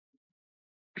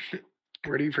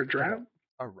Ready for draft?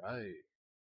 All right.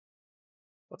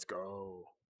 Let's go.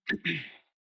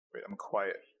 Wait, I'm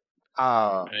quiet.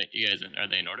 You guys, are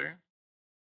they in order?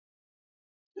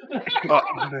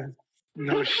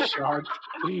 No shot.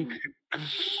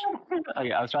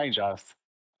 Okay, I was trying just.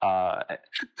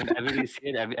 Can everybody see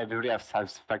it? Everybody have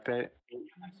spectate?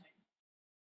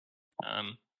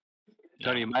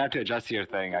 Tony, you might have to adjust your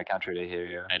thing. I can't really hear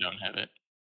you. I don't have it.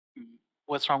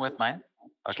 What's wrong with mine?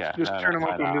 Okay. Just turn him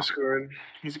that's up fine on now. Discord.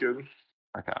 He's good.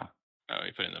 Okay. Oh,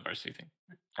 we put in the varsity thing.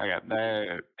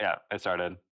 Okay. Yeah, it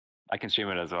started. I can stream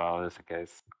it as well, just in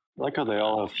case. I like how they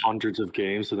all have hundreds of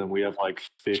games, and then we have like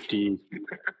 50,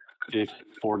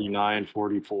 49,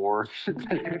 44.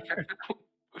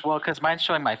 Well, because mine's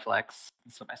showing my flex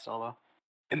instead of my solo.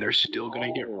 And they're still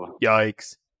gonna get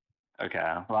Yikes.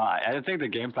 Okay. Well, I don't think the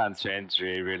game plan's changed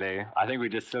really. I think we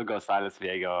just still go Silas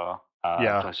Viego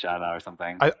Yeah. plus Shanna or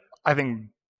something. I think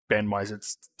band-wise it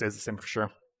stays the same for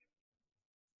sure.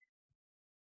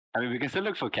 I mean, we can still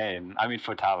look for Kane. I mean,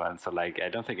 for Talon. So, like, I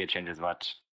don't think it changes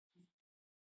much.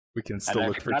 We can still and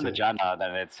look if for it's not the Kane. Janna,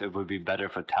 then it would be better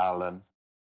for Talon.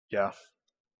 Yeah.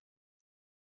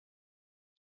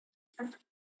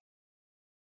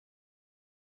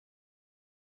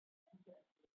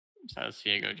 How's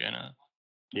Diego Jenna?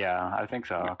 Yeah, I think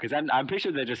so. Because I'm pretty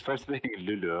sure they're just first picking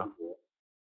Lulu.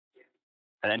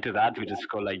 And then to that, we just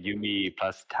go like Yumi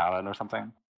plus Talon or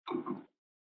something.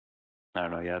 I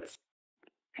don't know yet.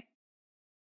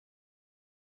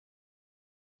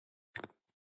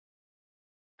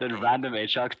 Then random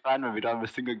Aatrox fan when we don't have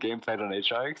a single game played on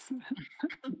Aatrox?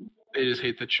 They just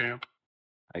hate the champ.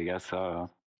 I guess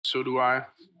so. So do I.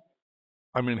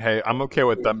 I mean, hey, I'm okay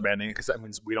with them banning because that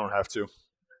means we don't have to.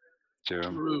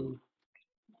 True.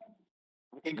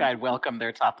 I think I'd welcome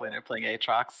their top laner playing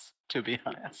Aatrox, to be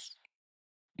honest.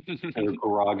 A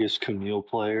Gragas Camille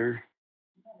player.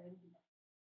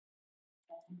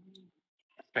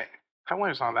 Hey, that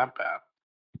one's not that bad.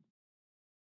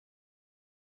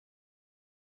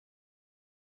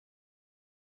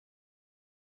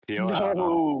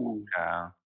 No. Yeah.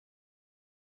 Is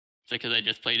it because I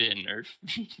just played it in Nerf?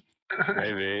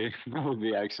 Maybe.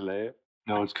 Maybe actually.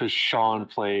 No, it's because Sean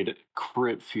played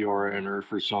Crit Fiora in her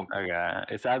for something. Okay.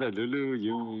 It's either Lulu,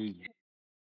 you,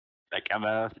 like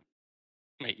MF.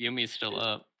 Wait, Yumi's still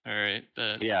up. Alright,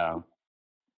 Yeah.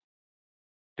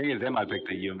 Thing is, they might pick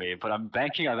the Yumi, but I'm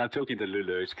banking on them picking the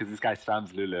Lulu because this guy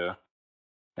spams Lulu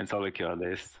and solo kill at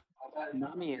least.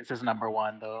 Nami is his number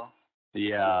one, though.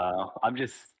 Yeah, I'm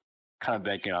just kind of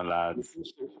banking on that.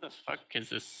 What the fuck is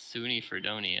this Suny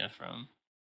Fredonia from?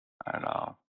 I don't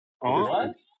know. Oh?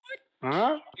 What?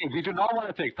 Huh? We do not want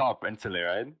to take top instantly,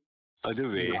 right? Or do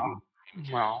we?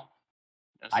 No.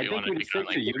 So I you think wanna we take stick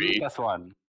on, to like, Yumi 3? plus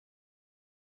 1.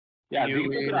 Yeah, we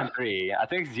can take it Yumi. on 3. I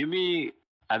think it's Yumi,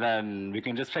 and then we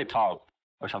can just play top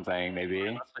or something,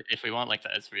 maybe. If we want like the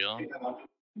Ezreal.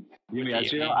 Yumi With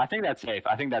Ezreal? Yumi. I think that's safe.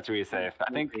 I think that's really safe.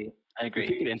 I think I we agree.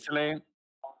 take it instantly.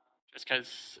 Just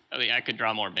because I could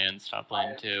draw more bans top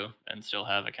lane too and still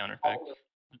have a counter pick,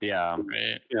 Yeah.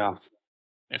 right? Yeah.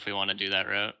 If we want to do that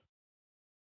route.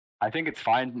 I think it's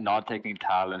fine not taking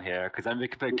Talon here, because then we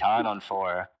can play Talon on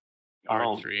 4. I Or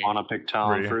don't 3. want to pick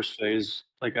Talon Three. first phase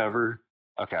like ever.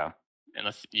 Okay.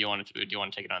 Unless you want to, do you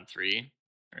want to take it on 3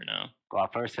 or no? Well,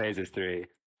 first phase is 3.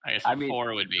 I guess I mean,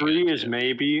 4 would be 3 good, is too.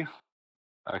 maybe,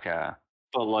 Okay.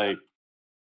 but like,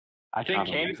 I think I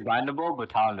don't Kane know. is bindable, but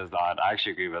Talon is not. I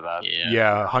actually agree with that. Yeah.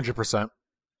 Yeah, 100%. I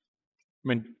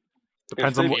mean,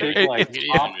 depends if on they what. pick like you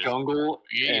can top even just- jungle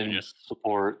you can even and just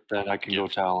support, then I can go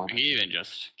give- Talon. We can even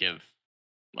just give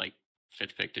like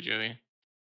 5th pick to Joey.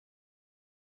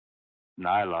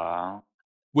 Nyla.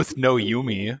 With no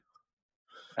Yumi.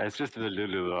 It's just the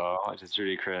Lulu, though, which is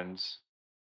really cringe.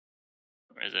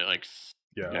 Or is it like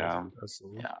Yeah. Yeah.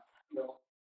 Absolutely. Yeah.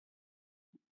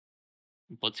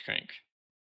 Blitzcrank?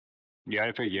 You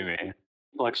gotta pick Yumi.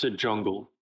 Like I said, jungle.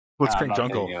 Let's I'm crank not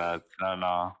jungle. taking that. No,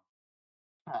 no.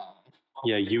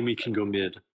 Yeah, Yumi can go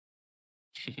mid.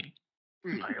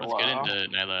 Let's get into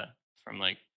Nyla from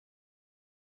like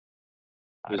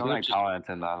I don't Isn't it like just talent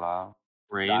in Nyla.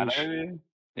 range. Maybe?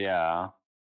 Yeah.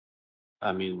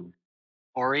 I mean,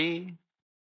 Ori?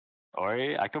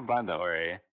 Ori? I could bind the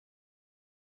Ori. I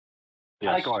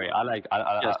yes. like Ori. I like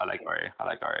Yes. I like Ori. I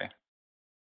like Ori.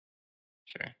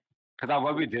 sure. Because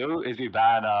what we do is we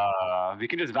ban we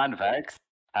can just ban Vex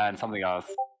and something else.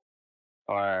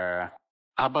 Or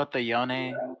How about the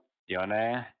Yone?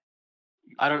 Yone.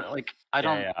 I don't like. I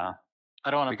don't. Yeah. I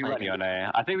don't We want to can play. ban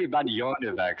Yone. I think we ban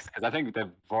Yone Vex because I think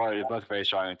they're both very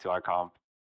strong into our comp.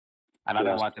 And I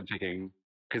don't Yes. want them picking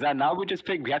Because now we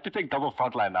have to pick double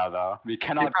frontline now though. We They're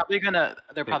cannot probably gonna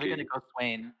Picky. go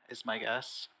Swain, is my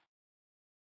guess.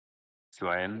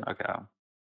 Swain. Okay.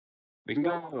 We can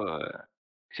go.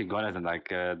 She Gwen isn't that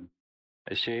good.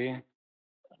 Is she?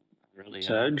 Really,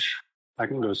 Sedge? I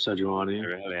can go Sejuani.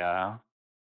 Aurelia.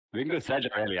 We can go Sedge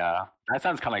Aurelia. That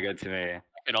sounds kind of good to me. I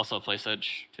could also play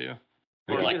Sedge too.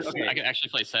 We Or can like, just- I could actually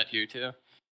play Set here too.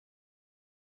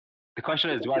 The question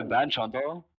is, do I ban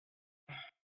Chondo?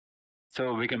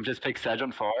 So we can just pick Sedge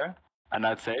on 4, and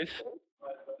that's safe.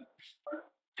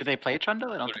 Do they play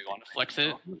Trundle? I don't What do think you want to flex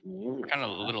it? Kind of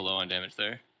a little low on damage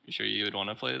there. You sure you would want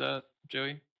to play that,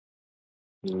 Joey?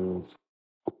 Mm.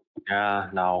 Yeah,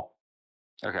 no.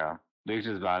 Okay. We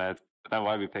can just ban it. But then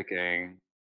why are we picking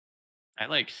I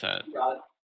like Set,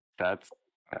 sets?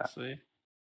 honestly.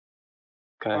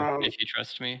 Okay. If you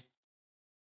trust me.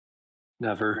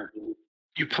 Never.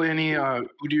 You play any Udyr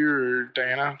or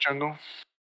Diana jungle?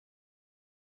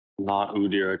 Not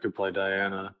Udyr. I could play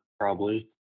Diana, probably.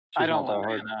 I She's don't not that want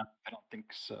hard. Diana. I don't think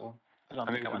so. I don't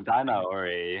I think mean, I want Diana or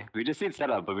a. We just need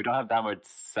setup, but we don't have that much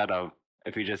setup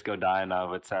if we just go Diana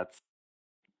with sets.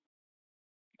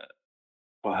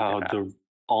 Wow, Yeah. the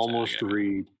almost yeah.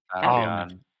 read.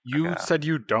 Pantheon. You Okay. said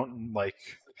you don't like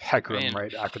Hecarim Man.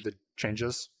 right after the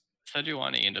changes.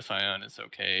 Sejuani into Scion is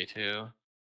okay too.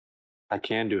 I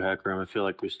can do Hecarim. I feel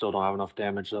like we still don't have enough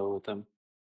damage though with him.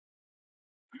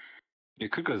 You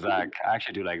could go Zach. I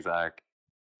actually do like Zach.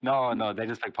 No, they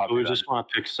just pick But Poppy. we then. just want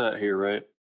to pick set here, right?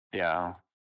 Yeah.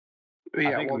 I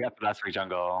Yeah, think well, we have the last free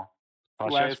jungle.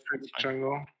 Flush last Chase? pick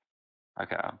jungle.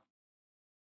 Okay.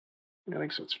 Yeah, I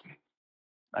think so. It's fine.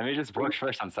 I mean, just work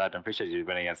first on set. I'm pretty sure you're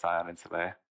winning against Scion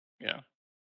instantly. Yeah.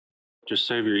 Just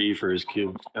save your E for his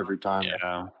Q every time.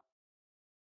 Yeah.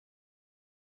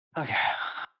 Okay.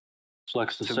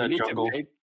 Flex the So we set need jungle. to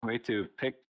wait to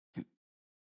pick.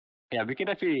 Yeah, we can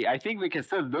definitely. I think we can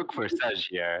still look for Sedge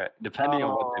here, depending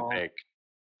on what Oh. they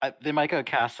pick. They might go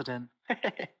Cassidon.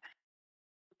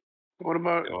 What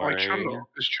about Don't like worry. Trundle?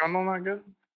 Is Trundle not good?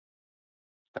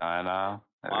 Diana.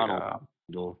 There we I go. don't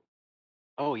know.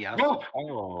 Oh yeah.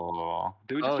 Oh,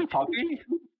 do we just Oh, play Poppy?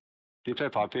 Do you play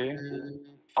Poppy?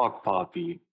 Fuck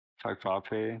Poppy. Fuck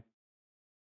Poppy.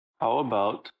 How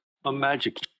about a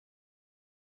magic?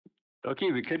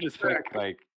 Okay, we could just pick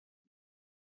like.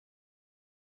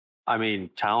 I mean,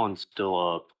 Talon's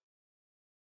still up.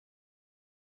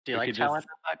 Do you we like could just- talent in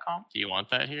that comp? Do you want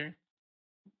that here?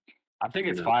 I think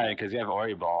it's Yeah. fine because we have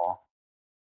Ori Ball.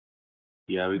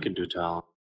 Yeah, we could do Talon.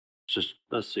 Just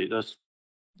let's see. That's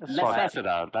Let's fine. test it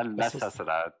out. Let's Let's test it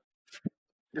out.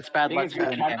 It's bad Thing luck. is, to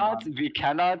win game we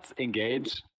cannot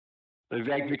engage.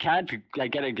 Like we can't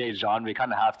like get engaged on. We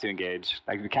kind of have to engage.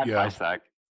 Like we can't Yeah. 5-stack.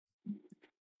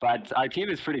 But our team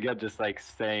is pretty good, just like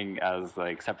staying as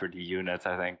like separate units.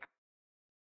 I think.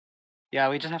 Yeah,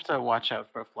 we just have to watch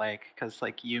out for flank because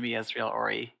like Yumi, Ezreal,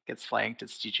 Ori gets flanked.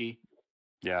 It's GG.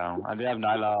 Yeah, and they have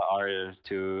Nyla, Arya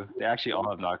too. They actually all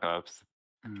have knockups.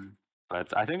 Mm.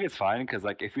 But I think it's fine because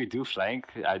like if we do flank,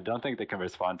 I don't think they can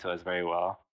respond to us very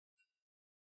well.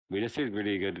 We just need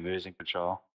really good vision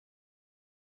control.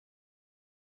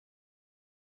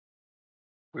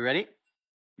 We ready?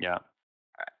 Yeah.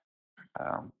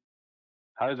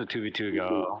 How does the 2v2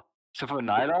 go? So for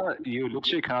Nyla, you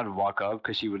literally cannot walk up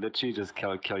because she will literally just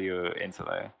kill you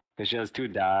instantly. Because she has 2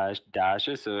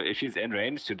 dashes, so if she's in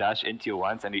range to dash into you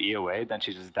once and you E away, then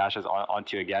she just dashes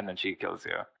onto you again and she kills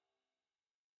you.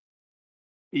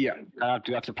 Yeah.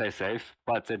 You have to play safe,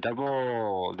 but they're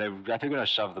definitely gonna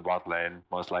shove the bot lane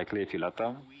most likely if you let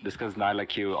them. Just because Nyla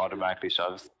Q automatically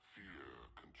shoves.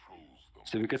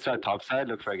 So we could start topside,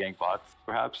 look for a gank bots,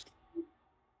 perhaps.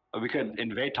 Or we could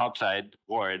invade topside,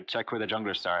 ward, check where the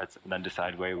jungler starts, and then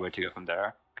decide where to go from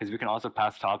there. Because we can also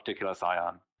pass top to kill a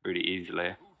Scion really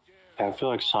easily. Yeah, I feel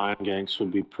like Scion ganks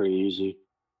would be pretty easy.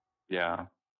 Yeah.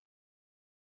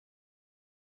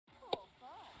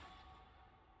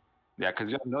 Yeah, because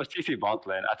we have no CC bot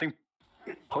lane. I think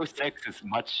post 6 is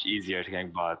much easier to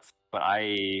gank bots, but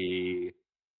I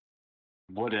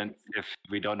wouldn't if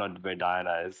we don't know where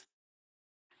Diana is.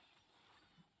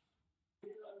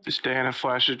 This Diana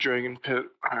flashes Dragon Pit.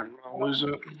 I'm gonna lose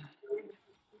it.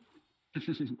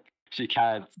 She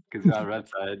can't because we're on red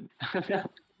side.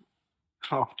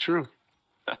 Oh, true.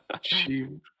 She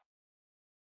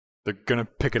They're gonna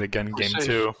pick it again game safe.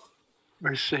 2.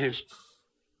 I saved.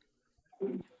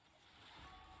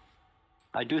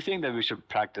 I do think that we should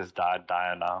practice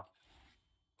Diana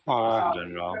in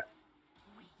general.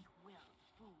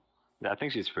 Yeah, I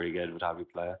think she's pretty good with how we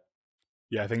play.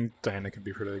 Yeah, I think Diana could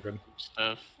be pretty good.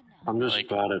 Stuff. I'm just Like-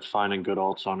 bad at finding good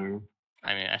ults on her.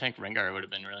 I mean, I think Rengar would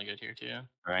have been really good here too.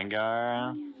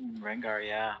 Rengar. Rengar,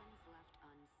 yeah.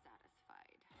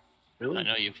 Really? I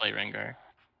know you play Rengar.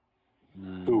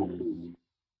 Ooh.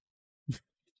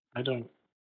 I don't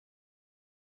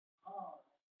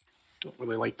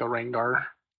really like the Rengar.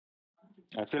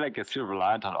 I feel like it's too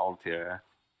reliant on ult here.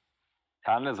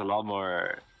 Talon is a lot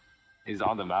more. He's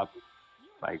on the map,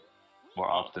 like more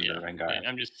often Yeah, than Rengar.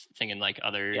 I'm just thinking like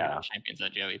other Yeah. champions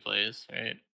that Joey plays,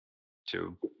 right?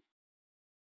 True.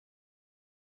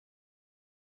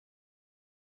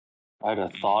 I had a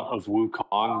thought of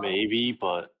Wukong maybe,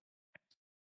 but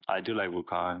I do like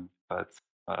Wukong, but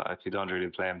if you don't really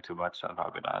play him too much, then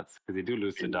probably not. Because you do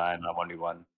lose to die in a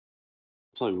 1v1.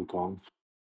 play Wukong.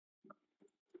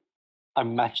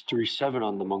 I'm match 3-7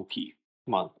 on the monkey.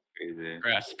 Come on. Crazy.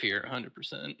 Grass Pier,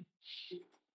 100%.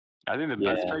 I think the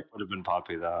best Yeah. pick would have been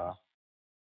Poppy though.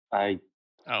 I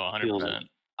Oh, 100%. feel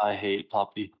I hate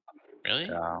Poppy. Really?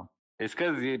 Yeah. It's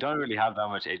because you don't really have that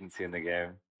much agency in the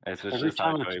game. It's just Every how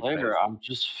time I Joey play plays. her, I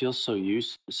just feel so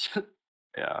useless.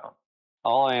 Yeah.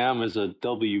 All I am is a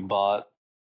W bot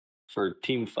for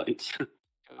team fights.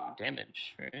 Oh,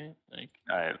 damage, right? Like,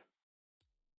 Alright.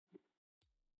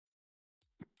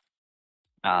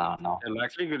 I don't know.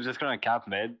 Actually, you're just gonna cap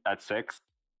mid at 6,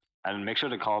 and make sure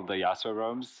to call the Yasuo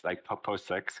roams like post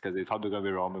 6, because he's probably gonna be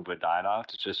roaming with Diana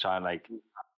to just try and like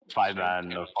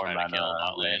 5-man or try to 4-man kill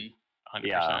bot lane. 100%.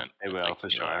 Yeah, they with, will like, for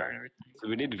PR sure. and everything. So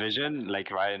we need vision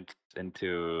like right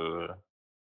into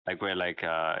like where like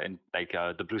in like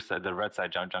the blue side, the red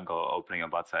side jungle opening on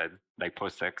bot side, like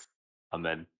post 6 on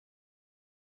mid.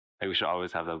 Like we should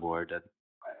always have that board. That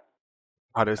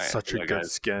is Alright, such a yeah, good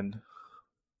guys. skin.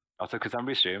 Also, could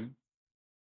somebody stream?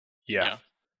 Yeah.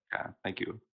 Okay, thank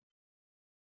you.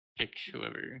 Pick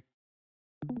whoever.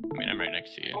 I mean, I'm right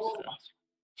next to you.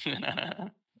 So.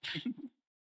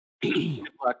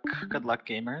 Good luck,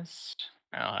 gamers.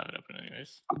 I'll have it open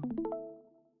anyways.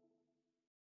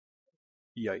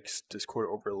 Yikes! Discord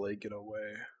overlay, get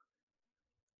away.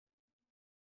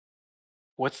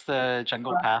 What's the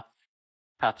jungle path?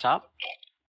 Path top?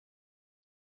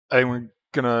 I think we're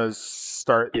gonna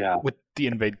start Yeah. with the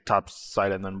invade top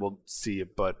side, and then we'll see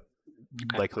it. But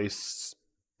Okay. likely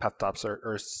path top side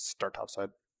or start top side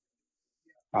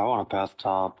I want to path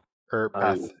top. or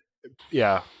path.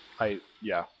 Yeah,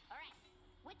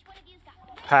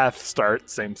 path start,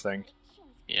 same thing.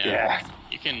 Yeah. Yeah.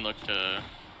 You can look to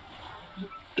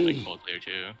like full clear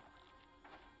too.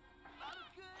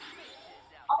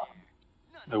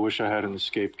 I wish I had an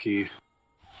escape key.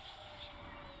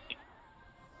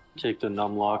 Take the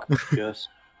numlock, yes.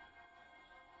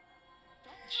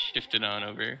 Shift it on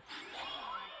over.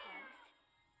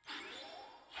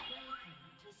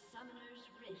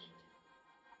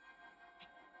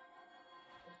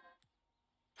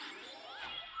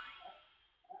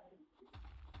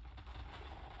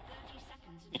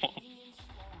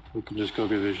 We can just go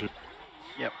get vision.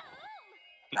 Yep.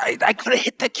 I could have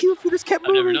hit that Q if we just kept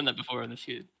I've never moving. done that before in this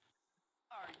feud.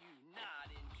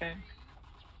 Okay.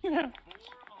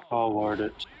 I'll ward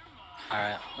it.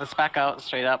 Alright, let's back out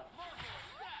straight up.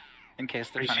 In case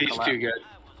they're trying to He's collapse. too good.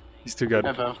 He's too good.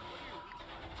 Evo.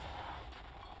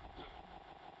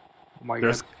 Oh my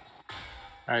There's god.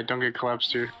 Alright, don't get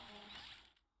collapsed here.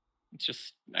 It's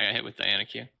just I got hit with Diana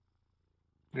Q.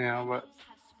 Yeah, but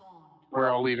we're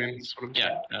all leaving. That's what I'm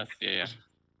saying. Yeah, yeah.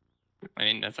 I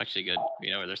mean, that's actually good. We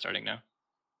know where they're starting now.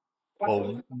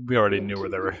 well, we already knew where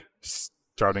they were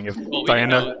starting. If Well, we didn't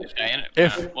know Diana, if Diana.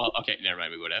 if- well, okay, never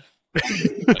mind. We would have.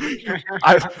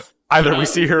 either we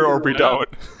see her or we Shut up.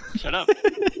 don't. Shut up.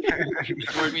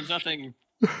 This word means nothing.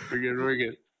 We're good, we're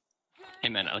good. Hey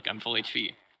man, like I'm full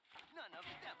HP.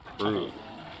 Oh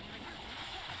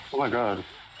my god.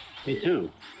 Me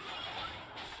too.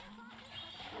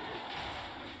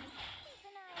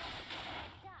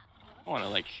 I want to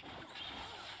like.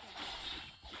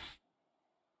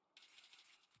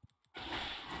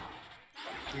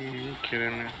 You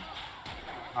kidding me?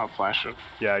 I'll flash it.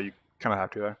 Yeah, you kind of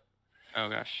have to there. Oh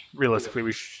gosh. Realistically,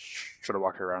 we should have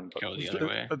walked around. But Go the other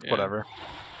way, yeah. Whatever.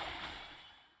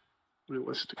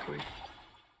 Realistically.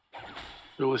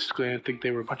 Realistically, I think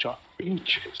they were a bunch of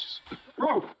bitches.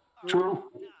 Bro, true.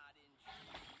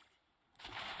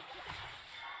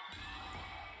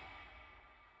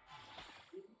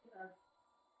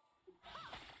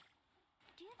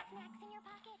 Do you have snacks in your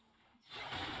pocket?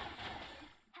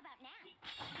 How about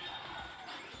now?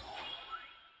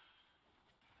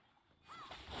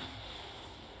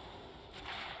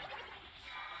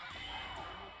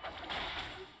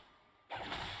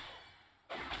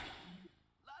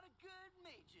 Lot of good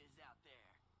mages out there.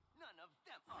 None of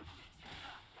them are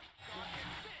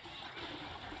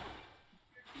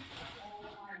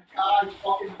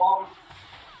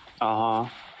Uh-huh.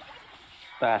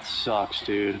 That sucks,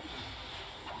 dude.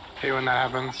 Hate when that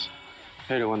happens.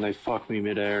 Hate it when they fuck me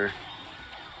midair.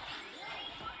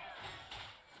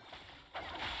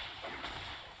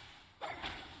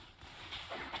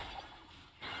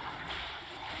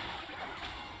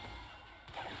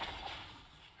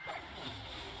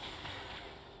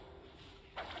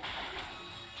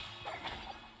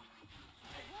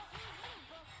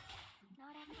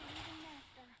 Not after leaving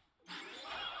master.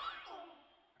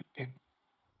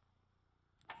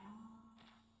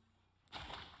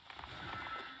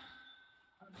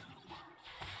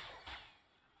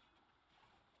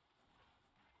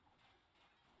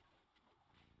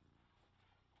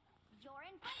 You're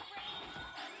in fight range.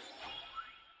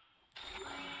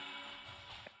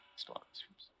 Still on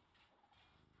streams.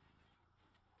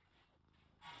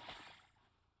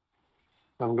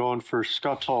 I'm going for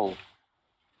Scuttle.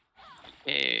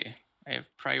 Hey, I have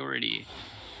priority.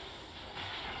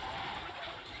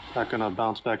 That gonna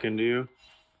bounce back into you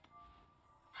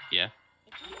Yeah,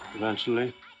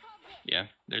 eventually. yeah.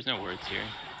 There's no words here.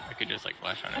 I could just like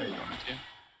flash on it if you want me to.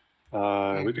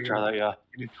 We could try that, yeah.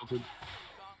 You need tilted.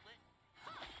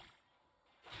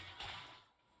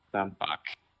 Damn. Fuck.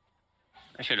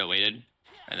 I should have waited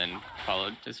and then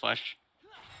followed this flash.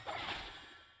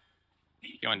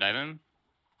 You want to dive him?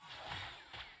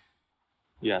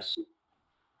 Yes.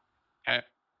 Okay.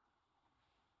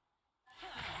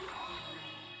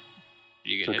 Did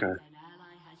you It's get hit? okay.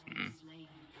 Mm.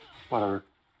 Whatever.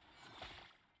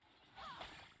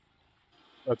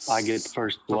 That's I get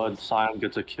first blood, Sion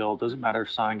gets a kill. Doesn't matter if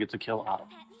Sion gets a kill. I don't.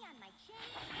 Pat me on my chin.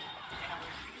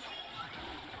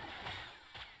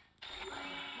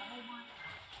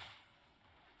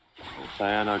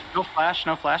 Diana, No flash,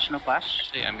 no flash, no flash.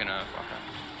 Actually, I'm gonna walk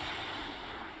out.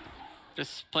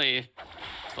 Just play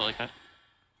slow like that.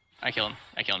 I kill him.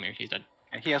 I kill him here. He's dead.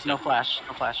 Okay, he has no flash,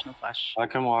 no flash, no flash. I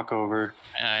can walk over.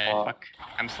 Fuck.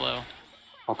 I'm slow.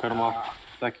 I'll cut him off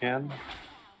if I can.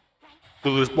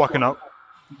 Lulu's walking up.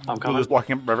 I'm coming. Lulu's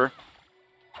walking up river.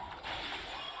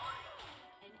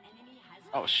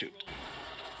 Oh shoot.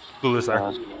 Lulu's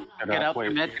there. Get out Wait.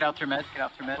 through mid, get out through mid, get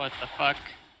out through mid. What the fuck?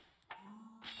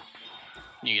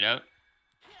 Can you get out?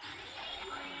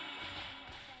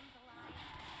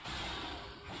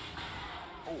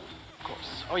 Of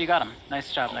course. Oh, you got him.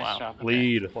 Nice job, Oh, nice wow. job. Okay.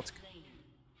 Lead. Let's go.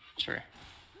 Sure.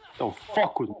 Don't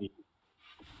fuck with me.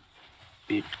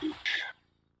 Bitch. Get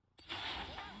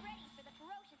ready for the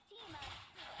ferocious team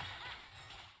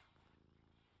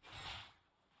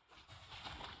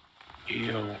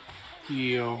up.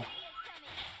 Yo.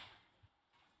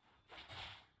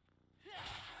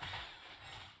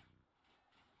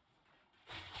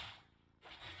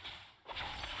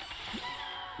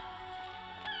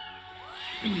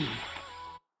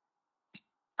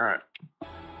 All right.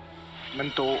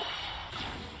 Mental. I'm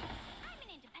an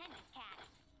independent cat.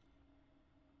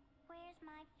 Where's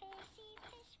my fishy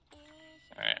fish?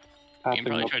 Alright. You Tapping can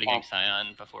probably up try to top. gank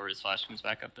Scion before his flash comes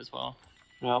back up as well.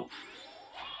 Yep.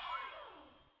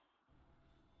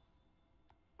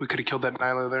 We could have killed that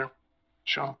Nyla there.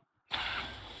 Sure.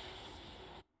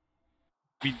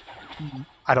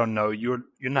 I don't know. You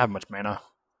don't have much mana.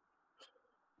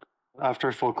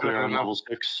 After full clear, I'm enough. level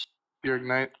 6. Your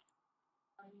ignite.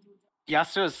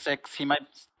 Yasuo is 6.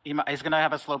 He's gonna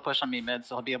have a slow push on me mid,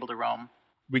 so he'll be able to roam.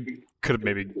 We could have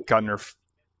maybe gotten her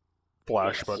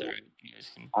flash, but Sorry, you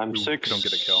guys can I'm We 6. don't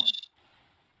get a kill.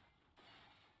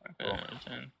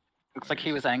 return. Looks like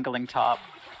he was angling top.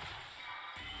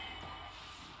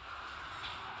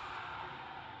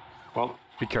 Well,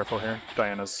 be careful here.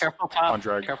 Diana's Careful top. on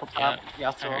drag. Careful Yeah, top. I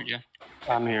Yasuo. heard you.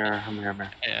 I'm here. I'm here.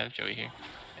 Yeah, I have Joey here.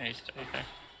 Yeah, he's right there.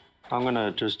 I'm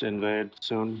gonna just invade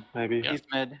soon, maybe. Yeah. He's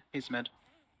mid. He's mid.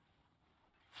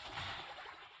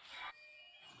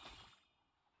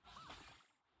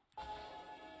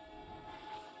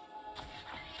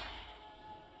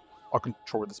 I'll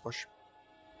control this push.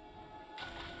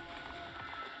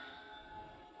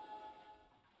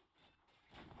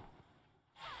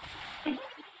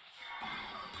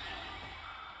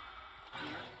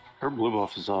 Her blue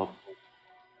buff is up.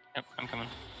 Yep, I'm coming.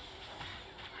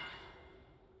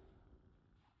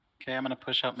 Okay, I'm gonna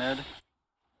push out mid.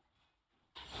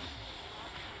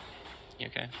 You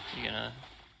okay? You gonna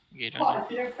engage on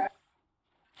it?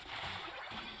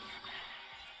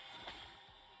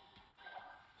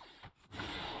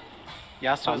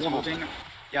 Yasuo's level moving. level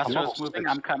Yasuo's moving.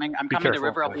 6. I'm coming. I'm Be coming to careful.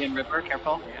 river. I'll be in river.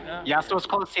 Careful. Yeah. Yasuo's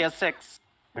close. He has 6.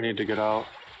 I need to get out.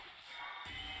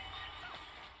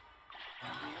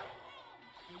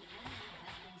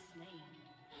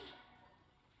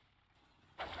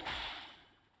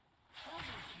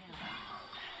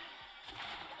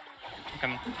 I'm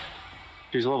coming.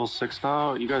 She's level 6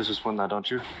 now. You guys just won that, don't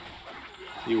you?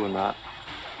 You win that.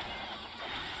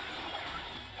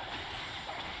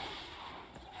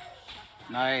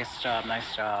 Nice job,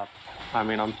 nice job. I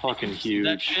mean, I'm fucking Did you see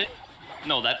that huge. shit?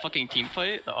 No, that fucking team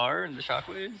fight, the R and the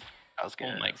shockwaves. That was good.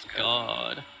 Oh my that was good.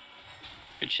 god.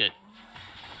 Good shit.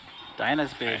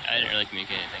 Diana's big. Alright, I didn't really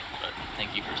communicate anything, but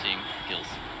thank you for seeing the kills.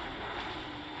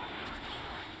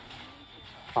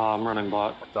 I'm running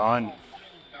bot. Done.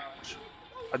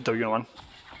 W1.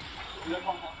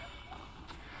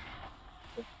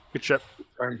 Good shit.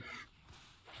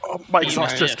 Oh, my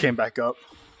exhaust just came back up.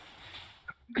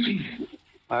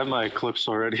 I have my eclipse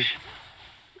already.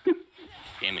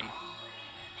 Gaming.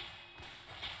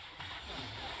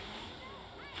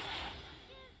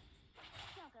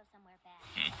 Don't go somewhere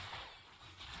bad.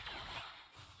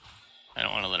 I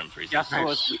don't want to let him freeze. Yasuo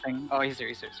Nice. is thing. Oh, he's here,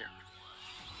 he's here, he's here.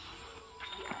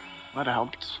 That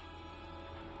helped.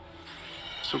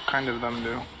 So kind of them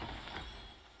to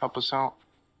help us out.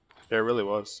 Yeah, it really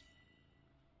was.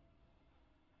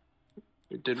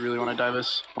 They did really want to dive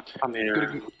us. I'm here.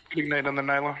 Good ignite on the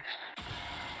Nyla.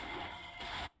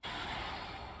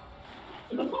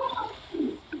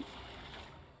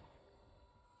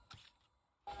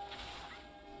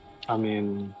 I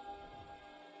mean,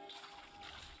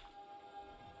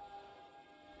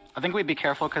 I think we'd be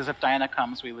careful because if Diana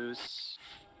comes, we lose.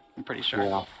 I'm pretty sure.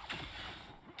 yeah.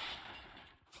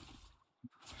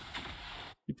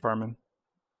 Keep farming.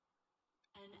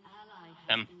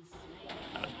 Them.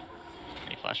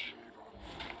 Any flash?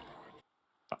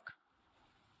 Fuck.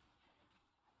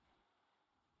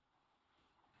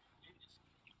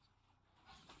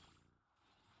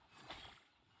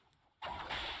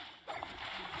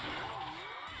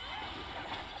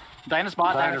 Diana's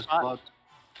bot, Diana's bot.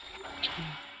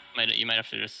 You might have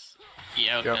to just E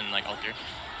out Yep. and like alter.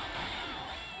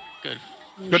 Good.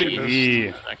 Good Jeez. E.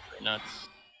 That's actually nuts.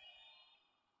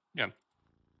 Yeah.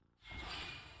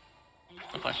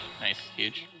 No flash. Nice.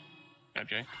 Huge. Grab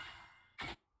Joy.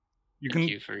 You Thank can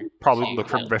you for probably seeing look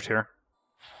the for kill. Rift here.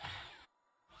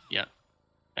 Yeah.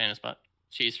 Diana spot.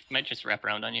 She's might just wrap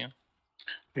around on you.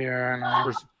 Yeah, I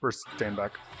know. We're staying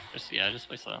back. Just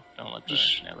play slow. Don't let the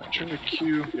Just nail trying in. to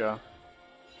Q. Yeah.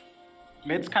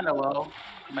 Mid's kind of low.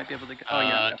 You might be able to get. Oh,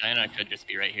 yeah. Diana could just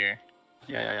be right here.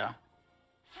 Yeah.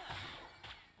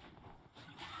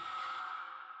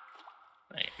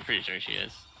 Like, I'm pretty sure she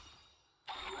is.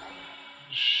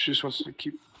 She just wants to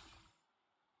keep.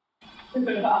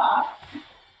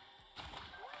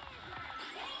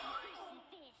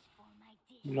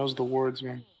 Knows the words,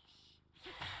 man.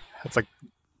 It's like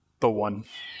the one.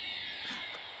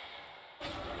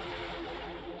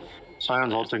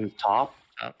 Sion's ulting top.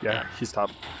 Oh, Yeah, he's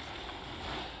top.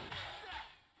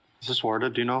 Is this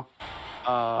warded? Do you know?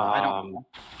 I don't.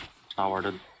 It's not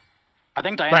warded. I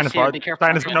think Diana's Diana's here. bot. Be careful.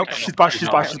 Diana's be nope. careful. She's bot. She's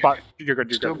bot. She's bot. You're good.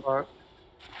 You're Still good. bot.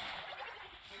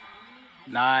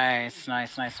 Nice. I'm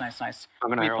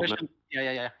gonna We herald pushed mid. him.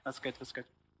 Yeah. That's good.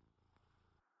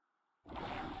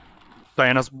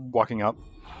 Diana's walking up.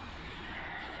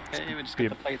 Okay, we just get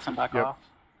the plates and back Yep. off.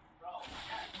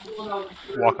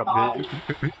 Walk up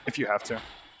if you have to.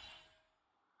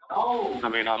 I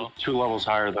mean, I'm 2 levels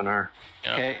higher than her.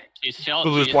 Yeah. Okay. She's all,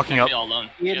 Lulu's she's walking up. all alone.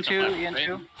 Ian She has no 2, flash, Ian right?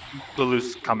 2.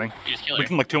 Lulu's coming. You just kill We her.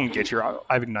 can like 2 engage here. I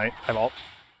have ignite. I have ult.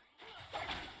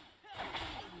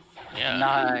 Yeah.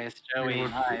 Nice, Joey.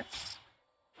 Nice.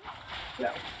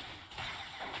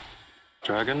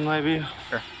 Dragon, maybe?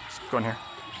 Here, just go in here.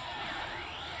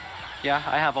 Yeah,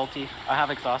 I have ulti. I have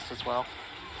exhaust as well.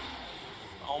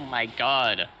 Oh my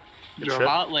god. Good shit.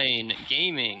 Bot lane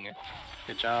gaming.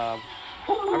 Good job.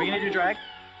 Are we gonna do drag?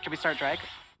 Can we start drag?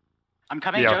 I'm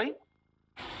coming, Yeah. Joey.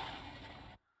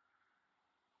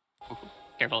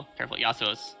 Careful.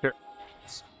 Yasuo's. Here.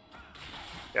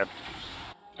 Yeah.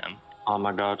 Oh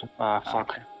my god.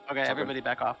 Fuck. Okay, everybody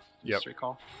back off. Yep. Just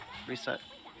recall. Reset.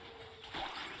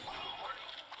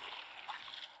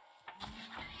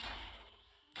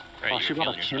 Right, Oh, you she were got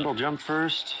a feeling yourself. Kindle jump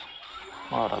first?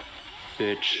 What a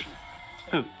bitch.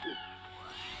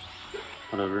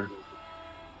 Whatever.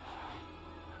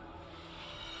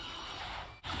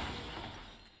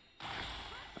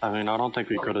 I mean, I don't think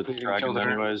we could have You dragged killed him her.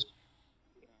 anyways.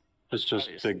 It's just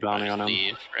Obviously, big bounty on him.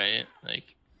 leave, right?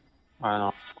 Like, I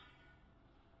know.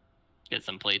 get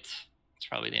some plates. It's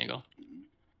probably the angle.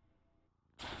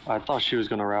 I thought she was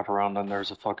gonna wrap around and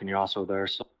there's a fucking Yasuo there,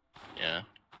 so Yeah.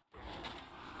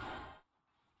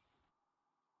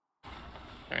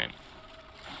 Alright.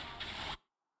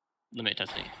 Limit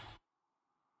testing.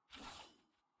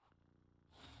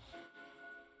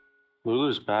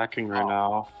 Lulu's backing right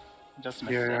now. Just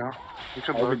missed Yeah. it. We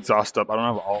could I have look. exhaust up. I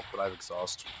don't have ult, but I have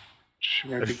exhaust. She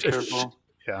might be If she, careful.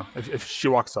 yeah, if she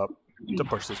walks up to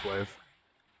push this wave.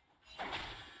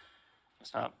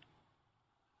 top.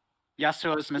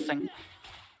 Yasuo is missing.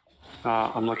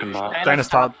 I'm looking back. Diana's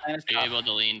top. Diana's Are you top. able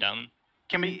to lean down?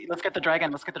 Can we? Let's get the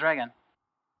dragon. Let's get the dragon.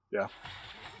 Yeah.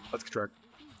 Let's get track.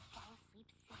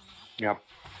 Yep.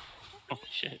 Oh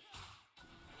shit.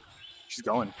 She's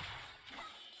going.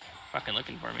 Fucking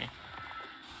looking for me.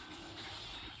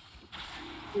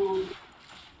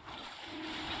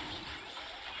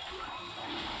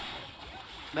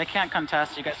 They can't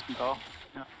contest. You guys can go.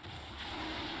 Yeah.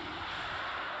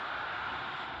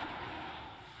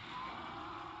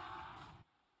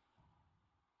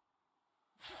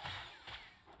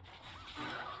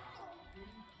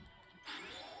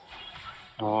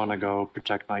 I want to go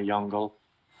protect my Yongle.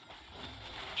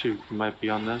 She might be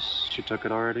on this. She took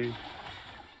it already.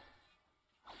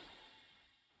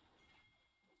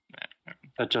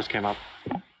 That just came up.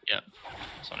 Yep.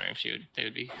 I was wondering if they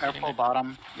would be. sitting Careful there.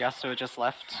 bottom. Yasuo just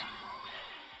left.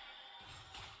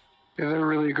 Yeah, they're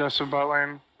really aggressive bot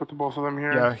lane with the both of them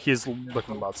here. Yeah, he's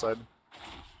looking bot side.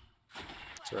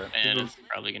 Sorry. And it's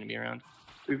probably gonna be around.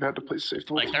 We've had to play safe. The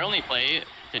whole Like their time. only play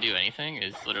to do anything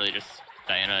is literally just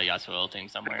Diana Yasuo ulting They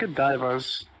somewhere. could dive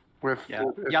us with Yeah.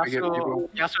 if they get people.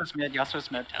 Yasuo's mid.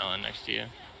 Yasuo's mid. Talon next to you.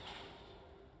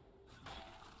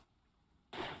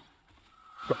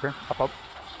 Go up here. Hop up.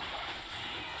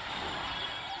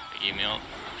 Big email.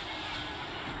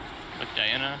 Look,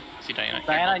 Diana. See Diana.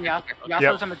 Diana, Careful. Yasuo's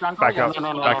Yep. in the jungle. Back up. Yasuo's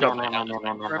No, no, Back no, up. no, no, no,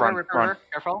 no, no. River, Run, river, run. river.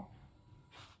 Careful.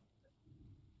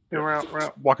 Yeah, we're out. We're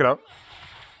out. Walk it out.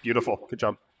 Beautiful. Good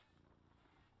job.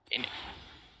 In-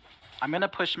 I'm gonna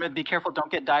push mid. Be careful.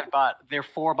 Don't get dive bot. They're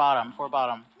 4 bottom. 4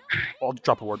 bottom. I'll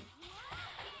drop a ward.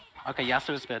 Okay,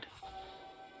 Yasuo's mid.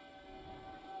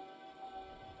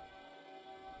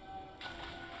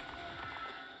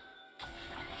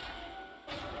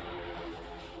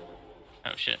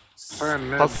 Oh shit. We're in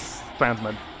mid. Plus, Diana's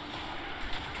mid.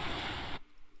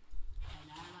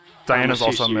 Diana's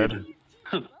also mid.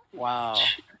 Wow.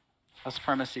 That's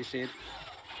Primacy seed.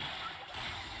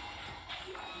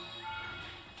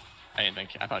 I didn't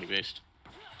think. I thought he based.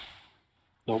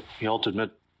 Nope, he ulted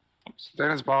mid. Oops.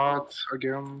 Dennis bot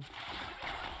again.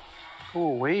 Go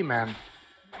away, man.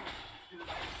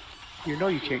 You know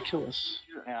you can't kill us.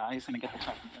 Yeah, he's gonna get the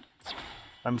top mid.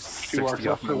 I'm She walks 60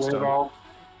 up off the wave. Moonstone.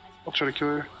 I'll try to kill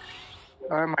her.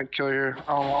 I might kill her.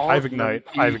 I'll I have Ignite.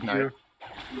 I have Ignite.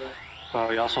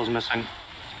 Yasuo's missing.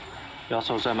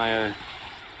 Yasuo's MIA.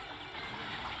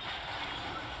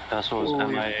 Yasuo's Holy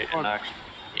MIA fuck. in action.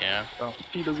 Yeah.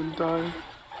 He doesn't die.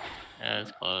 Yeah,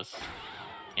 it's close.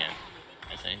 Can't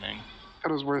miss anything.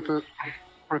 That was worth it.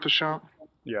 Worth a shot.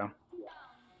 Yeah.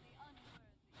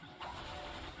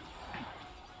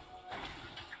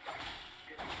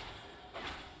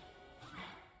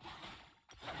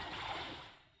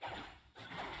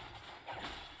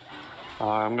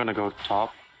 I'm gonna go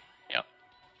top. Yep.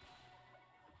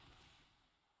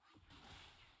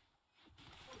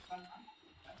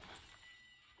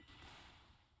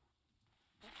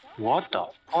 What the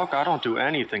fuck? I don't do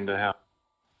anything to him.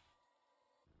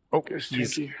 Oh, Guess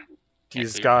he's Tinky.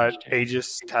 he's Actually, got damage too.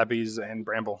 Aegis, Tabbies, and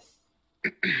Bramble.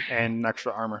 And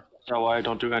extra armor. Is that why I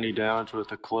don't do any damage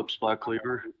with Eclipse Black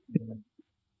Cleaver?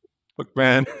 Look,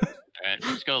 man. Alright,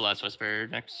 let's go Last Whisper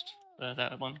next.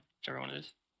 That one. Whichever one it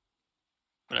is.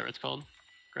 Whatever it's called.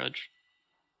 Grudge.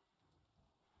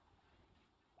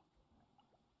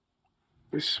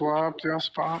 We swapped the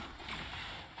spot.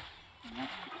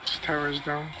 This tower's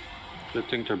down. I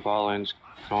think their bot lane's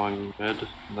going mid,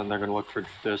 and then they're gonna look for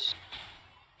this.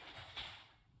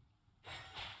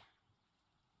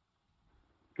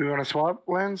 Do you want to swap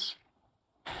lanes?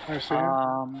 I see.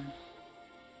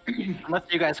 Unless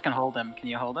you guys can hold him. Can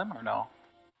you hold him or no?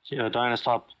 Yeah, Diana's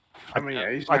top. I mean,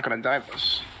 yeah, he's not gonna dive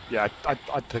us. Yeah, I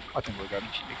think we're good.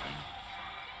 Should be fine.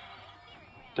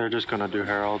 They're just gonna do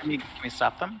Herald. Can we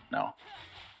stop them? No.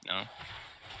 No.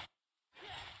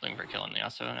 Looking for killing the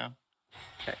Yasuo now.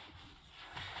 Okay.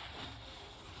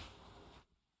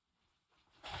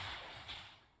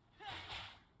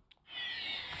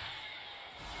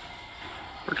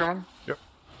 We're coming. Yep.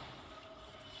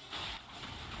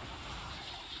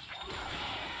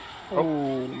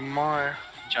 Oh my!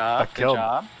 Good job. That Good killed.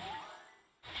 job.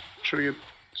 Should we get?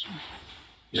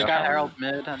 Just got Herald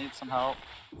mid. I need some help.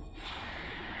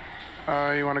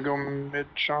 You want to go mid,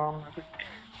 Sean? I think.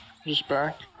 Just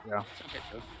back. Yeah.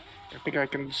 I think I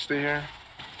can stay here.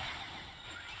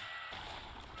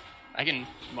 I can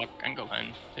walk and go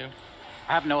behind too.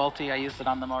 I have no ulti. I used it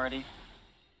on them already.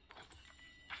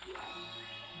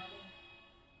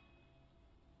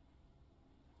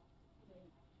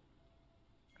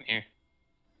 I'm here.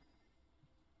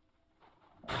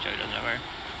 Joe doesn't have her.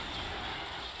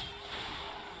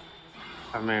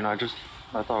 I mean, I just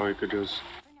I thought we could just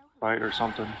fight or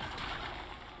something.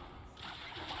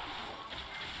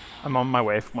 I'm on my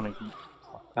way from when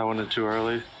I went in too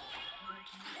early.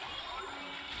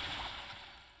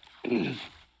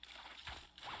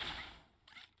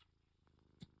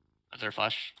 That's her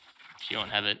flash. She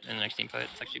won't have it in the next team fight.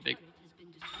 It's actually big.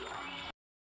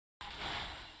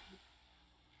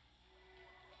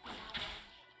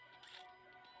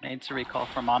 Need to recall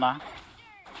for mana.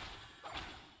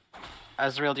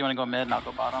 Azrael, do you want to go mid and I'll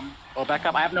go bottom? Oh, back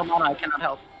up. I have no mana. I cannot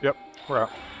help. Yep, we're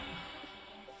out.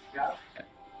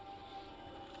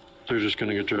 They're just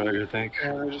gonna get dragged, I think.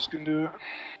 Yeah, we're just gonna do it.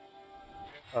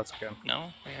 That's okay. No,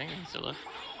 I think we can still live.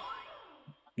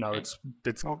 No, it's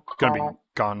Oh, gonna be call.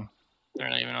 gone. They're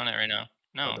not even on it right now.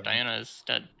 No, Oh, they're Diana is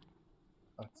dead.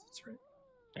 Oh, that's right.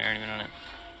 They aren't even on it.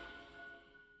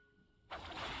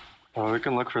 Oh, we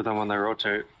can look for them when they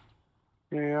rotate.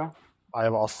 Yeah. I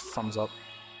have all thumbs up.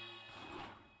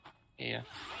 Yeah,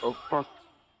 Oh fuck.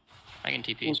 I can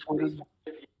TP. Was worded.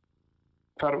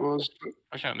 Thought it was.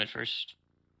 Push out mid first.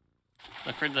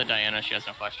 Look for the Diana. She has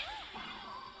no flash.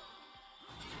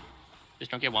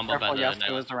 Just don't get womboed by Careful, the Yasuo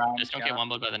Nyla. is around. Just don't yeah. get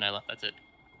womboed by the Nyla. That's it.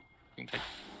 You can take.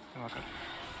 You're welcome.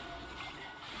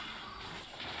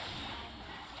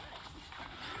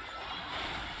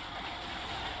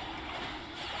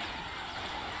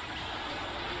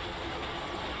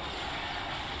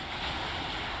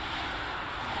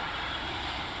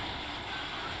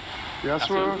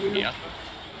 Yasuo? Yeah.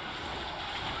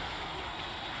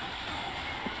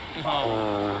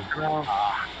 Oh, No.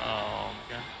 oh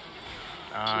my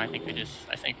god. I think we just.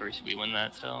 I think we win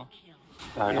that still.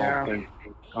 I Yeah. don't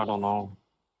think. I don't know.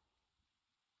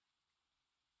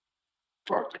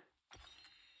 Fuck.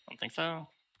 Don't think so.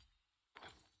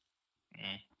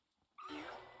 Mm.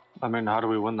 I mean, how do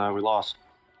we win that? We lost.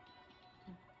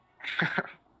 What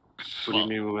do you Well-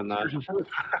 mean we win that?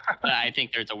 I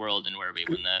think there's a world in where we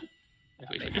win that if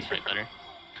we could just fight better.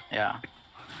 Yeah.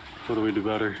 What do we do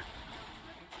better?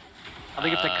 I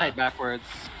think if they kite backwards.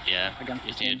 Yeah, Against you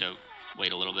just the needed to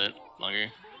wait a little bit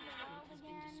longer.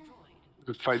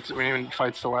 The fights. We need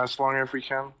fights to last longer if we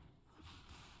can.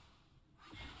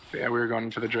 But yeah, we were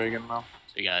going for the dragon though.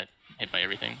 So we got hit by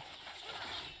everything.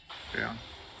 Yeah.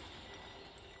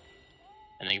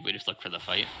 I think if we just look for the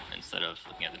fight instead of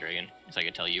looking at the dragon, because I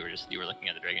could tell you were looking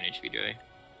at the dragon HP Joey.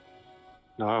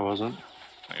 No, I wasn't.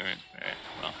 Oh, you weren't? Alright,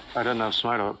 well, I didn't have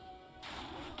smite up.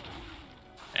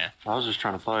 Yeah. I was just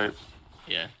trying to fight.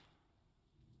 yeah.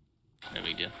 No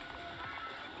big deal.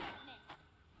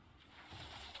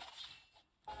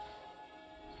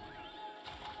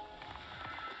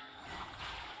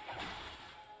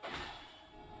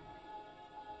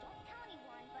 Don't tell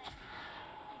anyone, but I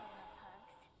love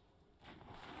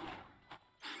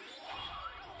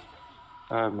hugs.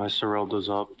 I have my Sereldas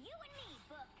up. You and me,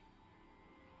 book.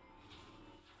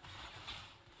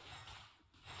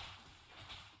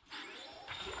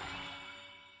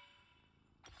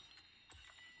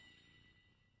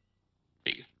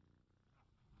 Big.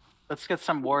 Let's get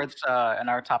some wards in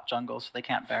our top jungle so they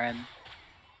can't Baron.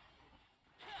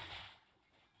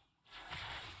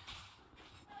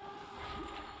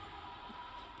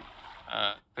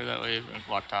 Clear that wave and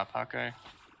block top Hawkeye.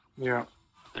 Yeah.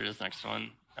 There's the next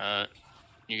one.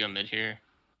 You go mid here,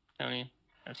 Tony.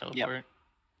 I teleport.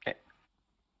 Okay.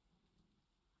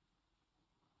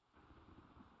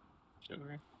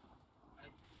 Over.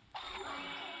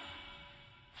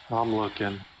 I'm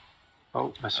looking.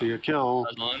 Oh, I see a kill.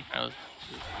 I was alone. I was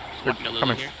Good, walking to Lily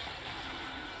coming. here.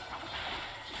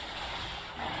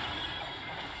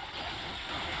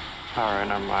 Alright,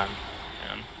 never mind.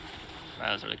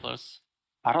 That was really close.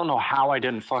 I don't know how I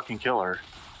didn't fucking kill her.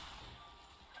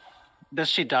 Does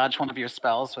she dodge one of your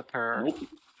spells with her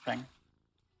thing?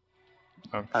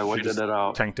 Oh, I she waited just it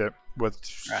out. tanked it with.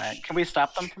 Alright. Can we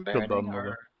stop them from Good Baroning? bum, Or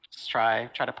brother. just try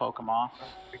to poke them off?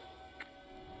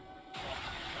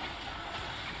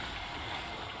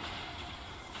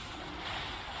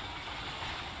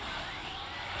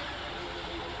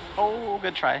 Oh,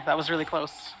 good try. That was really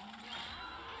close.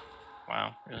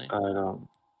 Wow, really? I don't.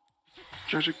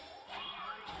 Georgia.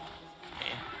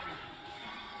 Okay.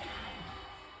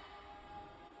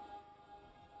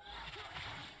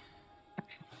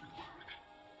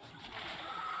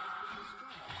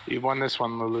 You won this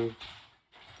one, Lulu.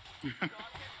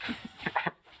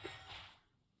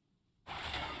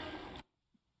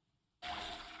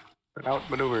 Been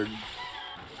outmaneuvered.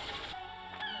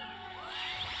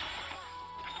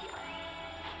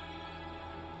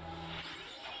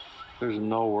 There's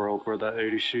no world where that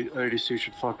ADC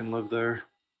should fucking live there.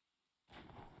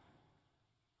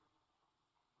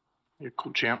 You're a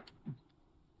cool champ.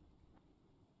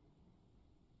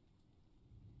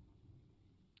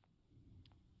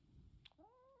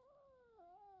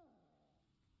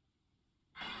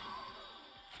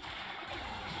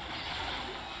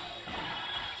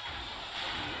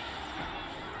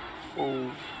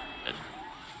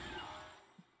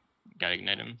 Gotta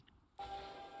ignite him.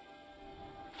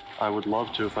 I would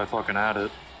love to if I fucking had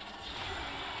it.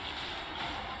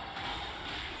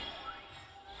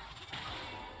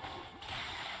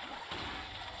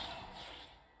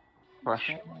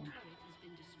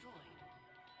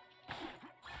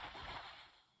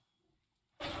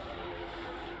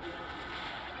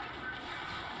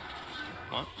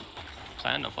 What?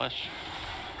 Sign, no flash.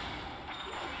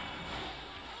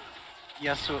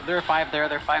 Yes, so there are 5 there.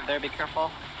 There are 5 there. Be careful.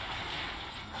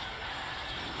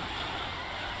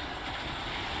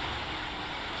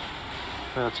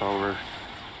 That's over.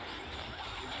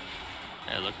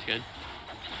 Yeah, it looked good.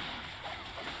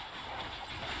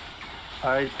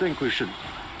 I think we should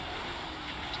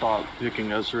stop picking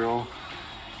Ezreal.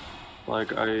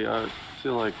 Like, I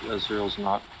feel like Ezreal's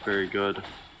not very good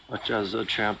as a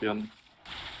champion.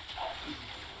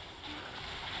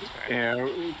 Yeah,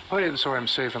 play it so I'm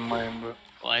safe in lane, but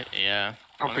Well, yeah.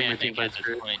 I don't I think mean, we I think can at fight this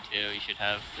straight. point too, you should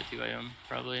have the 2 item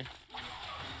probably.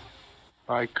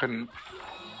 I couldn't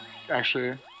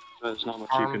actually. There's not much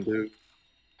you can do.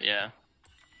 Yeah.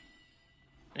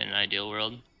 In an ideal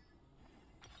world.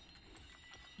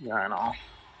 Yeah, I know.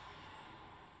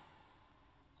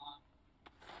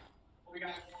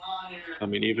 I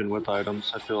mean, even with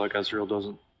items, I feel like Ezreal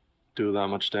doesn't do that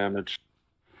much damage.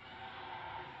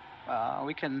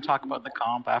 We can talk about the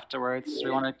comp afterwards. Do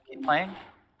we want to keep playing?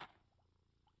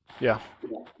 Yeah.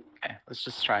 Okay, let's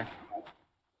just try.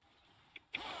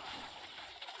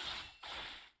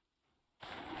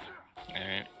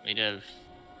 Alright, we'd have...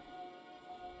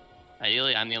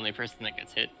 Ideally, I'm the only person that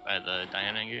gets hit by the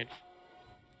Diana engage.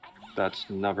 That's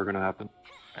never gonna happen.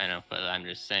 I know, but I'm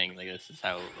just saying, like, this is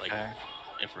how, like, Okay.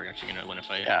 if we're actually gonna win a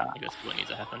fight, Yeah. like, this is what needs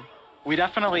to happen. We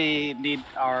definitely need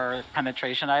our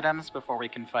penetration items before we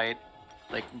can fight.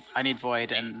 Like, I need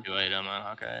Void and 2 item on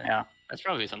Hawkeye. yeah, That's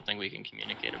probably something we can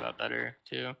communicate about better,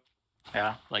 too.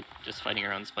 yeah. Like, just fighting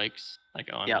around spikes. Like,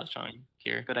 oh, I'm Yeah. really strong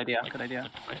here. Good idea. Like, Good idea.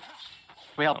 look to fight.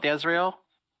 Can we help the Ezreal?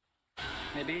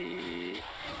 Maybe.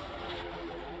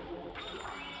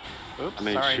 Oops. I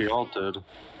mean, sorry. she ulted.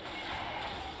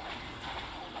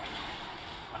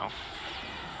 Wow.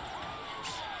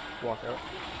 Walk out.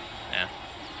 Yeah.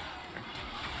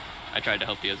 I tried to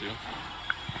help the Ezreal.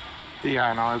 Yeah,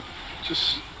 I know. It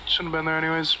just shouldn't have been there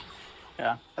anyways.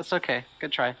 Yeah, that's okay.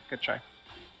 Good try. Good try.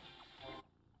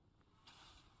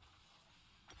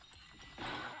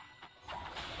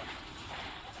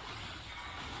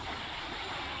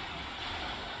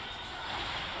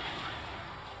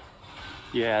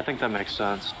 Yeah, I think that makes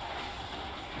sense.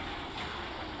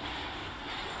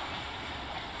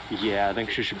 Yeah, I think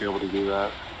she should be able to do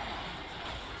that.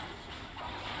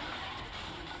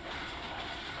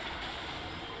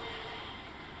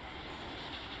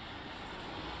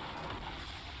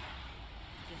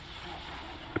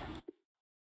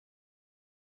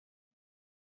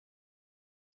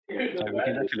 So we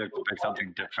can actually look to pick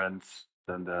something different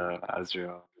than the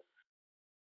Azrael.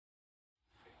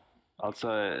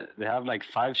 Also, they have like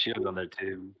 5 shields on their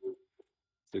team.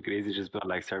 So you could easily just build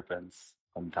like serpents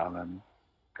on Talon.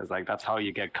 Because like that's how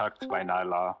you get cucked by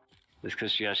Nyla. It's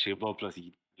because she has shield blow plus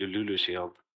Lulu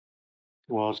shield.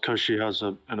 Well, it's because she has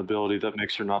an ability that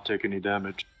makes her not take any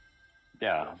damage.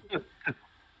 Yeah.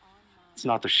 It's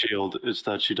not the shield, it's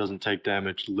that she doesn't take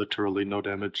damage, literally no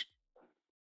damage.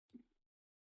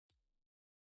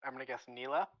 I'm gonna guess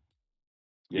Neela.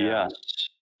 Yeah. Yes.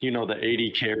 You know, the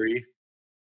 80 carry.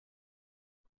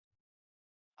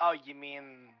 Oh, you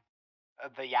mean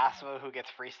the Yasuo who gets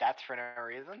free stats for no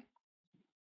reason?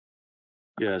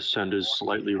 Yes, and is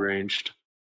slightly ranged.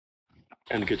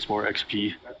 And gets more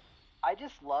XP. I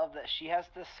just love that she has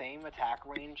the same attack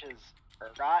range as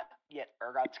Urgot, yet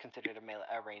Urgot's considered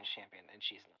a ranged champion, and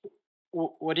she's not.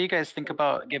 What do you guys think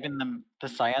about giving them the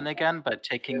Scion again, but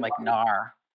taking like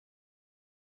Gnar?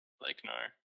 Like, Gnar.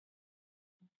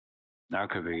 That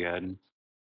could be good.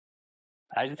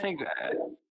 I just think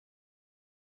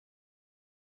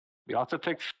we also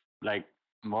picked like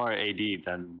more AD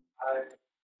than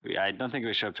I don't think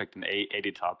we should have picked an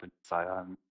AD top in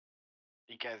Sion.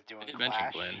 You guys doing You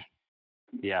mentioned Clash? Gwen.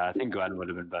 Yeah, I think Gwen would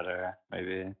have been better,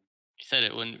 maybe. You said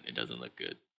it wouldn't. It doesn't look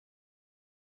good.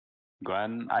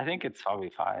 Gwen, I think it's probably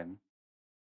fine.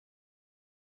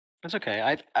 It's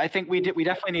okay. I think we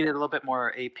definitely needed a little bit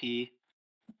more AP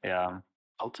Yeah.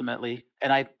 ultimately,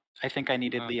 and I think I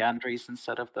needed Leandries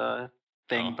instead of the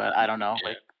thing, Oh. but I don't know. Yeah.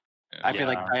 Like Yeah. I feel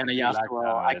like Yeah, Diana you lack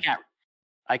Yasuo. I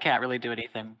damage. can't really do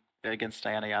anything against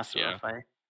Diana Yasuo Yeah. if I.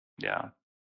 Yeah.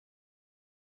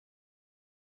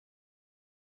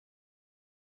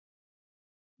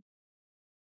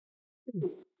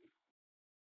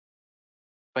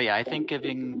 But yeah, I think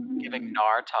giving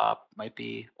Gnar top might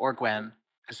be, or Gwen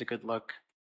is a good look.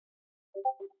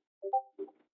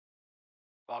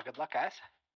 Well, good luck, guys.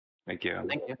 Thank you.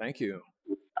 Thank you. Thank you.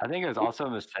 I think it was also a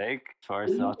mistake for us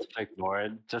not to pick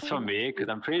Ward, just for me, because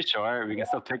I'm pretty sure we can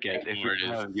still pick it if Ward we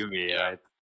is- have Yumi, yeah. right?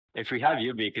 If we have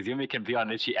Yumi, because Yumi can be on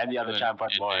literally any other Then champ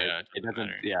but it- Ward. yeah, it It doesn't doesn't,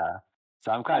 matter. yeah.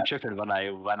 So I'm kind of tripping when I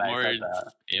said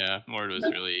that. Yeah, Mord was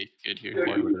really good here.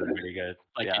 Ward was really good.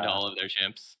 Like yeah, into all of their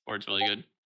champs. Mord's really good.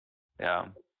 yeah.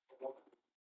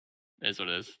 It is what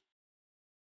it is.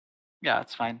 Yeah,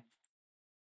 it's fine.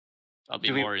 I'll be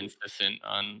Do we- more insistent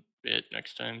on it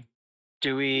next time.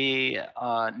 Do we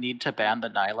need to ban the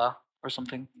Nyla or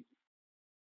something?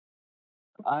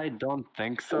 I don't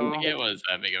think I so. don't think it was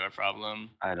that big of a problem.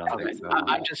 I don't Okay. think so.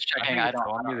 I'm just checking. I I think it's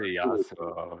don't. only the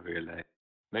Yasuo, really.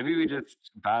 Maybe we just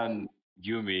ban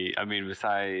Yumi. I mean,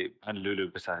 besides and Lulu.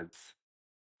 Besides,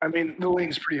 I mean, the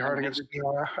lane's pretty hard against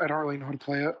Mila. I don't really know how to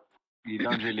play it. you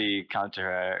don't really counter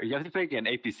her. You have to pick an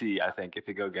APC, I think, if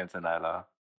you go against an Nyla.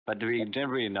 But do we didn't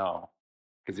really know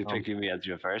because we picked Yumi as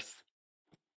your first.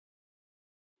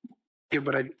 Yeah,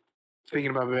 but I'm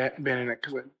thinking about banning it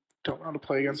because I don't know how to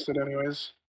play against it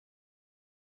anyways.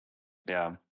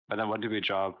 Yeah, but then what did we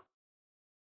drop?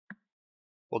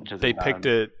 Well, Which is they bad. picked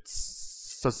it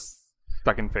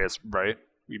second phase, right?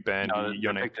 We banned No, they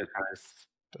Yone. picked it first.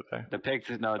 Did they? The picked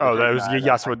no. Oh, that was Diana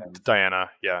Yasuo second.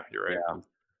 Diana. Yeah, you're right. Yeah.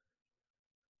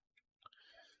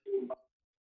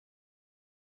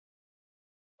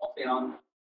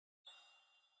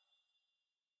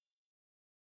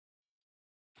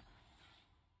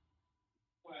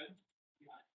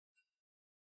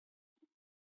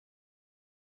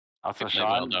 Also, They played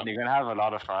well, Sean, though. you're gonna have a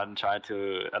lot of fun trying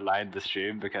to align the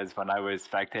stream because when I was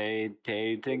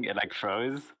spectating, it like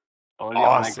froze only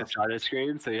on like the Awesome. starter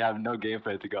screen, so you have no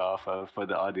gameplay to go off of for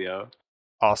the audio.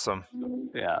 Awesome.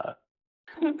 Yeah.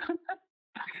 This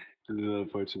is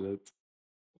unfortunate.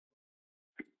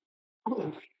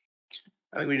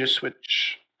 I think we just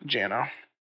switch Jana.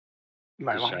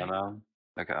 Nylon. Shana.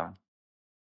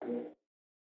 Okay.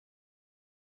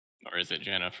 Or is it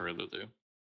Janna for Lulu?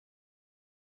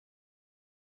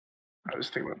 I was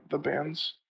thinking about the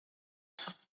bands.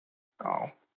 Oh,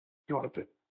 you want to pick?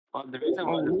 Well, the reason Oh,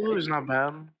 why Lulu's not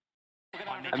bad.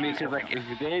 I mean, because like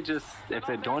if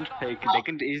they don't pick, they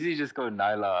can easily just go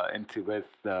Nyla into with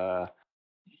the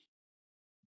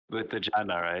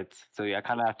Janna, right? So you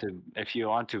kind of have to, if you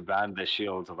want to ban the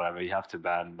shields or whatever, you have to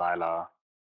ban Nyla.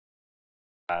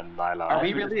 Ban Nyla. Are we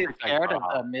If you just really pick, like, scared of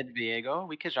Baha, the mid Viego?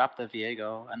 We could drop the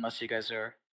Viego unless you guys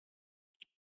are.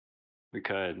 We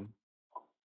could.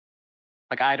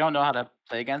 Like, I don't know how to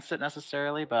play against it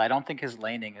necessarily, but I don't think his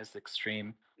laning is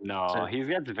extreme. No, So- he's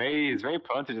very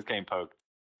prone to just getting poked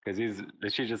because he's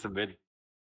literally just a mid.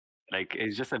 Like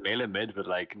he's just a melee mid with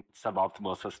like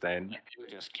suboptimal sustain. Like, you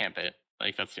just camp it.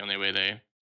 Like that's the only way they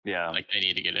Yeah, they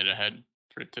need to get it ahead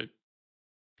for it to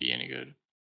be any good.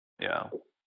 yeah.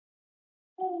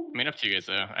 I mean, up to you guys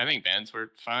though. I think bans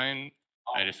were fine.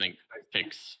 I just think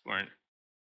picks weren't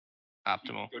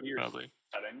optimal, probably.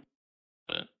 setting.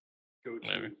 But Go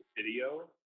Whatever. video.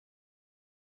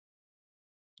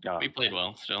 Yeah. we played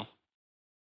well still.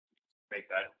 Make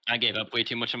that. I gave up way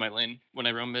too much of my lane when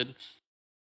I roamed mid.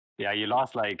 Yeah, you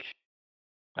lost like.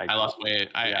 I lost way.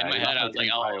 Yeah, In my you head, lost, I was like,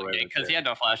 like, oh, entire way with because he it. had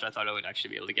no flash. I thought I would actually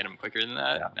be able to get him quicker than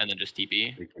that, Yeah. and then just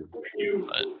TP.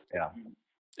 But Yeah.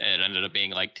 it ended up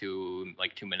being like 2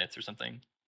 minutes or something.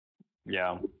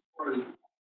 Yeah.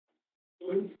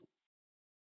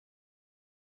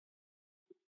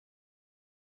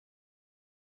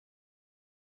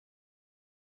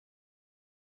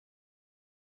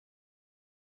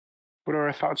 What are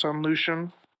our thoughts on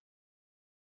Lucian?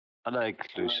 I like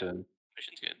Lucian.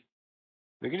 Mission's good.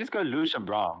 We can just go Lucian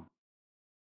Braum.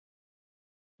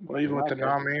 Well, even with the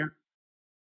Nami,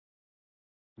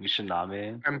 Lucian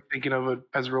Nami. I'm thinking of an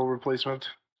Ezreal replacement.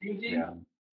 Yeah.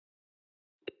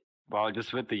 Well,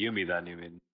 just with the Yumi then, you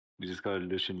mean? We just go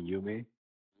Lucian Yumi?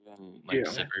 Like Yeah.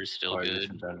 Sivir's still Or good. just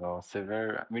in general.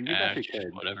 Sivir. I mean, you Ash, definitely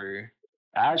could. whatever.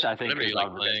 Ash, I think, Whatever is you like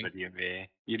not good playing. with Yumi.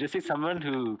 You just need someone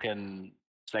who can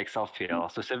like self heal.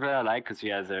 So Sivir I like because he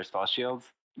has their spell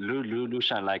shields.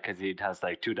 Lucian I like because he has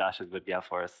like 2 dashes with Gale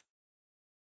Force.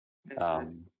 What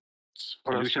else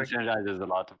Lucian synergizes a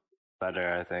lot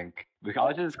better, I think. We can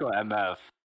also just go MF.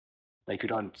 Like, we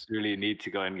don't really need to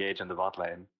go engage in the bot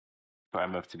lane for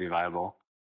MF to be viable.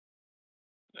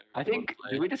 I think,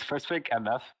 did we just first pick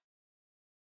MF?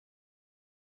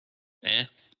 Eh.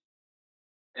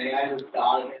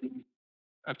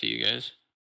 Up to you guys.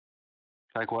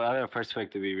 Like, what other first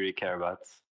pick do we really care about?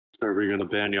 Are we gonna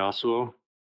ban Yasuo?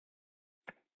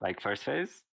 Like, first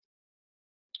phase?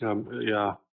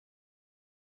 Yeah.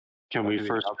 Can we do we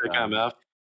first drop pick them? MF?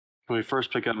 Can we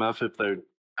first pick MF if they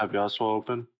have Yasuo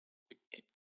open?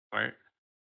 Or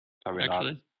Probably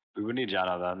actually, not. We would need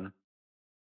Janna then.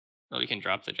 well, we can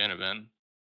drop the Janna ban.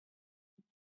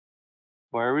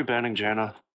 Why are we banning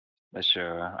Janna? That's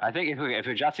sure. I think if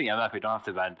we're drafting MF, we don't have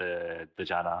to ban the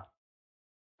Janna.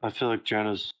 I feel like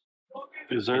Janna's.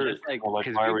 Is We there just like like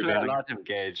because why are we we play a banning? lot of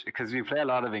engage. Because we play a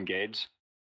lot of engage,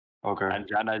 Okay. and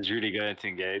Janna is really good at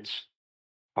engage.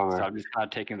 Okay. So I'm just kind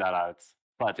of taking that out.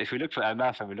 But if we look for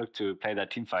MF and we look to play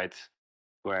that team fight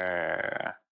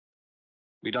where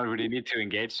we don't really need to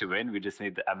engage to win, we just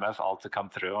need the MF all to come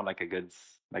through on like a good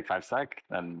like 5-stack,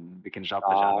 then we can drop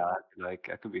the Janna. Like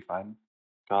that could be fine.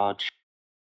 Gotcha.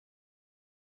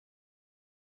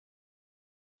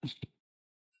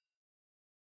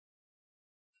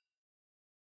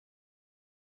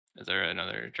 Is there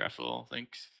another draftable link?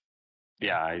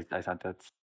 Yeah, I sent it.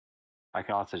 I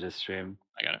can also just stream.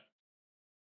 I got it.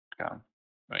 Okay.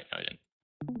 Right, no, I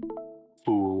didn't.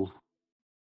 Fool.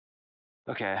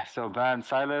 Okay, so ban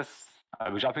Silas.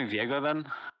 Are we dropping Viego then?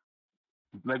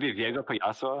 Maybe Viego for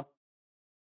Yasuo?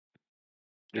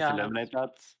 Just Yeah. eliminate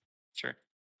that? Sure.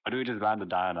 Or do we just ban the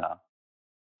Diana?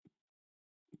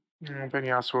 Ben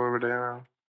Yasuo over there.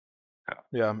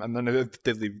 Yeah, and then if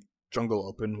they leave jungle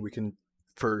open, we can,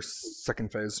 for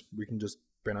second phase, we can just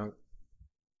ban out.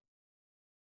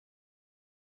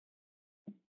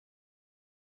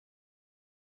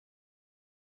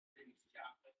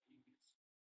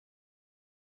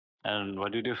 And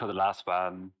what do you do for the last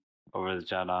ban over the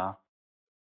Janna?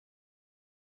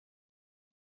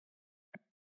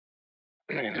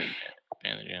 Ban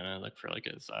the Janna, look for like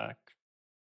a Zac.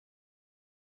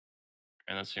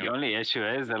 And that's The only issue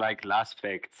is they're like last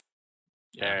picked.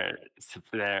 yeah.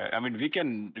 They're I mean we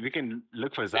can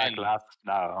look for Zac Ban- last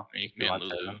now. You if can you ban want to.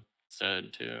 Lulu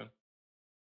instead too.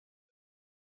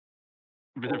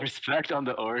 With the respect on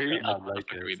the Ori, I What the like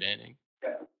fuck are we it. banning?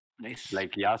 Nice.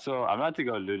 Like Yasuo, I'm about to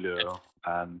go Lulu.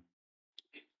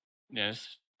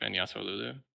 Yes, ban Yasuo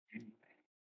Lulu.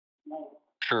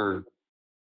 Sure.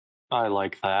 I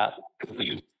like that.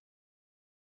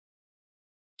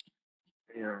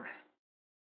 Yeah.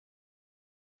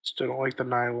 Still don't like the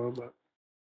Nyla,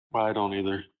 but I don't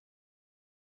either.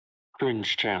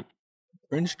 Cringe champ.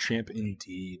 Cringe champ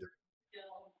indeed.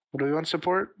 what do we want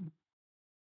support?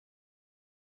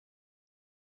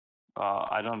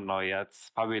 I don't know yet.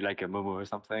 Probably like a Mumu or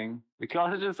something. We can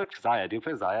also just look for Zaya. Do you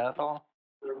play Zaya at all?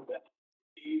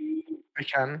 I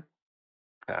can.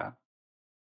 Yeah.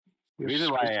 The Yes,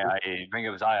 reason why please do. I bring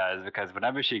up Zaya is because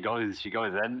whenever she goes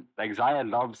in. Like Zaya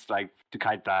loves like to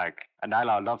kite back, and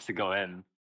Nyla loves to go in.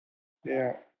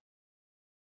 Yeah.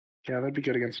 Yeah, that'd be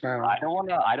good against Nyla. I don't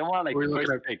wanna like What are you looking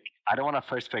first at? pick. I don't wanna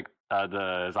first pick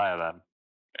the Zaya then.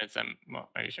 It's well,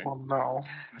 are you sure? Well, no.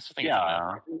 I still think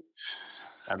Yeah. it's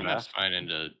MF. MF's fine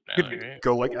into Could Nyla, right?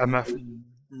 go like MF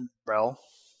Rel.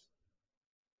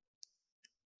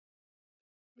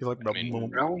 You like I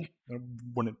mean, Rel?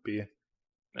 wouldn't it be?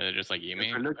 Just like Yumi.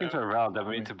 If we're looking for Rel, then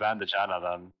we need to ban the Janna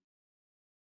then.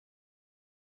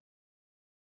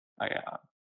 Oh yeah.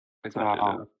 It's not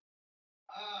Lulu.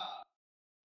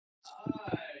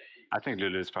 I think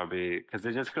Lulu is probably because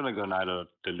they're just gonna go Nyla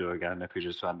Lulu again if we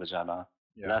just ban the Janna.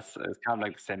 Yeah. It's kind of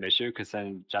like the same issue because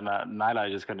then Nyla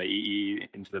is just gonna EE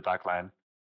into the back line.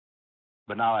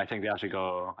 But now I think they have to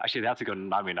go. Actually, they have to go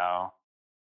Nami now.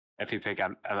 If you pick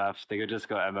MF, they could just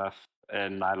go MF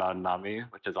and Nyla and Nami,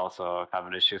 which is also kind of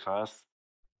an issue for us.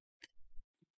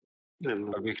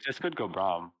 Or we just could go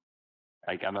Braum,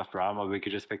 like MF Braum, or we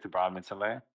could just pick the Braum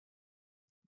instantly.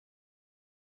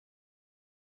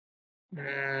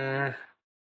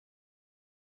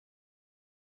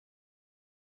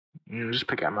 Just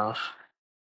pick MF.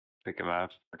 Pick MF.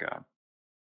 Okay.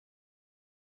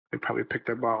 They probably pick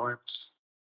their bot lines.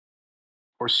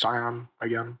 Or Scion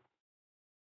again.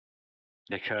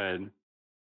 They could.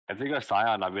 If they go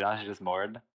Scion, I'd be actually just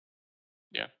moored.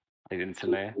 Yeah. Like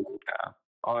instantly. Yeah.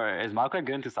 Or is Malcolm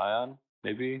good into Scion?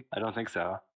 Maybe? I don't think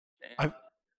so. Not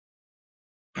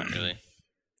really.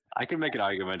 I can make an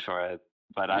argument for it,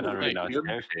 but I don't really know. It's Good.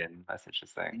 Seraphine. That's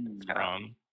interesting. It's kinda-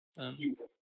 Braum.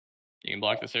 You can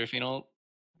block the Seraphine ult.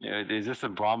 Yeah, is this a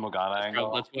Braum Morgana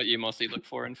angle? That's what you mostly look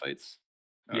for in fights.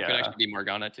 It could Yeah. actually be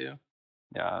Morgana too.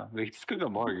 Yeah, we just could go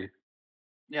Morg.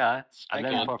 Yeah, it's And I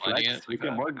then can- for finding flex, it we like can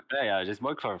that. Morg. Yeah, just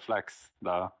Morg for flex,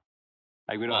 though.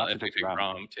 Like, we don't Well, have if to we pick pick Braum.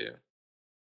 Braum too.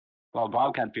 Well,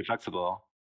 Braum can't be flexible.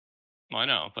 Well, I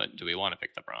know, but do we want to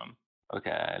pick the Braum?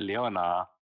 Okay, Leona.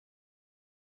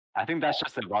 I think that's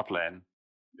just a bot lane.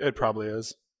 It probably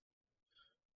is.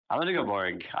 I'm gonna go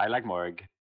Morg. I like Morg.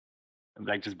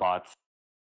 Like, just bots.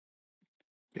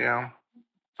 Yeah. Are you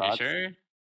Thoughts? sure?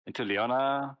 Into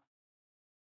Leona.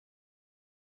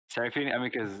 Seraphine, I mean,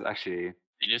 because actually,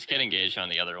 You just get engaged on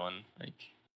the other one. Like,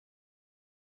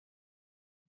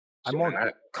 I'm more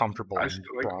I- comfortable I in still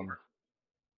like Braum.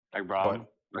 like Braum.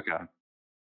 Okay.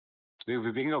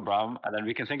 We can go Braum, and then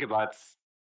we can think about,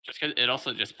 just because it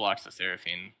also just blocks the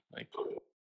Seraphine. Like,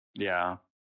 yeah.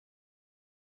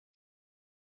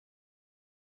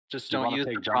 Just Do you don't want to use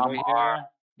pick the jungle prom here?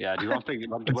 Yeah, do you want to pick,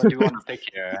 what do you want to pick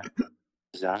here?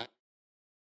 Zach.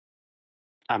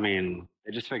 I mean,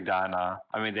 They just pick Diana.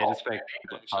 I mean, they just pick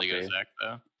actually go Poppy. Zach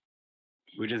though.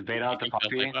 We just bait You out the think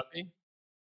they'll play Poppy.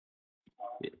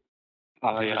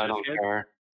 Poppy? yeah, I don't care.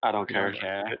 I don't You care. don't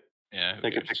care? Yeah. who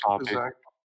They could cares? pick Poppy. Zach.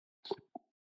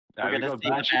 Yeah, We're we gonna go see the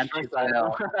Banshee's Banshees first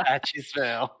item. fail. Banshees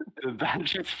fail. The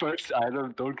Banshee's first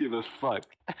item, don't give a fuck.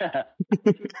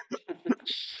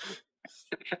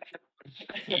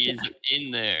 He's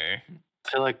in there. I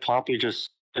feel like Poppy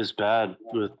just is bad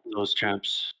with those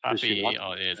champs. Is she Poppy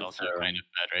not? is also kind of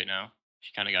bad right now.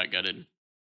 She kind of got gutted.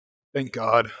 Thank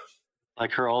God.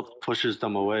 Like her ult pushes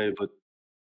them away, but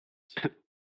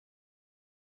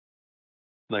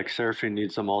like Seraphine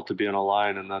needs them all to be in a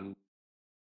line, and then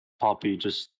Poppy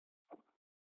just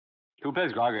Who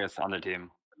plays Gragas on the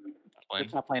team? The Lane.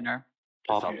 top laner.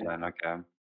 The Poppy. top lane, okay.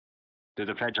 Do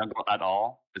they play jungle at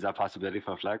all? Is that a possibility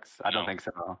for Flex? I don't No. think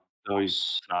so. No, he's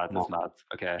It's not, no. it's not.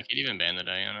 Okay. You could even ban the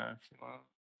Diana if you want.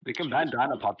 We can ban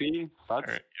Diana Poppy,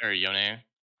 thoughts? Or Yone.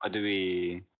 Or do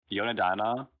we Yona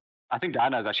Diana? I think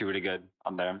Diana is actually really good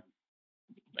on there.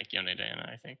 Like Yone Diana,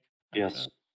 I think. Yes.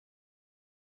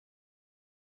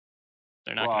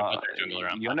 They're not going to put their jungle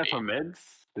around Yone Poppy. for mids?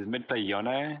 Does mid play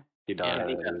Yone? He does. Yeah,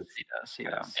 he does. He does. He Yeah.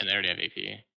 does. And they already have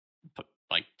AP. Put,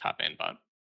 like top and bot.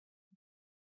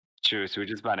 True, so we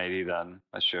just ban AD then.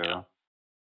 That's true. Yeah.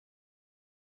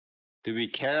 Do we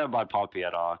care about Poppy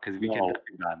at all? Because we can No.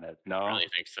 definitely ban it. I No? don't really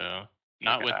think so.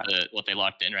 Not with Okay. what they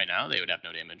locked in right now. They would have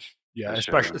no damage. Yeah, That's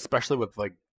especially true. especially with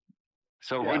like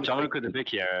So Yeah. what jungle could they pick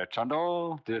here?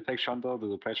 Trundle? Do they pick Trundle? Do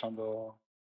they play Trundle?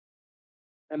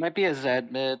 It might be a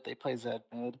Zed mid. They play Zed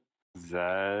mid.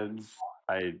 Zeds?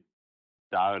 I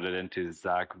doubt it into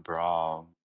Zach Braum.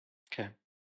 Okay.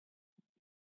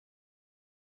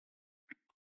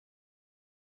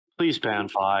 Please ban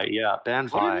Fi. Yeah, ban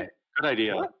What Fi. is Good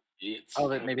idea. Oh,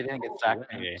 maybe they think it's Zach.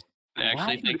 Okay. I actually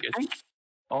Why? think it's.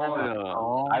 Oh,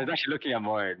 no. I was actually looking at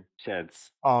more shits.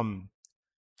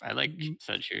 I like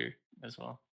Sedge here as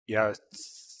well. yeah,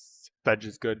 Sedge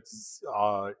is good.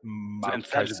 And Mount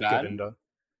Sedge is bad? good into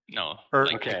No. or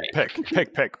like, okay.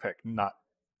 pick, not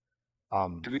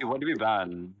What do we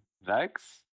ban?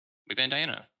 Vex? We ban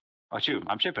Diana. Oh shoot,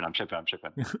 I'm chipping.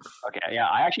 Okay, yeah,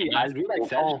 I really like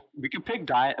Sedge. We could pick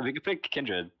we could pick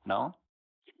Kindred, no?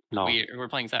 No, We're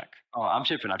playing Zach. Oh, I'm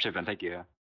chipping, thank you.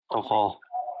 don't fall.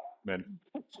 mid.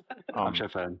 I'm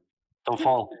chipping. Don't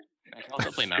fall. I can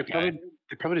also play They Maokai.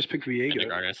 probably just pick Viego.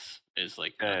 Gardas is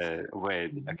like.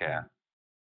 Wait, okay.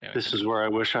 yeah, This is where I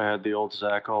wish I had the old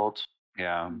Zach ult.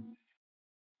 Yeah.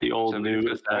 The old So we new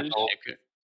do Zach Sedge? ult.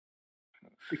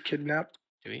 The kidnap.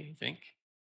 Do we think?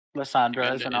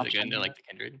 Lissandra Is is an it option. good to like the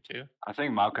Kindred too? I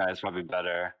think Maokai is probably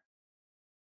better.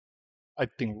 I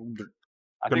think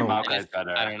I think Gonna- Maokai is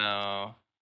better. I don't know.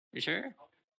 You sure?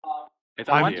 It's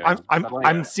up I'm to you. I'm It's I'm, up to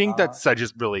I'm you. seeing that Sedge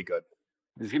is really good.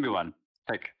 Just give me one.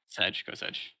 Pick. Sedge, go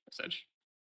Sedge. Go Sedge.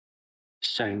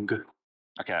 Sang.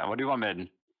 Okay, what do you want mid?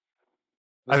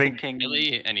 I think thinking,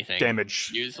 Really, anything.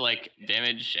 damage. Use like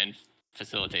damage and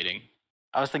facilitating.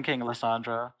 I was thinking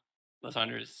Lissandra.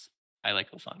 Lissandra's. I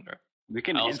like Lissandra. We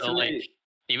can I also instantly like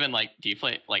even like do you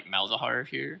play like Malzahar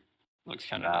here? Looks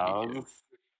kind of Mouse.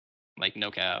 like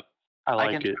no cap. I I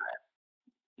like can it.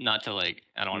 Not to like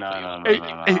I don't want No, to play no, on. no, It-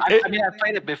 no, no. it- I mean, I've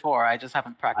played it before. I just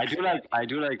haven't I practiced.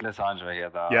 do like Lissandra here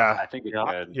though. Yeah. I think it's Yeah.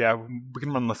 good. Yeah, we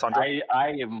can run Lissandra.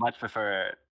 I much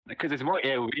prefer because it's more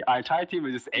AoE. Our entire team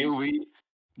is just AoE,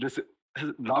 just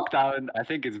knockdown. I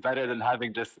think it's better than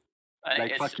having just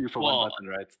like fuck you for one button,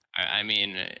 right? I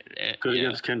mean, Good yeah,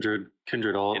 against Kindred.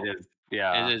 Kindred ult. It is.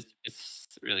 Yeah. it is.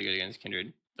 It's really good against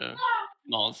Kindred. The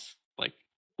Malls like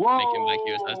Whoa! make him like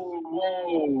USS.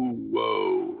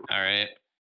 Whoa. All right,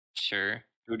 sure.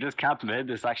 We just camp mid.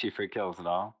 It's actually free kills,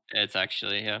 no? It's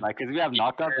actually yeah. Like, cause we have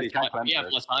knockup, but he can't cleanse We have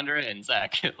it. Lissandra and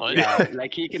Zach. What? Yeah,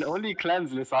 like he can only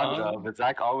cleanse Lissandra, Oh. but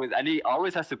Zach he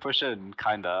always has to push in,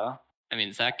 kinda. I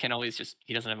mean, Zach can always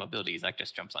he doesn't have mobility. Zach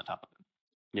just jumps on top of him,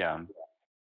 Yeah.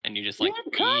 and you just like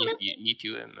E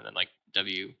to him, and then like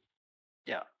W.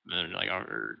 Yeah. And then like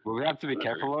or What we have to be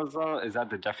careful of though is that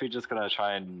the Jeffrey just gonna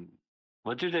try and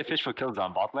what do they fish for kills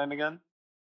on bot lane again?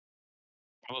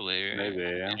 probably Maybe,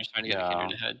 They're just trying to get yeah. the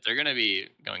Kindred ahead. They're gonna be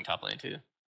going top lane too.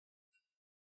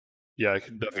 Yeah, I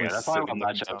could definitely Okay, let's sit talk in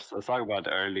about the top. matchups. Let's talk about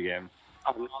the early game.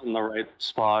 I'm not in the right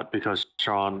spot because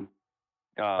Sean.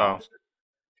 Oh,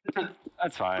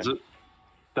 that's fine. Is it?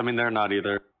 I mean, they're not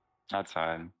either. That's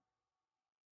fine.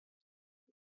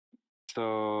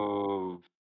 So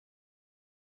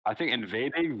I think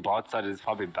invading bot side is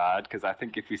probably bad because I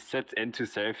think if we sit into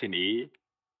Seraphine E,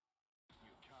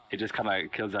 it just kind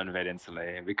of kills our invade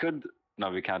instantly. We could. No,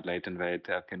 we can't late invade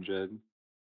to have Kindred.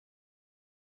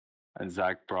 And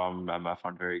Zach, Brom, MF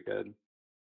aren't very good.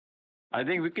 I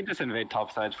think we can just invade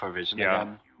top side for vision Yeah,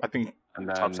 again. I think And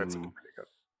top side's then pretty good.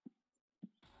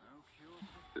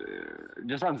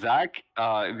 just on Zach,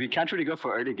 we can't really go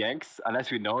for early ganks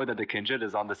unless we know that the Kindred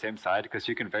is on the same side because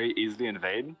you can very easily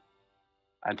invade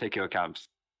and take your camps.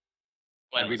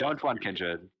 And we don't want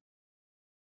Kindred.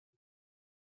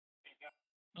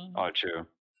 Oh, true.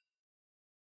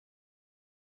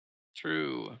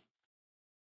 True.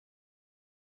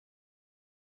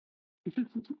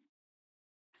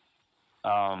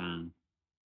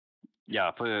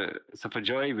 Yeah, so for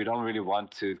Joey, we don't really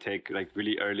want to take like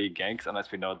really early ganks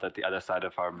unless we know that the other side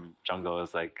of our jungle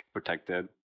is like protected.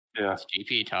 Yeah, It's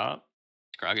GP top.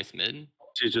 Gragas mid.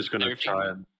 she's just gonna Seraphine- try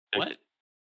and. What?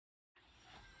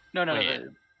 No, Wait,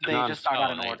 they not- just are not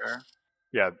oh, in nice. order.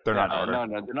 Yeah, they're not in order.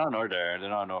 No, they're not in order. They're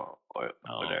not in order.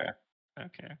 Oh,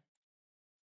 okay.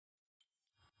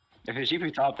 If it's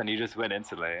GP top, then you just win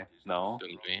instantly. No,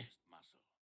 Doomed me.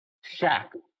 Shaq.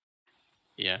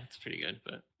 Yeah, it's pretty good,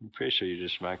 but I'm pretty sure you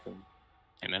just smack them.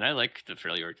 hey man, I like the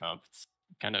Fredonia comp. It's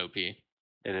kind of OP. It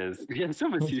is. Yeah, so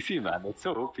much CC, man. That's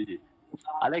so OP.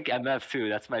 I like MF too.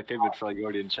 That's my favorite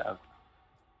Fragorian champ.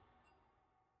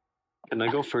 Can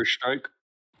I go first strike?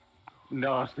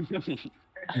 No.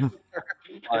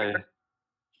 I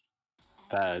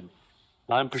Bad.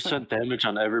 9% damage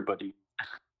on everybody.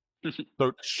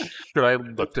 So should I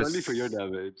look to Only for your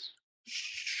damage.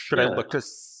 should I Yeah. look to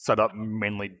set up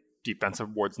mainly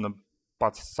defensive wards on the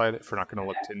bot side if we're not going to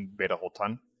look to invade a whole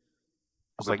ton?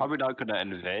 It's We're like probably not gonna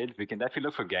invade. We can definitely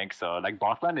look for ganks though. Like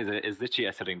botline is literally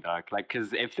a sitting duck. Like,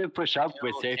 cause if they push up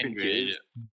with safe and Kindred cubes,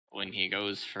 when he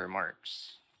goes for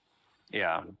marks.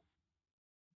 yeah.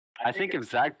 I think if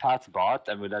Zach pats bot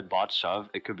and with that bot shove,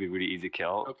 it could be really easy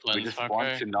kill. Hope We Lens just Hawkeye.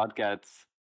 want to not get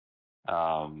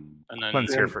And then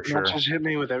Cleanse here for sure. Just hit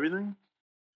me with everything.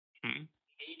 Hmm.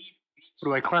 What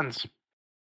do I cleanse?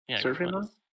 yeah, Seraphine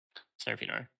Cleanse. Seraphine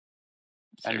R. And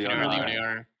Seraphine the R, other- Leonie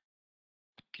R.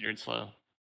 Kindred slow.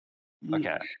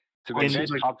 okay. So Oh, we seems invade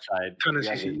like top side. ton of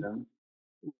yeah, CC. them.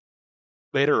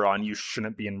 Later on, you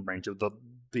shouldn't be in range of the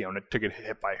Leona to get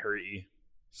hit by her E.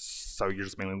 So you're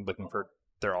just mainly looking for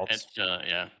their ults. It's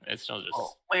yeah, it's still just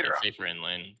Oh, later it's safer in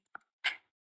lane.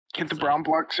 Can't the So- brown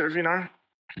block Seraphine R?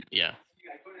 Yeah.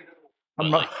 I'm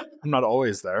But, not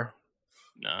always there.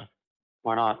 No.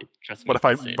 Why not? Trust me. What if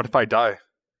I it's safe. what if I die?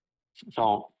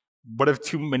 Don't. What if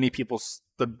too many people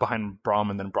stood behind Braum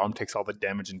and then Braum takes all the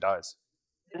damage and dies?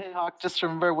 Hey Hawk, just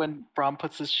remember when Braum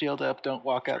puts his shield up, don't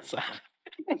walk outside.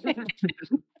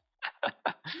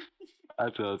 I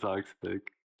feel toxic. Did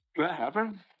that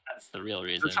happen? That's the real Is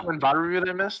reason. that something VOD review that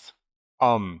I missed?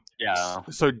 Yeah.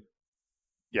 So,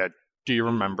 yeah. Do you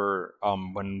remember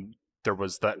when there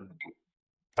was that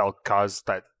Vel'Koz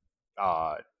that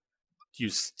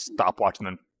used stopwatch and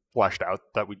then flashed out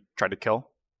that we tried to kill,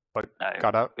 but Hey,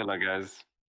 got out? good luck, guys.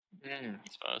 I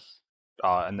suppose.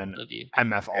 And then Love you.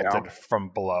 MF Yeah. ulted from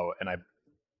below, and I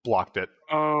blocked it.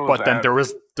 Oh, But then there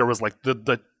was like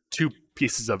the two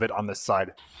pieces of it on this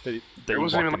side. That I you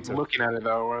wasn't walked even into. looking at it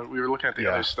though. We were looking at the Yeah.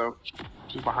 other stuff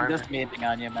just behind me. Just memeing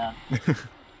on you, man.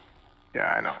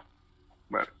 Yeah, I know.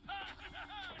 But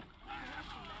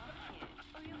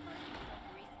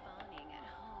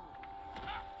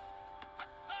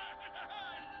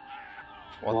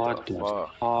What the the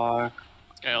fuck? fuck?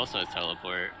 This guy also has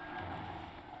teleport.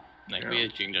 Like we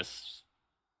can just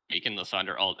can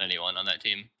Lysandre ult anyone on that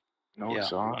team, no, Yeah.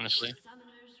 it's not. honestly.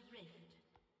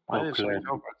 Why is Okay. it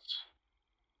so much?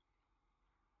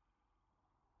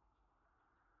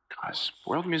 Guys,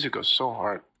 world music goes so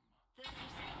hard.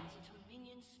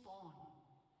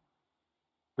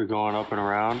 We're going up and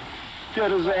around.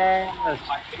 Get his ass!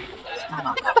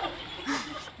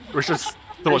 We should still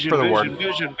look for the ward.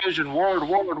 Vision,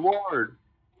 ward.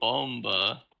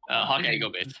 Bomba. Hawkeye go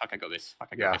base. Hawkeye go base.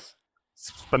 Hawkeye go Yeah. base.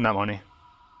 Spend that money.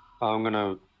 I'm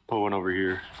gonna put one over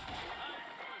here.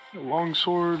 Long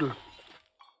sword.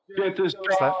 Get this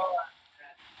What's that?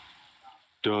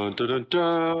 Dun dun dun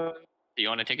dun. Do you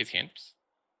want to take his camps?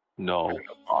 No,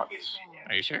 Bots.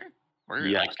 Are you sure? We're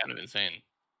Yes. like kind of insane.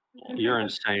 you're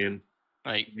insane.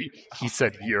 Like, He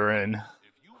said urine.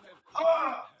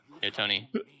 yeah, Tony.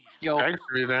 Yo, Thanks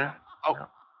for you there.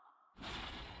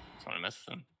 Just want to mess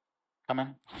with them.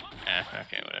 Coming.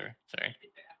 Okay, whatever. Sorry.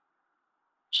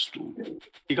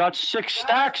 You got 6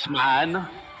 stacks, man.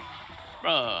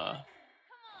 Bruh.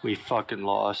 We fucking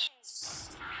lost.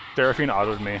 Seraphine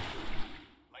autoed me.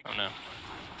 Oh no.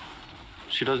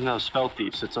 She doesn't have spell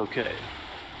thieves. It's okay.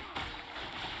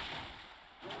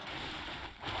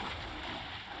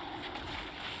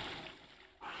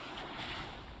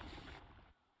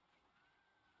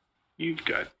 You've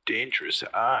got dangerous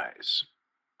eyes.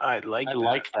 I like I that.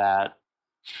 like that.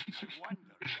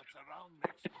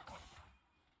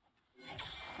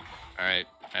 Alright.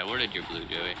 I worded your blue,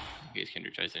 Joey. In case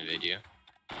Kindred tries to invade you.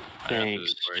 I don't know if it Thanks.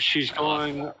 was worth- She's I lost-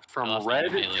 going I from lost red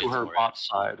on melee to her for it, bot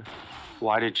side.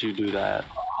 Why did you do that?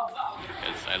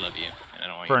 Because I love you, and I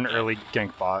don't want For you an to die. early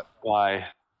gank bot, Why?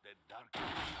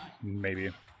 maybe.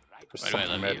 Or Why do I something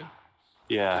love mid. you?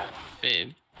 Yeah.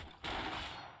 Babe,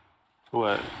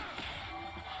 What?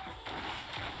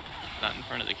 not in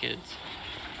front of the kids.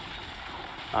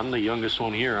 I'm the youngest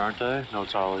one here, aren't I? No,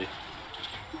 it's Ollie.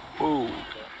 Whoa.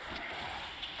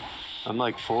 I'm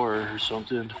like 4 or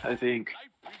something, I think.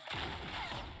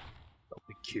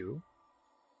 Q.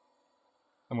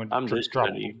 I'm I'm gonna this just drop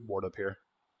ready. ward up here.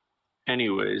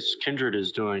 Anyways, Kindred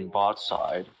is doing bot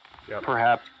side. Yep.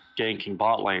 Perhaps ganking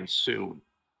bot lane soon.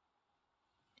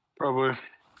 Probably.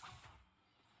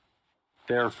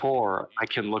 Therefore, I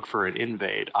can look for an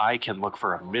invade. I can look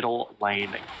for a middle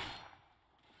lane.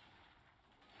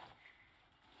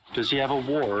 Does he have a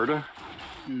ward? Do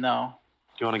No.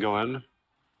 you want to go in?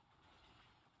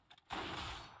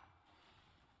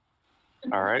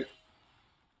 Alright.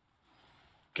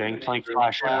 Gangplank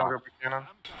flash I'll out. go for cannon.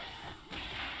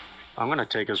 I'm gonna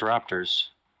take his raptors.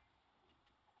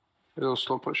 It'll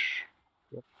slow push.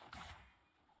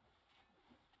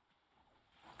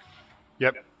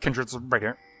 Yep, Kindred's right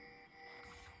here.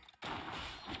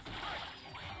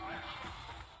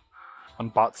 On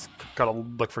bots, gotta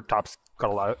look for tops,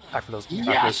 gotta allow after those.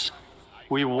 Yes!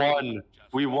 We won!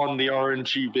 We won the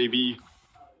RNG, baby!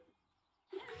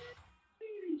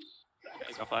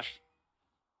 Let's go flash.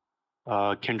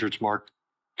 Kindred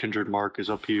mark is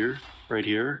up here, right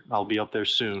here. I'll be up there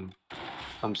soon.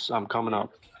 I'm coming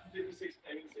up.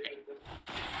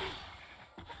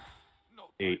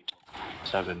 8,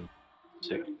 7,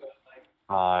 6,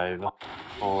 5,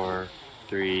 4,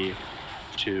 3,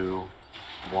 2,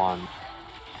 1.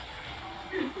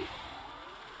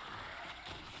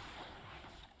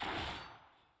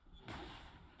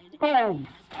 Boom!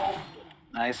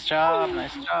 Nice job.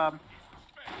 Nice job.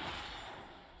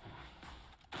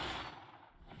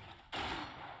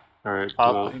 Alright,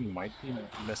 They might be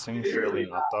missing, surely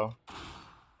not though.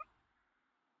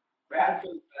 back.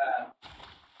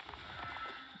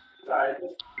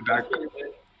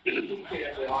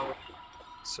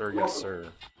 Sir, yes,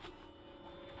 sir.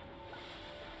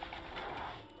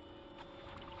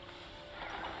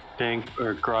 Tank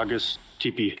or Gragas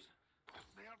TP.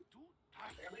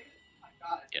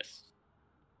 Yes.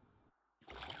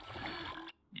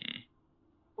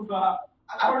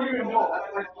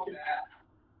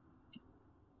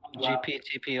 GP,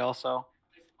 TP also.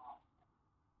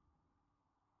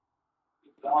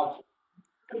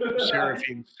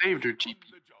 Seraphine saved her TP.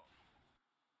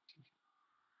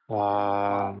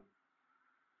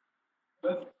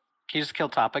 Can you just kill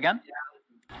top again?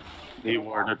 He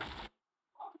warded.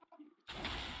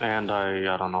 And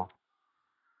I don't know.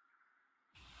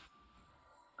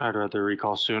 I'd rather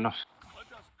recall soon.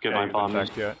 Get my you've been bomb.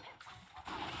 back yet.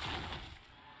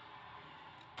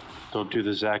 Don't do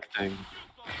the Zac thing.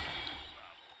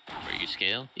 Where you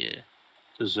scale? Yeah.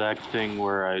 The Zac thing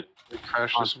where I Crash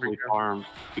this constantly weekend. farm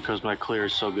because my clear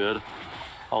is so good.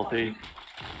 Healthy.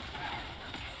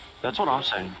 That's what I'm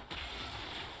saying.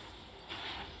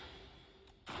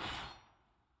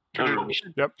 You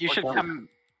should, Yep. you should come.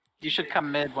 You should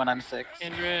come mid when I'm 6.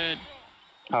 Kindred.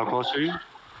 How close are you?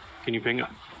 Can you ping it?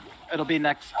 It'll be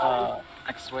next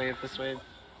wave. This wave.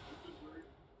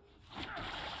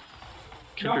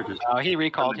 Kindred is Oh, he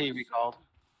recalled. He recalled.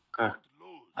 okay.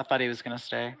 I thought he was gonna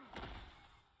stay.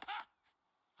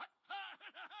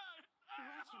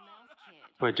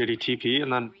 Wait, did he TP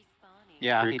and then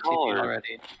Yeah, he Recall TP'd or-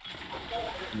 already.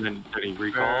 did he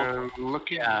recall?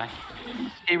 Looking. Yeah.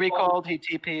 He recalled. He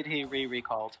TP'd. He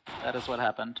recalled. That is what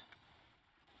happened.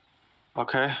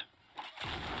 Okay.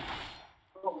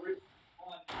 Oh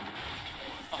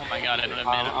my god, I don't have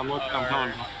mana. I'm looking. I'm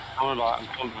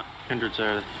coming back. Kindred's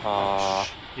there.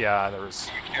 Yeah, there was.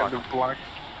 Out of block.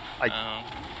 Oh.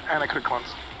 And I could have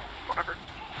cleansed. Whatever.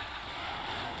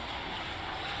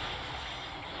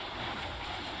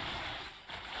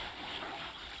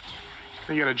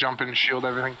 You gotta jump and shield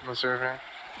everything from the Seraphine.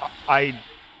 I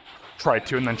tried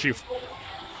to, and then she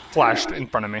flashed in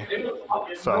front of me.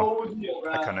 So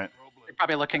I couldn't. You're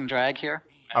probably looking drag here.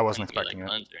 I wasn't Maybe, expecting it.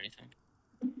 cleanse or anything.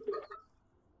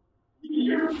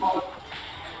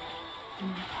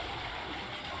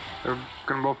 They're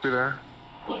gonna both be there.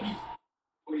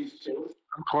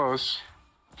 I'm close.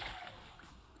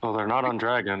 Oh, they're not on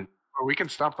dragon. But we can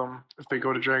stop them if they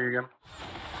go to drag again.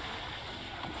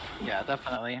 Yeah,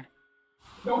 definitely.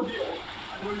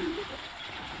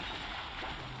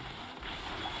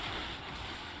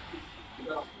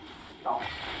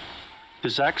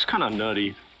 His Zach's kind of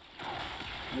nutty.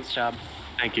 Nice job.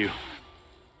 Thank you.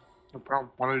 No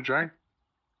problem. Wanted to drag?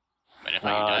 Wait, I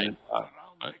thought you died.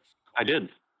 What? I did,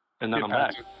 and then Hit I'm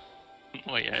back. passive.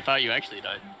 Wait, I thought you actually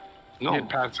died. No, Hit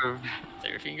passive.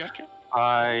 Seraphine got you?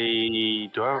 I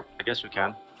do. I guess we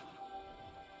can.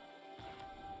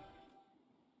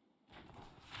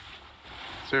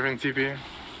 Serving TP.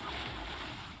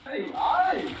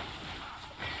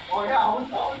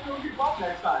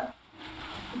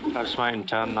 I've smite in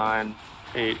 10, 9,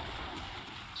 8,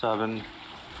 7,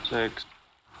 6,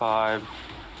 5,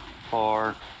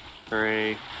 4,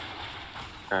 3.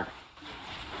 Okay.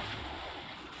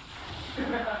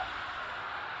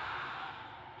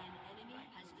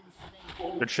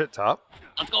 Good shit, top.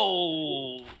 Let's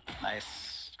go!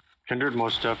 Nice. Kindred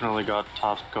most definitely got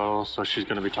top scuttle, so she's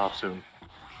gonna be top soon.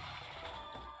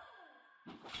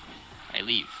 I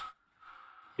leave.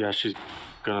 Yeah, she's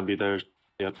gonna be there.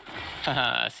 Yep.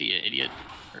 Haha, see ya, idiot.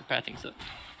 Or pathing stuff.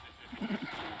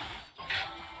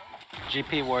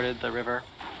 GP warded the river.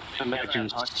 Imagine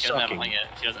She doesn't have sucking. one yet.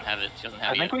 She doesn't have it. She doesn't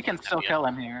have I it think yet. we can still kill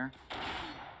him here.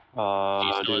 She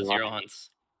still do has what? 0 hunts.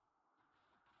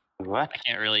 What? I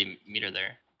can't really meet her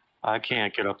there. I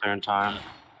can't get up there in time.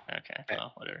 Okay,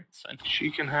 well, whatever. It's fine.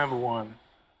 She can have one.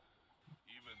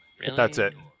 Really? That's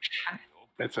it.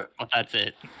 That's it. Well, that's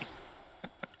it.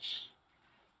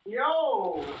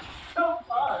 Yo! So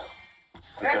fun!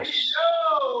 Yes.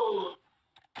 Yo!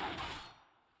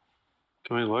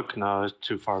 Can we look? No, it's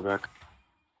too far back.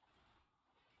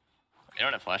 They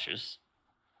don't have flashes.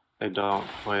 They don't.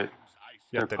 Wait.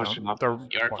 Yeah, They're they pushing don't. up. They're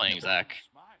You are playing Zach.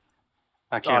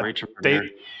 I can't Uh, reach them from they- here.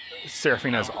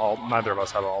 Seraphine has ult. Neither of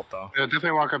us have ult though. Yeah,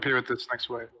 definitely walk up here with this next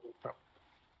wave. Oh.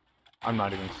 I'm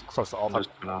not even close to ult. I'm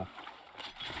just gonna...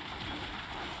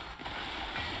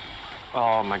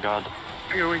 Oh my god.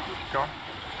 Okay, we keep going.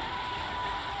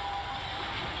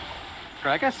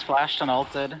 Gragas flashed and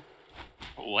ulted.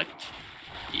 What?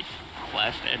 He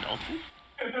flashed and ulted?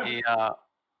 He,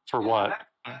 For what?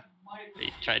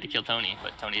 They tried to kill Tony,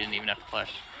 but Tony didn't even have to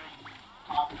flash.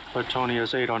 But Tony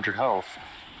has 800 health.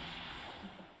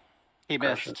 he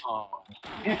missed.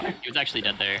 He was actually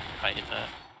dead there if I hit that.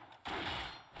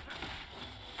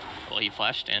 Well, he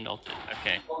flashed and ulted.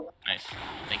 Okay, nice.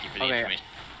 Thank you for the Okay. information.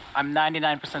 I'm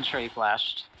 99% sure he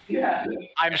flashed. Yeah.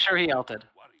 I'm sure he ulted.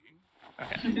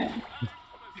 Okay.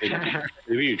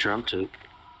 Maybe you dreamt it.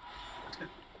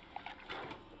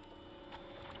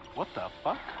 What the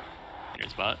fuck? Good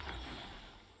spot.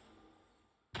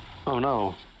 Oh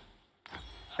no.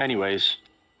 Anyways.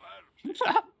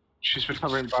 She's been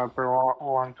covering bot for a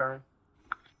long time.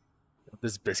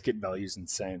 This biscuit value is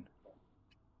insane.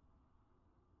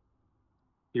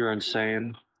 You're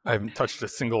insane. I haven't touched a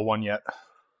single one yet.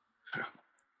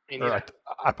 Me Or neither.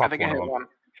 I I popped think I one of hit them. one.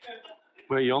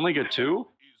 Wait, you only get 2?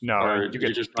 No, Or you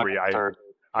get just 3. got third?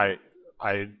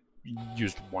 I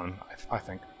used 1. I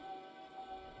think.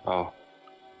 Oh.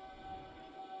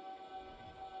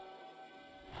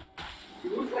 He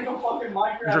looks like a fucking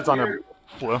Minecraft. Kindred's on her character.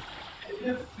 blue. He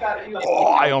just got- he was- Oh,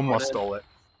 I almost stole it.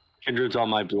 Kindred's on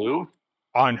my blue.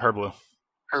 On her blue.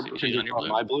 Her She's on Kindred's your on blue.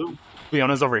 my blue.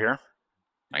 Leona's over here.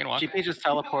 I can walk. GP just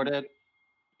teleported.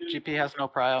 GP has no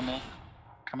pry on me.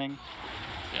 Coming.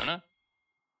 Fiona?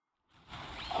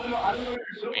 I don't know what you're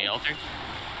doing. Me alter?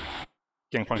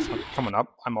 Gangplank's coming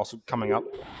up. I'm also coming up.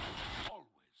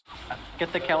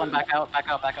 Get the kill and back out, back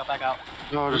out, back out, back out.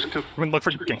 No, just go. Can we look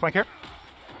for Gangplank here?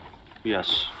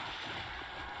 Yes.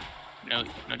 No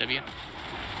W?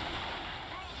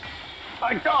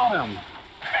 I got him!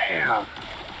 Bam!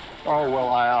 Oh, well,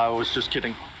 I was just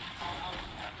kidding.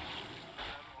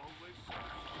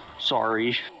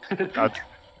 Sorry. God.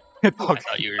 I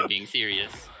thought you were being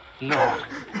serious. No,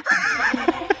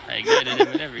 I guided him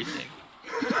and everything.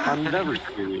 I'm never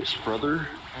serious, brother.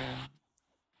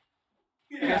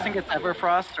 You guys think it's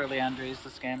Everfrost or Leandries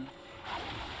this game?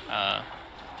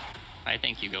 I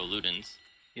think you go Ludens.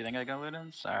 You think I go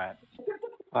Ludens? Alright.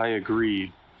 I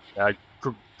agree. Yeah,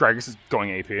 Gragas is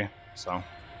going AP, so.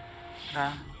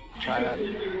 Try that.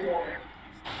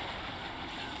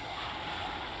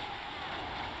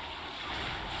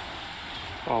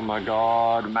 Oh my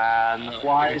god, man.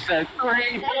 Why is that 3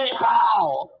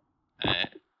 people? Alright.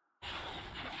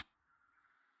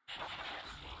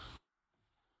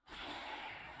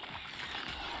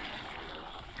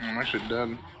 I'm actually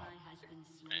dead.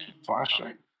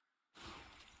 Flashing.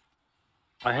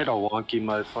 I hate how wonky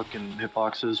my fucking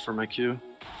hitbox is for my Q.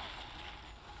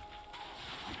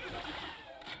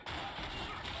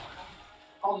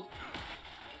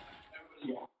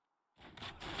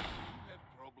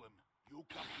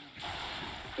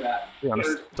 Yeah, I'm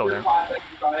still there.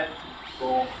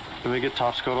 Can we get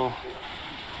top scuttle?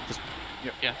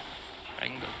 Yeah. I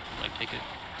can go, like, take it.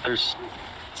 There's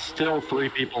still 3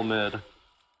 people mid.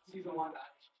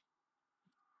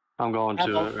 I'm going I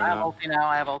to have, it I right have now. ulti now.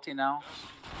 I have ulti now.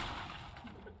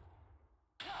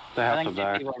 They I have to think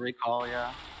back. GP will recall.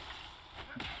 Yeah.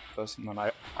 This, and then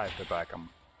I have to back. I'm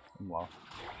low.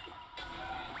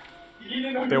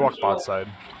 They walk bot side.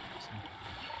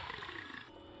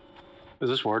 Is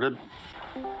this warded?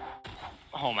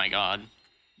 Oh my god.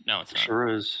 No, it's not. Sure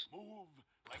is.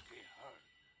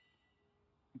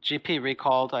 GP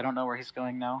recalled. I don't know where he's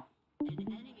going now.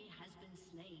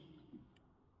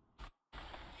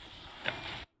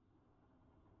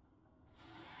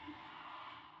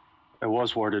 It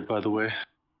was warded, by the way.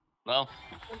 Well,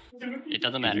 it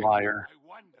doesn't matter. Liar.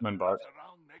 I'm in bot.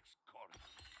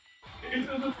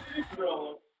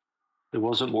 It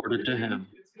wasn't warded to him.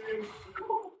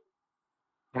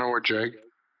 I know where Jag.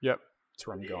 Yep, that's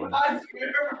where I'm going. I swear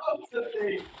about the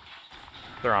thing.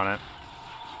 They're on it.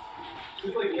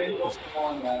 It's like Lando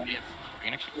on that. Yeah, we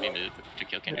can actually aim to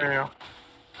kill Kendrick. Yeah.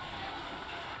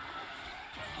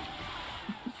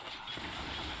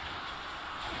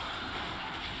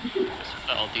 Just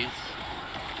the ulties.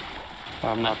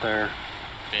 I'm not there.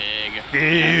 Big.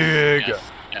 Big.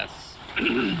 Yes.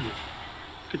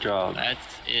 Good job.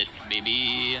 That's it,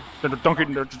 baby. Don't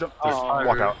get. Just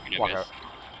walk out. Good job, Walk guys. out.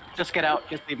 Just get out.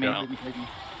 Just leave me. No. Leave me. Leave me.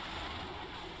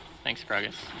 Thanks,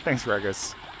 Kragus. Thanks,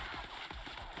 Ragus.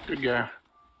 Good guy.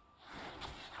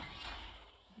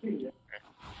 Bro,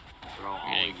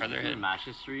 Getting further ahead. match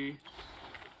history.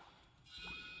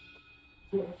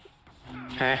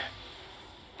 Hey.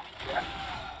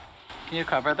 Can you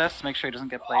cover this? Make sure he doesn't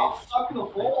get played. Oh, stuck in the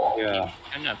ball. Yeah.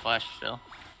 I'm not flash still.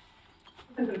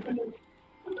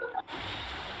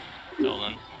 Hold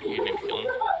on. You can maybe kill him.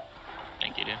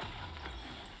 Thank you, dude.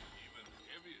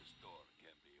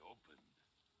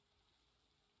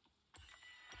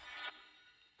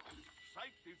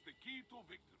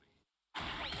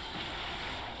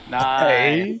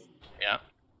 Nice. Yeah.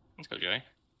 Let's go, Joey.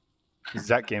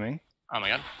 Zach Gaming. Oh my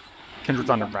god. Kindred's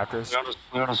on the Raptors.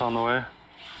 Leona's on the way.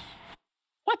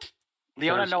 What?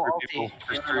 Leona There's no 3 ulti. people.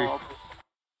 There's Leona 3. no ulti.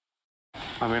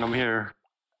 I mean, I'm here.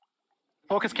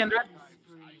 Focus Kindred.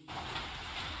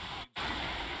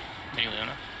 Hey,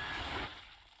 Leona.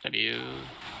 W.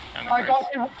 I'm I got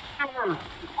first. him.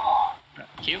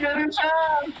 Q. Get him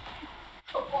down.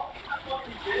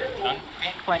 Done.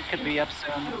 Main flank could be up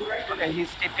soon. Okay, he's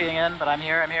TPing in, but I'm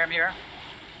here. I'm here. I'm here.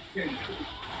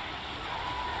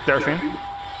 Seraphine.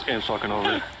 This game's fucking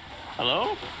over.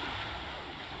 Hello?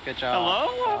 Good job.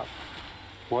 Hello?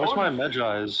 Where's my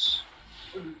Magi's?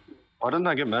 Why didn't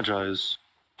I get Magi's?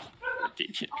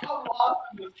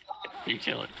 You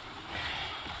kill it.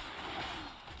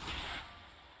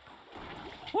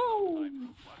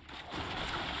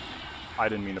 I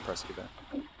didn't mean to press either.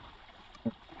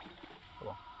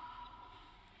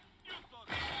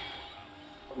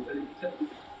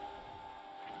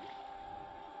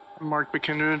 Mark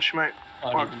McKinnon, she might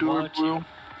walk do it blue.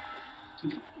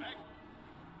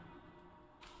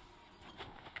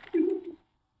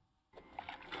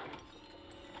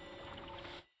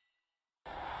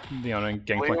 Leona and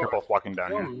Gangplank are both walking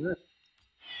down here.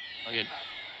 All good.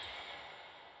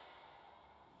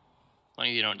 As long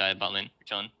as you don't die bot lane, you're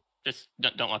chilling. Just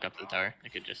don't walk up to the tower. They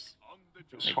could just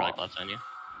they probably collapse on you.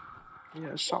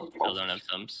 Yeah, something. Still don't have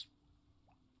sums.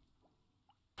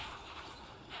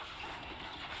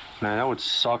 Man, that would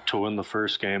suck to win the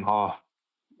first game, huh?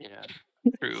 Yeah.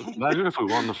 True. Imagine if we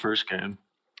won the first game.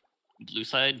 Blue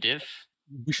side diff.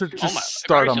 We should Oh just my!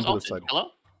 start on Kragus just blue ulted. side.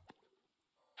 Hello?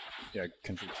 Yeah,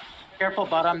 Kindred. Careful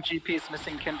bottom. GP's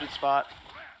missing Kindred spot.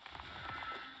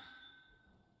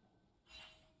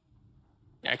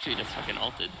 Actually, just fucking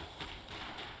ulted.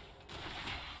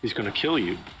 He's gonna kill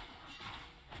you.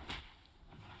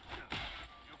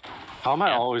 How am I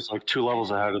Yeah. always like 2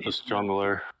 levels ahead of this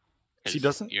jungler? She 'Cause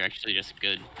doesn't? You're actually just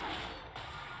good.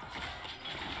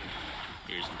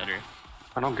 You're just better.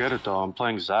 I don't get it though. I'm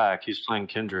playing Zac. He's playing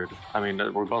Kindred. I mean,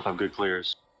 we both have good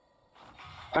clears.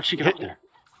 How'd she get up there?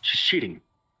 She's cheating.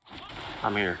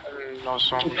 I'm here. No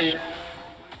songs. I don't care.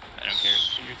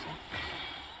 Kindred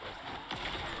soon.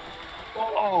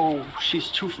 Oh, she's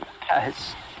too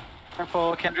fast.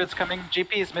 Careful, Kindred's coming.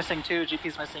 GP is missing too. GP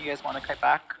is missing. You guys want to kite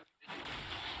back?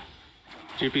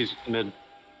 GP's mid.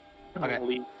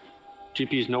 Okay.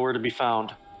 GP's nowhere to be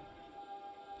found.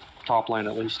 Top lane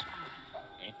at least.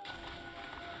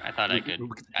 I thought I could.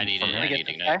 I needed Can we get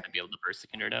this Ignite guy? to be able to burst the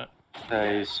Kindred out.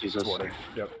 Hey, he's us.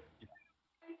 Yep.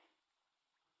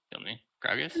 Kill me.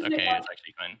 Gragas? Okay, it's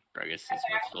actually fine. Gragas is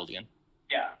what's gold again.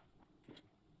 Yeah.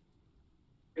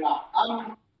 Yeah,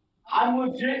 I'm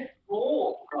legit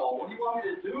full, bro. What do you want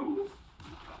me to do?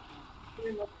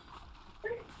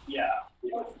 Yeah.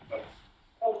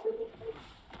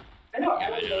 I know. Yeah,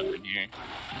 I don't know here.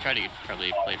 Try to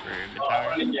probably play for mid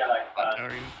tower. Yeah, like Bot tower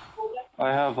even.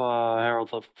 I have Herald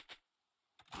up.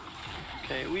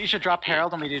 Okay, we should drop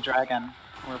Herald and we do Dragon.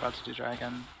 We're about to do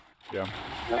Dragon. Yeah.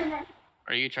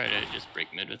 Or you try to just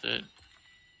break mid with it.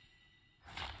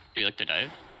 Do you like to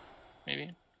dive?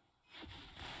 Maybe?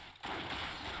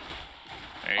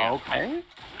 There you go. Okay.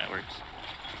 That works.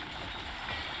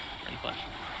 And flash.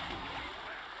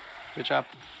 Good job.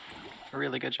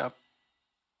 Really good job.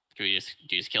 Do you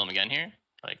just kill him again here?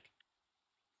 Like,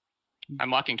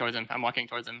 I'm walking towards him. I'm walking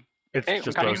towards him. It's Hey,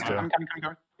 just coming, those coming, two.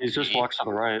 coming. He's just walks to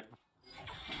the right.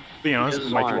 Leona's He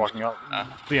is might be large. walking up.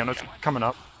 Leona's coming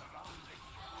up.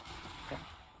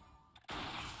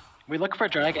 We look for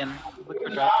Dragon. Look for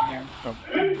Dragon here.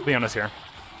 Oh, Leona's here.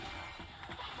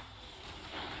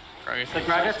 Gragas The is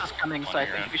Gragas is coming, so I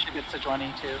wandering think we should get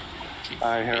Sejuani too. She's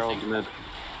I Herald facing- mid.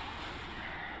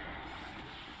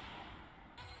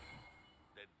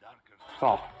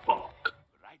 Oh, fuck.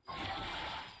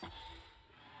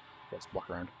 Let's walk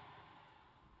around.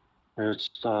 It's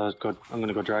good. I'm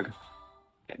gonna go drag.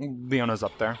 Leona's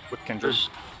up there with Kindred. There's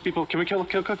people. Can we kill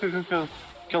this?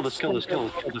 Kill this.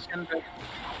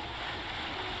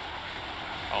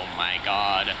 Oh my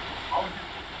god.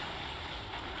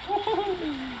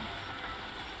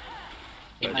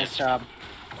 Nice job.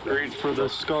 Greed for the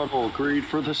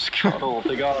scuttle.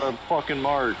 They got a fucking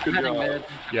mark. Good Heading job. mid.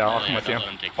 Yeah, I'll Oh, come yeah, with you. don't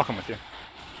let him take- I'll come with you.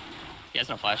 He has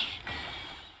no flash.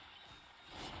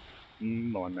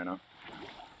 Low on mana.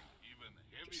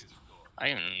 I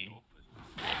even.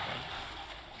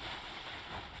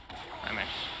 I'm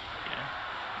actually. Yeah.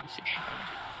 Let me see.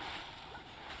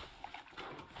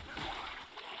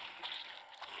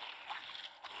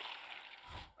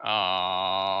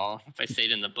 Oh, if I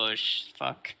stayed in the bush,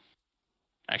 fuck.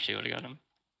 Actually, would have got him.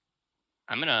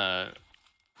 I'm gonna.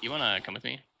 You wanna come with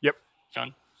me? Yep.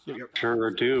 Sean? Sure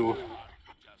do.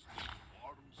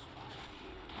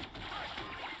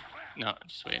 No,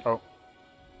 just wait. Oh.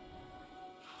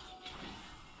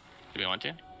 Do we want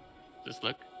to? Just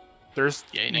look. There's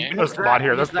Yay, nay. a spot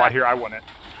here. There's a spot here. I want it.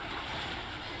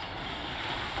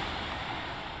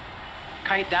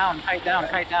 Kite down, kite down,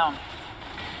 kite down.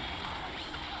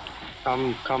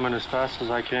 I'm coming as fast as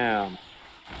I can.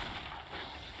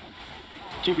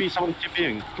 TP, someone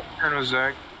TPing. Turn with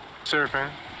Zach. Seraphim.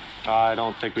 I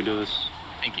don't think we do this.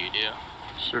 I think you do.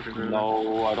 Seraphim.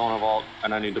 No, I don't have ult,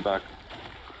 and I need to back.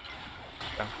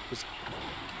 Yeah, just,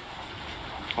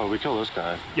 Oh, we kill this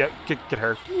guy. yeah, get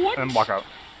her and then walk out.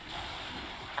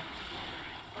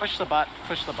 Push the bot,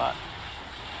 push the bot.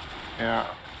 Yeah.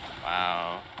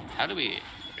 Wow. How do we.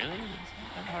 Really?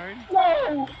 Is that hard?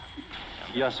 No!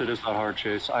 Yes, it is that hard,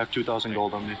 Chase. I have 2,000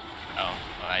 gold on me. Oh,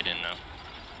 well, I didn't know.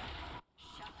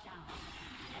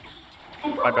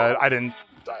 My bad. I didn't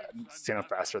see enough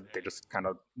faster. They just kind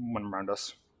of went around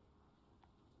us.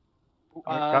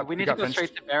 We need to got go pinched.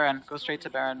 straight to Baron. Go straight to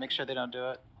Baron. Make sure they don't do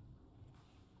it.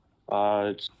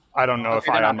 It's, I don't know if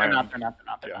they're I not, on my they're own. not, they're not, they're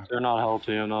not, they're Yeah. not. they're not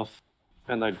healthy enough,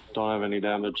 and they don't have any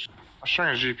damage. I'm showing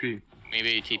a GP.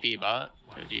 Maybe TP bot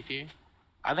to GP?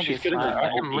 I think She's he's getting fine. I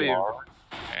can leave. Alright,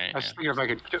 I was yeah. thinking if I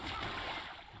could kill.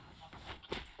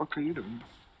 What are you doing?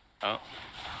 Oh,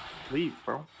 Leave,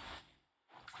 bro.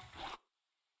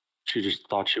 She just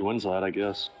thought she wins that, I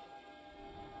guess.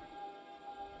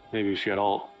 Maybe she had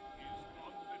ult.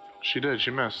 She did.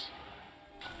 She missed.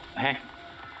 Hey,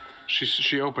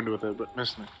 She opened with it, but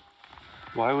missed me.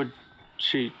 Why would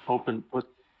she open with?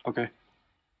 Okay.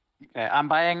 okay, I'm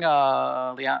buying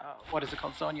what is it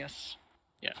called? Zonius.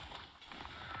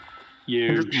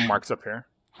 Kindred Huge. marks up here.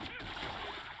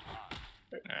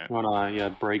 alright.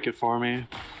 Wanna break it for me?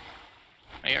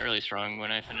 I get really strong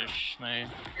when I finish my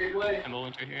Emerald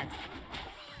Winter here.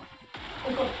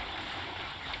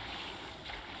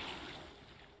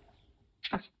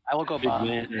 I will go Big bot.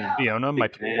 man. Leona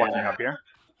might be walking up here.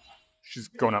 She's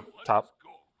going up top.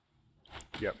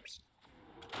 Yep.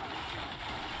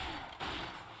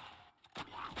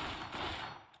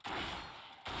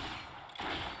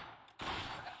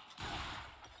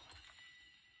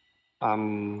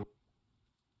 Can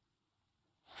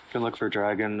look for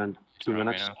dragon in 2 Right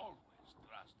minutes. now.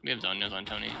 We have Zonya's on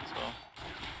Tony as well.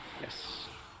 Yes.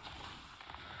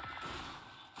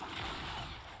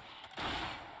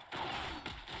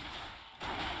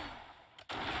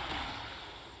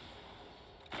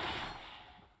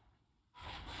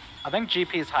 I think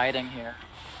GP is hiding here.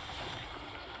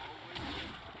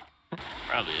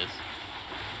 Probably is.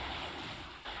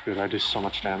 Dude, I do so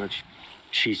much damage.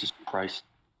 Jesus Christ.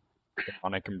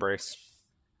 Demonic Embrace.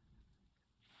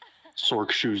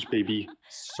 Sork shoes, baby.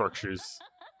 Sork Shoes.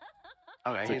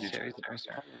 Okay, Thank he's you. here. He's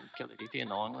here. Kill the DP in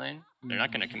the long lane. They're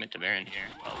not gonna commit to Baron here.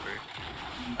 Over.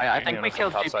 I Yeah, think we that's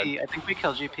killed on top GP. I think we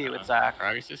killed GP with Zach.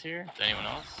 Progress is here. Is anyone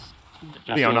else? I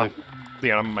feel Leona. like-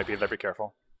 Leona might be there, be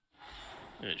careful.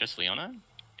 Is it just Leona?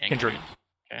 And Kindred.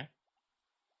 Okay.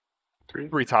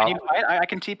 Three top. Can you fight? I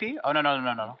can TP. Oh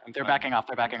no. They're backing off.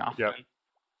 They're backing off. Yep.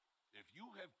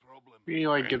 We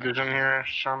like get vision here,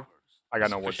 Sean. I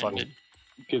got no Just words push left. ended.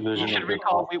 Good We vision. should of the-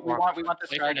 recall. We want this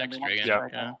Wait for dragon. next We want this dragon,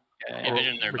 dragon. yeah. Yeah, Yeah,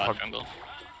 vision their recall- bot jungle.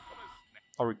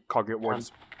 I'll recall get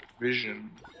words.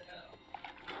 Vision.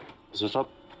 Is this up?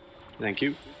 Thank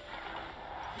you.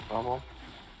 Bubble.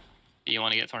 Do you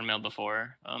want to get Thornmail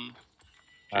before?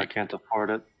 I can't afford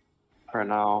it right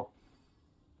now.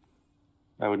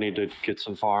 I would need to get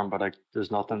some farm, but there's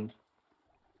nothing.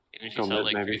 Even if Go you sell mid,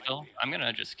 like maybe. refill, I'm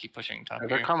gonna just keep pushing top Yeah,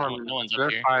 here. they're coming. No one's up They're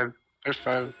here. 5. They're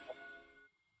 5.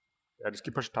 Yeah, just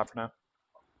keep pushing top for now.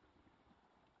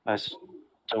 I still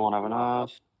won't have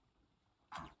enough.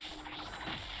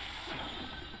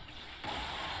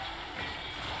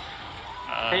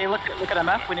 Hey, look at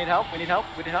MF. We need help. We need help.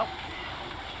 We need help.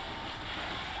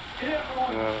 You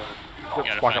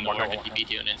gotta Walk find up, the walk ward up, to walk TP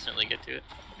to and instantly get to it.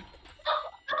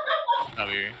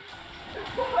 Over here.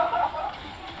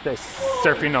 Okay,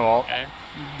 Seraphine no ult. Okay.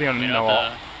 Leona Wait no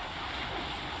out ult.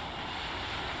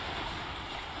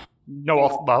 No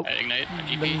ult left. the ignite on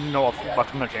GP. No ult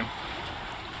left in the team.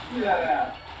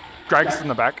 Dragon's in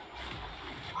the back.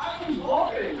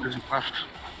 There's left.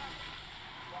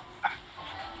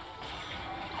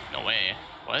 No way.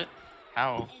 What?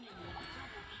 How?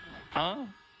 Huh?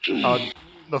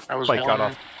 The I was fight got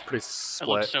wondering. off pretty That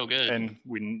looked split, so good. and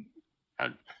we.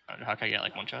 How can I get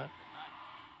like one shot?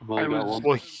 Well, I I got was- one.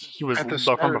 Well, he was At the low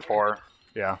from start. before.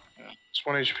 Yeah. It's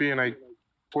 1 HP, and I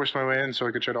forced my way in so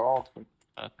I could try to ult.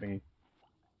 Thing.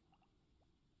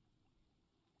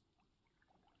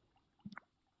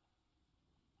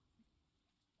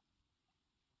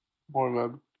 More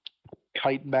of a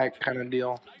kite back kind of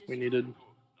deal we needed.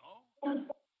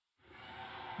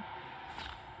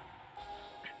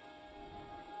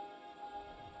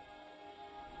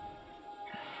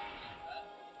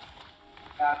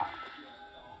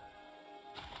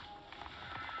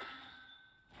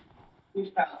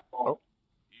 Oh.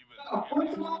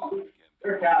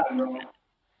 They're capping, bro.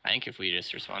 I think if we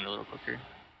just respond a little quicker,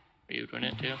 we would win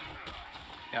it too.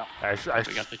 I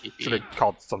We got the TP. should have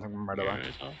called something right Here away.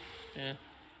 as well. Yeah.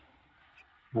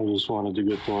 I just wanted to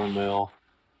get Thornmail.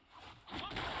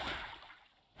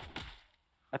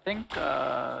 I think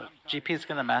GP is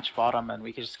gonna match bottom, and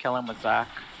we can just kill him with Zach.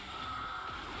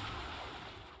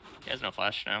 He has no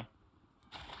flash now.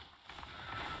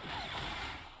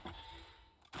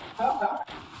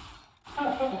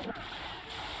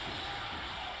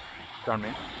 Down me.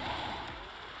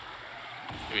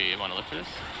 Do we want to look for this?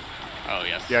 Oh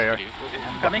yes. Yeah, yeah. we do.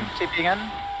 Coming, TP again.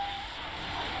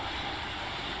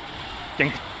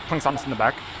 Getting Kling's in the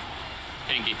back.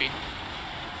 Hitting DP.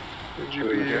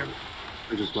 GP here.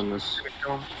 We just win this.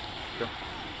 Kill him.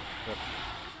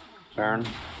 Baron.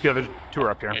 The other two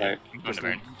are up here. Yeah, going to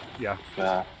Baron. Yeah.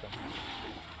 Yeah.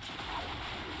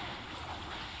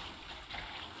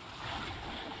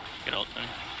 Good ult then.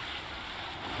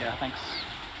 Yeah, thanks.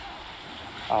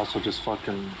 I also just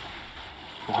fucking.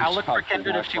 I'll look for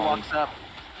Kindred if she walks up.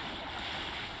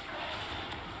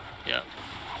 Yeah.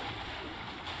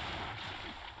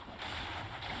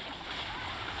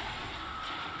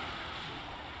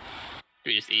 Do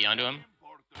we just E onto him?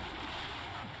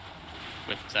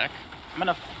 With Zach? I'm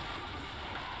gonna.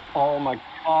 Oh my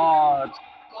god.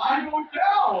 I'm going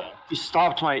down. He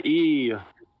stopped my E.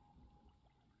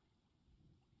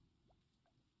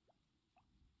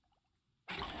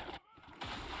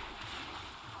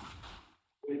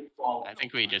 I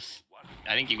think we just.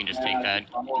 I think you can just take that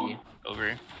E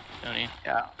over, Tony.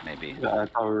 Yeah, maybe. Yeah, I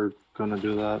thought we were gonna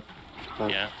do that.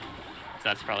 But Yeah. 'Cause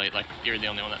that's probably like you're the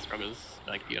only one that struggles.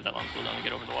 Like you have that long cooldown to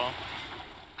get over the wall.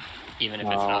 Even if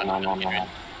it's not. No. Kindred.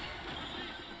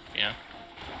 Yeah,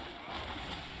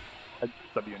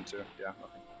 W and 2. Yeah.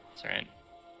 that's alright.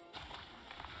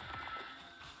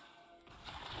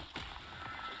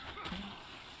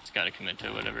 Just gotta commit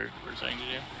to whatever we're saying to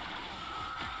do.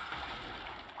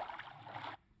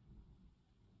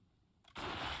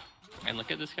 And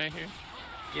look at this guy here.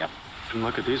 Yep. And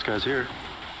look at these guys here.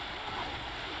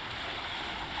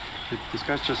 These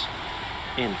guys just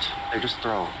int. They just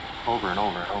throw over and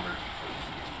over and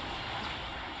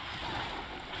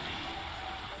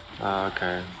over.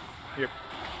 Okay. Yep.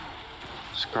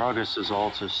 Scroggus's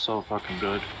ult is so fucking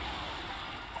good.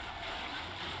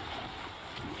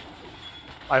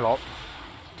 I have ult.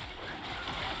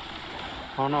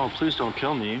 Oh no, please don't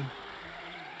kill me.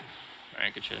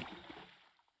 Alright, good shit.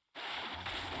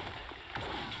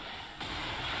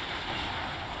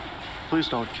 Please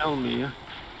don't kill me.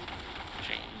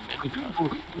 Chain mid.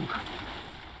 Oh,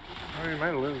 you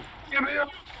might live.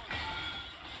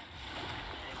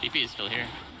 DP is still here.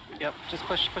 Yep. Just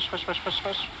push.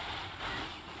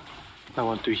 I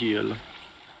want to heal.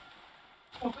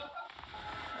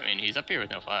 I mean, he's up here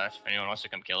with no flash. If anyone wants to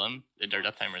come kill him, their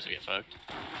death timers will get fucked.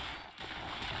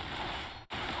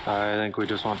 I think we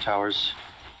just want towers.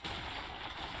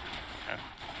 Okay.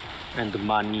 And the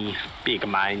money. Big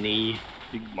money.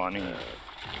 Big money.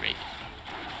 Great.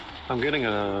 I'm getting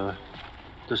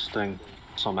this thing.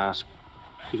 Some mask.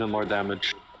 Even more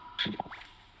damage.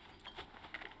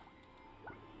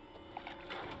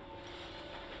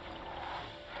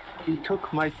 He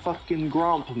took my fucking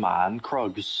grump, man.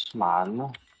 Krugs,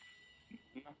 man.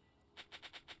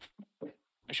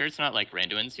 I'm sure it's not like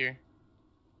Randuin's here.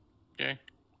 Okay.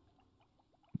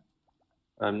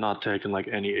 I'm not taking like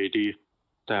any AD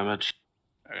damage.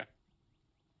 Okay.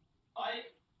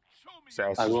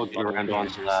 So I will get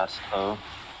Randuin's last though.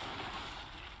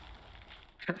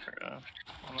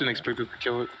 Didn't expect it to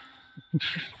kill it.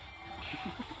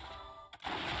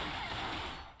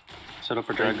 Set up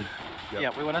for dragon. Yep.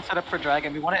 Yeah, we want to set up for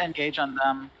dragon. We want to engage on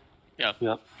them. Yeah.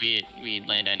 Yep. We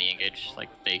land any engage, like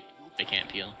they can't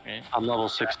peel, right? I'm level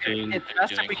 16. It's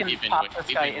best if we can pop this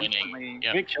guy winning. instantly.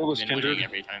 Yeah, Can we kill this we've been winning Kindred?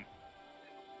 every time.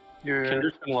 Yeah.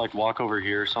 Kindred's gonna like walk over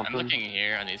here or something. I'm looking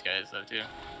here on these guys though too.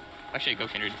 Actually, go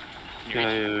Kindred. Can you Yeah,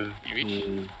 reach? yeah, Can you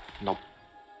reach? nope.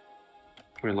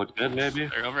 Can we look mid maybe?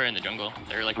 They're over in the jungle.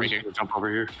 They're like I'm right just here. gonna jump over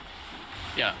here.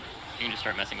 Yeah, you can just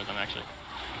start messing with them actually.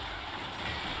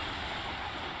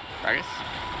 Vargas?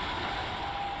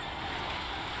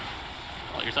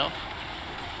 Call yourself.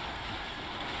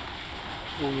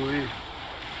 Holy.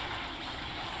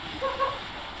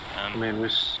 I mean,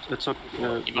 it's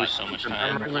okay. You bought so much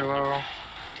time. I'm really low.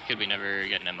 Could we never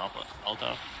get an ML ult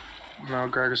off? No,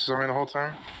 Gragas is on me the whole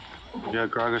time. Yeah,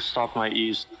 Gragas stopped my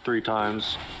E's 3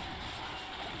 times.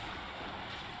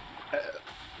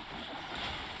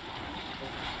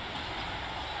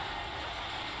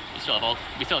 We still have ult.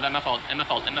 We still have MF ult. MF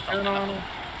ult. MF ult. MF ult.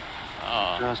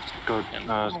 Oh. Just go.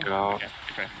 Let's get out. Okay.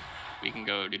 Okay. We can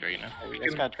go do dragon now. We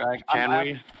just got dragged. Can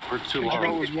we? We're too Can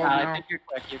low. we? I think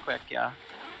you're quick, yeah.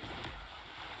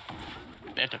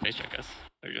 They have to face check us.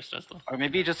 They're just us though. Or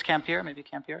maybe just camp here.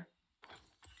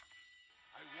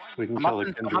 We can I'm kill up, the in,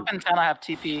 I'm Kindred. up in 10, I have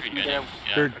TP. Pretty Can good. you get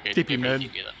Yeah. They're Okay, TP go for mid.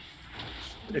 TP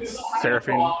then. It's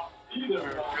Seraphine.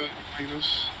 Leave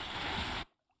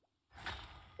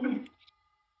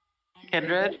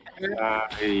Kindred?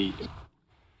 Hey,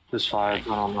 this 5.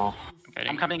 I don't know. Fighting.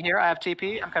 I'm coming here. I have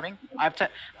TP. I'm coming. I have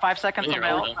 5 seconds With on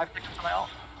your my ult. ult. 5 seconds on my ult.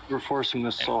 We're forcing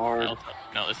this so And hard. ult up.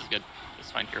 No, this is good. This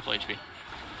is fine. Careful HP.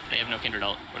 They have no kindred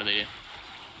ult. What do they do?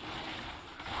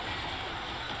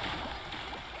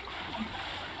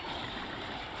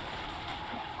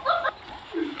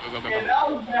 Go, go, go, go.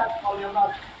 That was bad, Polly. I'm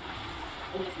not.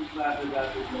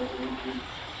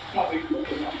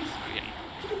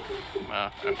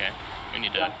 Okay. We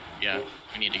need to. Yeah.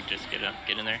 We need to just get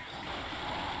in there.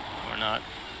 Or not.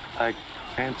 I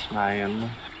can't, man.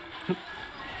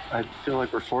 I feel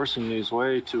like we're forcing these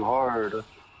way too hard.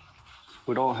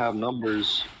 We don't have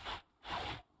numbers.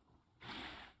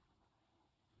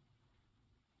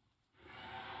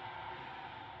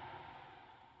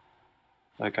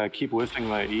 Like, I keep whiffing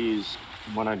my E's.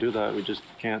 And when I do that, we just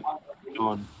can't keep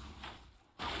going.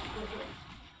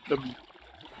 The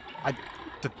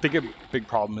big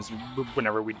problem is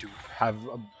whenever we do have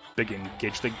a big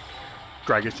engage, the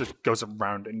Gragas just goes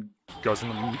around and goes in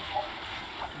the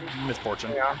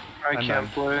misfortune. Yeah, I And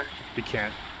can't play. We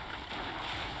can't.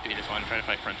 Do you just want to try to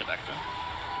fight front to back though?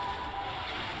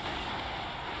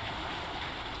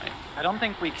 I don't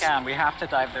think we can. We have to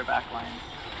dive their back line.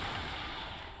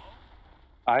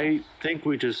 I think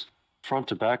we just front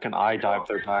to back and I dive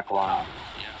their back line.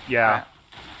 Yeah.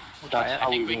 That's I how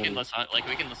think we we can win.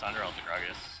 we can Lysandra ult the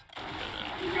Gragas.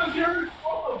 Because you're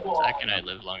Zach and I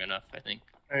live long enough, I think.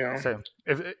 Yeah. So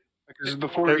if Because the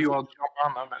four of you all jump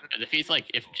on them. And If he's like,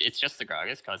 if it's just the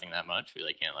Gragas causing that much, we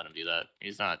like can't let him do that.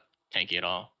 He's not tanky at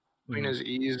all. between his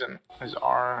E's and his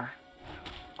R.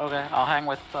 Okay, I'll hang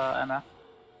with MF.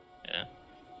 Yeah,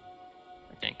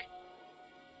 I think.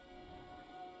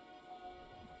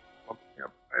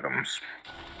 Yep, items.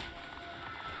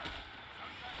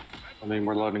 I mean,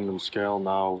 we're letting them scale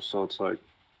now, so it's like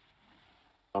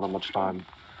not much time.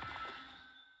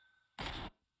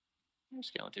 I'm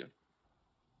scaling too.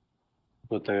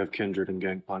 But they have Kindred and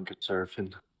Gangplank and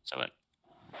Seraphim. So what?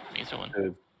 Me so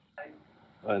one.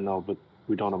 I know, but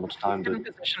we don't have much time Good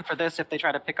to. position for this if they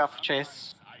try to pick off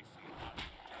Chase.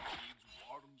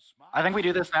 I think we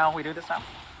do this now. We do this now.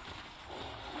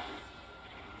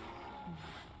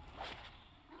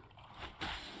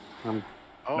 Oh,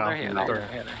 No, they're here. no. They're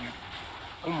here. They're here.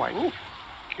 Oh my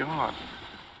god.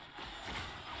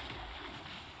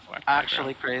 Whack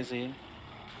Actually crazy.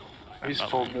 He's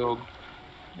Probably. full build.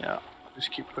 Yeah.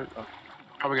 Just keep it. Oh.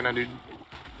 Probably gonna do.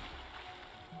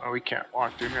 Oh, we can't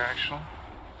walk through here actually.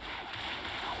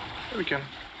 Yeah, we can.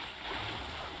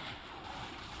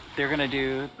 They're gonna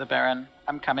do the Baron.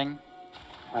 I'm coming.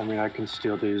 I mean, I can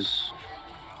steal these.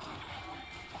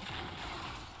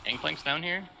 Gangplank's down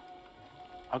here.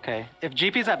 Okay. If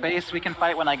GP's at base, we can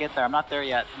fight when I get there. I'm not there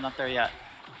yet. I'm not there yet.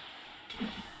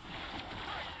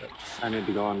 I need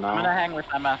to go on I'm gonna now. hang with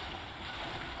MF.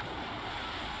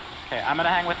 Okay, I'm gonna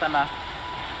hang with MF.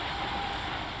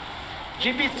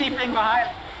 GP's TPing behind.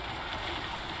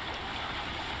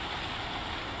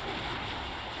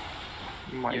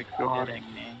 Oh my You're god. kidding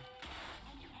me.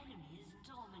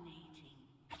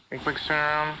 Gangplank's turn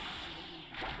around.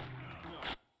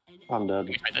 I'm dead.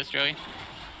 Can you fight this, Joey?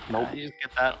 Nope. You just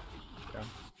get that.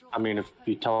 I mean, if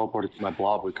he teleported to my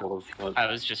blob, we could have. But I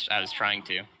was trying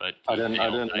to, but I he didn't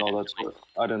failed. know that's what.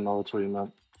 I didn't know that's what you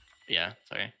meant. Yeah,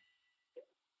 sorry.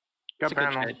 It's Got a good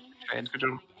Baron. trade. Trade. Good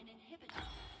job.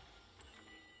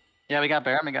 Yeah, we got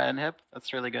Baron, we got Inhib.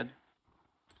 That's really good.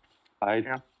 I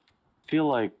Yeah. feel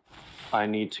like I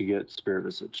need to get Spirit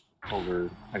Visage over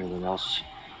anything else.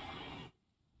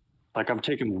 Like, I'm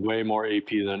taking way more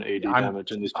AP than AD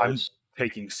damage in these I'm fights.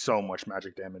 taking so much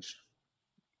magic damage.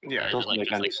 Yeah. Is doesn't it like make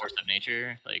just any like force of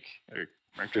nature, like or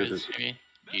Mercury's maybe?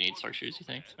 Do you need Sorc Shoes, you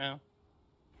think, now?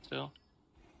 Still?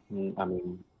 I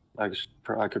mean, I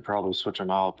could probably switch them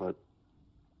out, but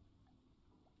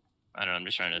I don't know, I'm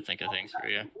just trying to think of things for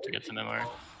you to get some MR.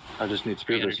 I just need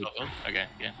Spirit 300 Visage. gold? Okay,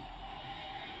 yeah.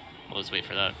 We'll just wait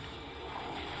for that.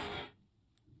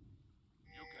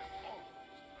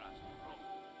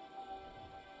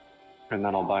 And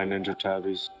then I'll buy Ninja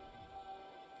Tabbies.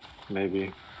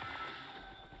 Maybe.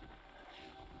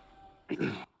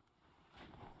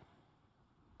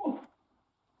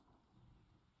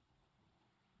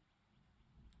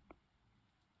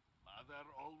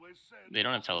 They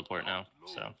don't have teleport now,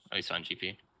 so at least on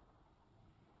GP.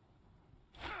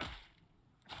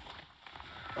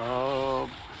 Oh,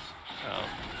 Oh.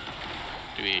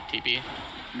 Do we TP?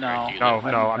 no. Or do you No,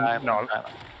 live? no,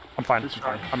 I'm fine. I'm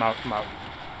fine. I'm out.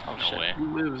 Oh, No shit. way.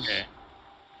 Who lives? Okay.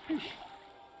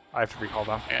 I have to recall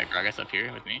that. I got Gragas up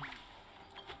here with me.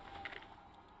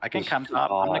 I can Just come top.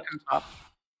 I'm gonna come top.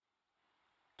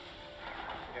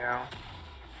 Yeah.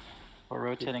 We're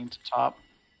rotating to top.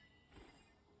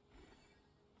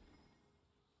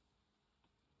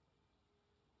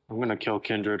 I'm gonna kill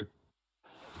Kindred.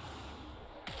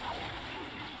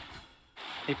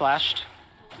 He flashed.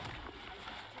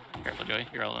 Careful, Joey.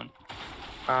 You're all alone.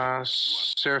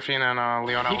 Seraphine and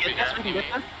Leona. You get this? We can get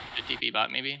this? The TP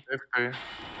bot, maybe? Okay.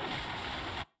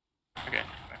 Okay.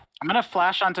 I'm gonna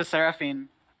flash onto Seraphine.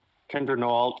 Kindred no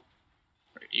ult.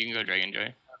 You can go Dragon, Joey.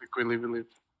 I think we leave.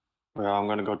 Yeah, I'm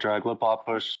gonna go drag lip pop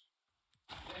push.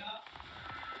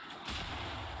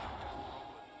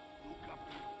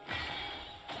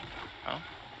 Oh.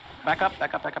 Back up,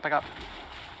 back up, back up, back up.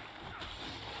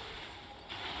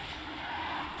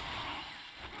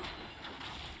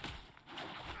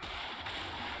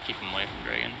 Keep him away from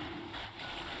Dragon.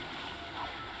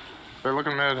 They're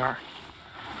looking mid, huh?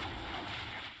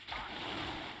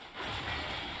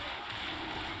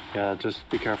 Yeah, just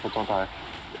be careful, don't die.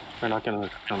 They're not gonna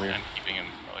come here. I'm keeping him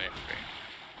away. Great.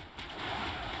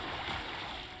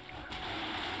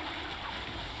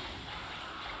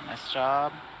 Nice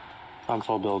job. I'm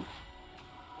full build.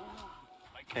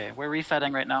 Okay, we're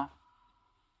resetting right now.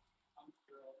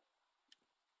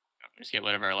 Just get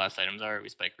whatever our last items are. We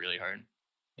spike really hard.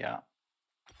 Yeah.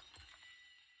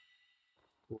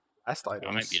 Last I might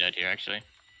items. be dead here, actually.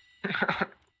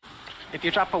 If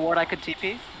you drop a ward, I could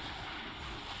TP.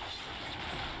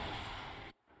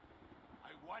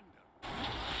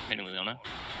 Hitting Leona.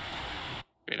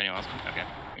 we have anyone else? Okay.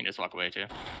 We can just walk away too.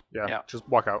 Yeah, Yeah. just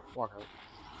walk out. Walk out.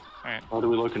 Alright. What are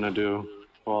we looking to do?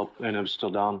 Well, Anib's still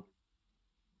down.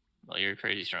 Well, you're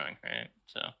crazy strong, right?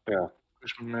 So. Yeah.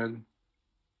 Push mid.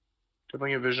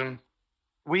 Definitely a vision.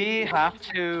 We have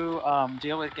to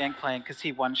deal with Gangplank because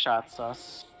he one-shots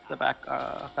us, the back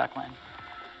lane.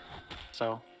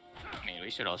 So, I mean, we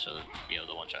should also be able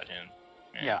to one-shot him.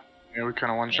 right? yeah. Yeah, we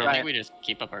kind of one I shot. think we just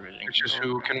keep up our vision. It's just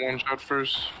control. who can one shot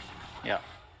first. Yeah.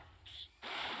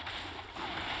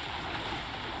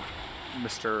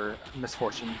 Mr.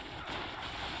 Misfortune.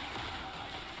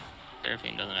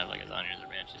 Seraphine doesn't have like his honors or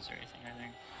branches or anything, I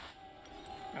think.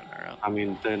 Got her out. I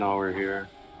mean, they know we're here.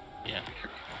 Yeah.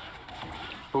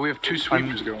 But we have two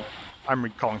sweepers going. I'm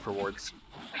recalling for wards.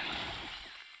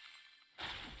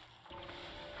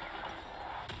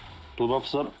 Blue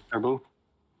buff's up. Or blue.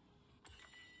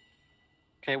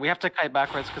 Okay, we have to kite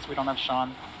backwards because we don't have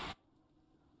Sean.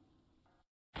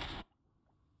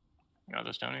 You got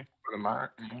this, Tony? For the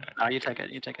mark. You take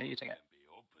it. You take it. You take it.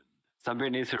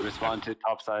 Somebody needs to respond to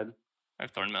top side. I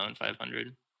have Thorn Mountain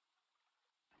 500.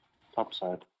 Top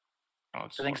side. Oh,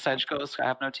 it's I think Sedge goes. I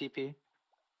have no TP.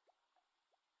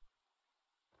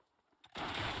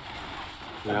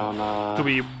 Leona. Do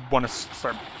we want to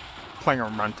start playing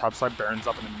around topside? Baron's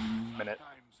up in a minute.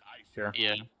 Here.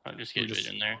 Yeah, I'll just get We just-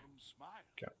 vision there.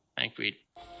 Okay. I think we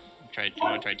tried. Do you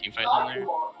want to try team fight on there?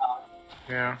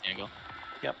 Yeah. Angle.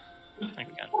 Yep. I think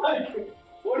we can.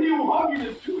 What do you want me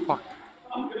to do? Fuck.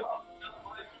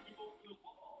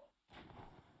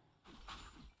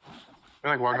 I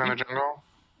like walking on the jungle.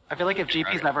 I feel like if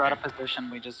GP's ever out of position,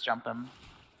 we just jump him.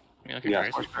 You look at Yeah.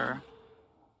 Grace? For sure.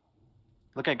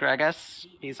 Look at Gregus.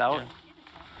 He's out.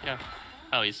 Yeah.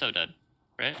 Oh, he's so dead,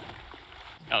 right?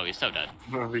 Oh, he's so dead.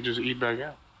 Well, we just eat back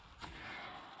out.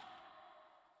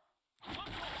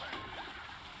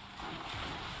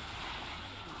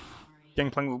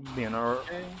 Gangplank will be in our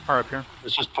up here.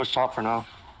 Let's just push top for now.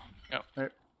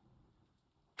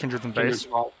 Kindred's in Kindred base.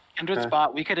 spot. Kindred Okay.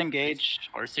 spot. We could engage.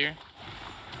 Horse here.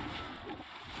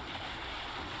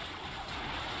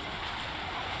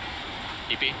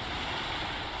 GP.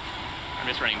 I'm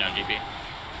just running down GP.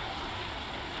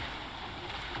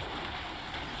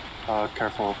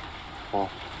 Careful. Full.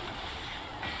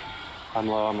 I'm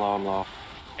low.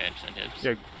 Okay, just send hibs.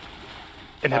 Yeah.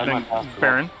 Inhibiting my pass for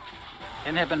Baron.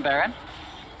 Inhib and Baron.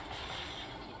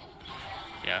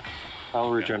 Yeah.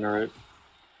 I'll regenerate.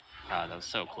 Ah, that was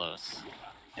so close.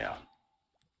 Yeah.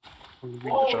 That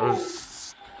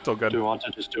was still good. Do you want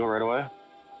to just do it right away?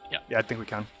 Yeah, I think we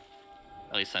can.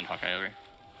 At least send Hawkeye over.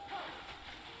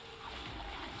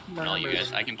 And all you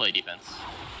guys, I can play defense.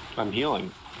 I'm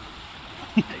healing.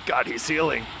 God, he's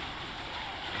healing.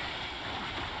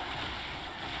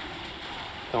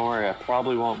 Don't worry, I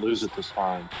probably won't lose it this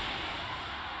time.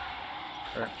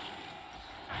 Sure.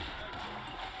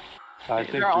 I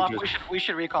think They're all we up. just... We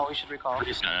should recall. We should recall.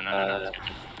 No. That's good.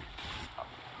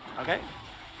 Okay.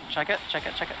 Check it. Check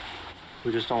it. Check it.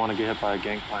 We just don't want to get hit by a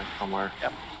gangplank somewhere.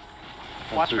 Yep.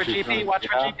 That's Watch for what she's GP. doing. Watch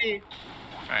for Yeah. GP.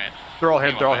 Alright. They're all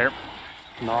here. They're all here.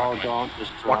 No, don't.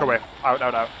 Just Walk run. away. Out.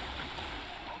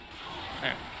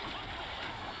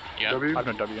 Yeah. W? I have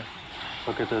no W.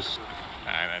 Look at this.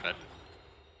 Alright, my bad.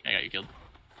 I got you killed.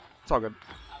 It's all good.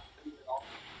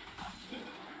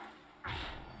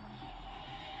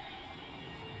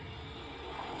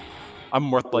 I'm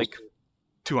worth like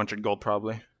 200 gold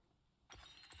probably.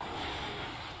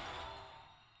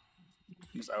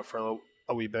 He's out for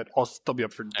a wee bit. I'll still be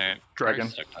up for Alright. Dragon.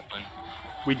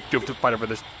 We do have to fight over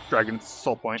this dragon's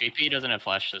soul point. JP doesn't have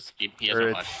flash, so he has Or no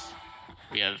it's- flash.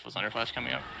 We have was under flash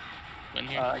coming up. Win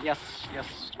here. Yes.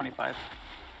 Yes. 25.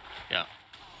 Yeah.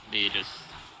 We just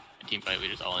a team fight. We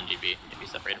just all in GP if we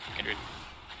separated from Kindred.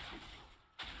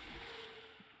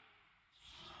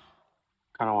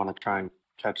 Kind of want to try and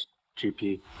catch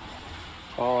GP.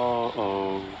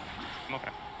 Oh. I'm okay.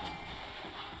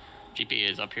 GP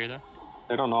is up here though.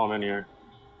 They don't know I'm in here.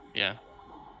 Yeah.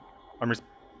 I'm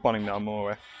respawning now. I'm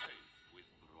away. I'm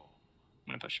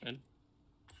gonna push mid.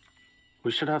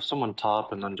 We should have someone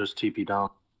top and then just TP down.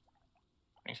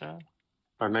 Think so?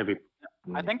 Or maybe...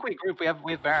 I think we group. We have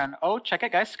Baron. Oh, check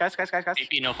it, guys. Guys.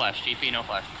 GP no flash. GP no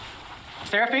flash.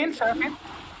 Seraphine.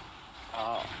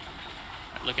 Oh.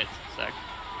 Look at Zach.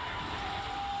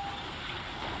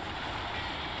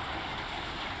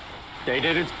 They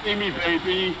didn't see me,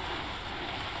 baby!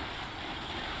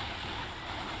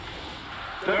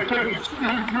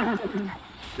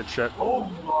 Good shit. Oh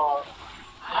my.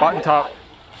 Bottom top.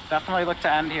 Definitely look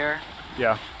to end here.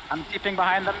 Yeah. I'm keeping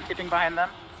behind them.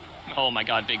 Oh my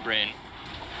god, big brain.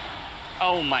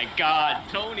 Oh my god,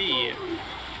 Tony!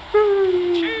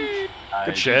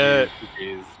 Good shit.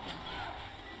 Jeez.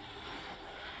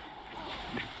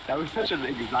 That was such an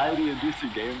anxiety-inducing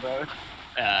game, bro.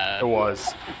 It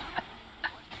was.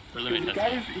 We're limited.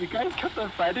 You guys kept on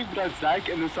fighting without Zach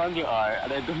and Lissandra are,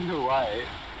 and I don't know why.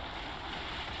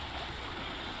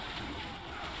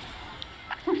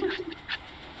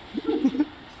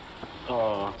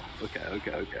 Oh, okay.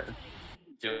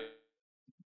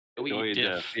 Joey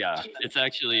diff. Yeah. It's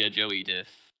actually a Joey diff.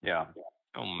 Yeah.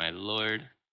 Oh my lord.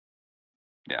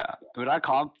 Yeah. With our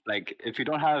comp, like, if you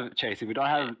don't have Chase, if you don't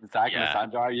have Zach Yeah.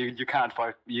 and Lissandra, you can't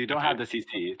force. You don't have the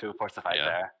CC to force the fight Yeah.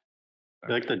 there.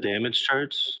 You like the damage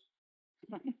charts?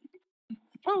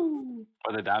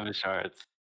 Or the damage charts.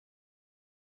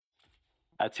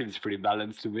 That seems pretty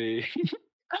balanced to me.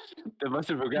 They must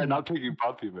have regret not picking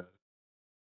Poppy, man.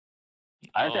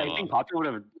 I think Poppy would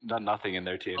have done nothing in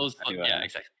their team. Anyway. Yeah,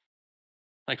 exactly.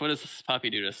 Like, what does this Poppy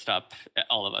do to stop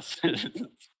all of us?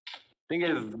 Thing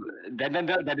is, then they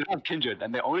don't have Kindred,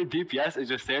 and the only DPS is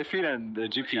just Seraphine and the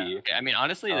GP. Yeah, I mean,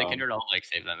 honestly, the Kindred all like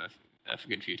saved them a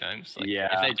good few times. Like, Yeah,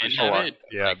 if they didn't sure. have it,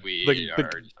 Yeah, like we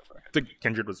the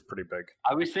Kindred was pretty big.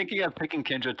 I was thinking of picking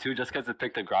Kindred too, just because it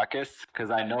picked a Gracchus,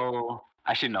 because I know.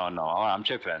 Actually, no, I'm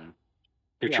tripping.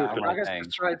 You're Yeah, tripping. Gragas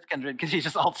destroys Kindred because he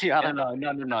just ults you out of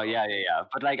No, yeah.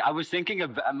 But like, I was thinking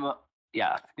of,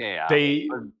 yeah. They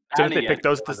But didn't they Annie pick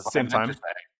those at was the what I same meant to time?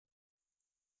 say.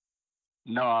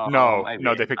 No,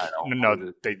 No, they picked I don't no,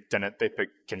 know. they didn't. They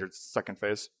picked Kindred's second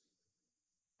phase.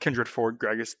 Kindred 4,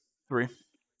 Gragas 3.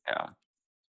 Yeah.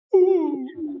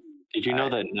 Did you know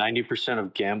that 90%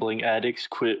 of gambling addicts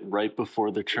quit right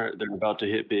before they're about to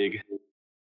hit big?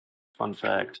 Fun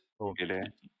fact. Really?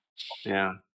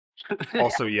 Yeah.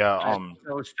 Also, yeah,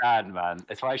 So sad, man.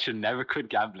 That's why I should never quit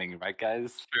gambling, right,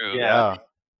 guys? True. yeah.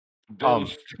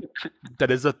 Bills.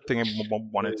 That is a thing I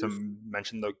wanted to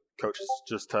mention, though, coaches,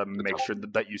 just to make sure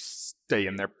that you stay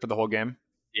in there for the whole game.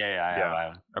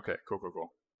 Yeah. Okay,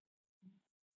 cool.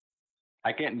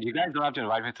 I can. You guys don't have to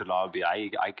invite me to lobby. I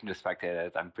can just spectate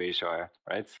it. I'm pretty sure,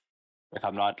 right? If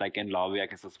I'm not like in lobby, I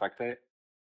can still spectate.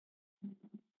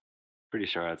 Pretty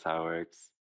sure that's how it works.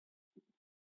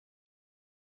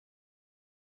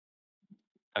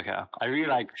 Okay, I really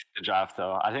like the draft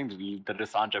though. I think the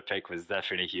Lissandra pick was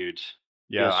definitely huge.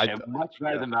 Yeah, Much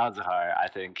better than Malzahar, I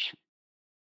think.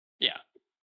 Yeah.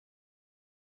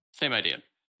 Same idea.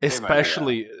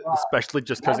 especially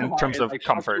just because in terms of like,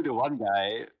 comfort. Fuck you to one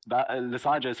guy,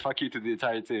 Lissandra is fuck you to the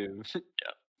entire team.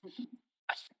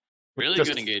 Really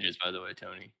Just- good engages, by the way,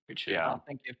 Tony. Good shit. Yeah. Oh,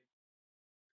 thank you.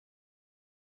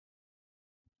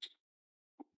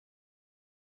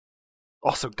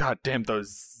 Also, goddamn those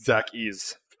Zach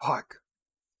E's. Fuck.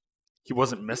 He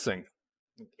wasn't missing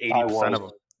 80% of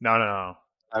them. No.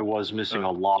 I was missing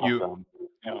a lot you- of them.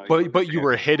 But you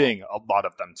were hitting a lot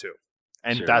of them too,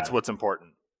 and Sure. that's what's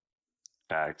important.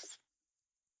 Facts.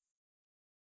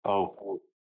 Oh,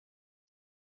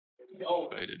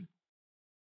 Excited.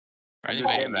 Right, Good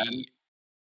wait, game, man. me-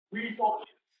 We focus.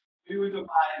 We would do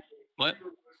What?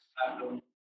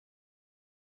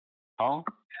 Huh?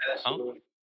 Huh?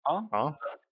 Huh? Huh?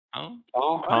 Huh?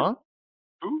 oh, Huh?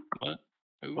 Who? What?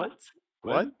 Who? What?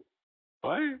 What?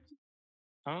 What?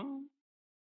 Huh?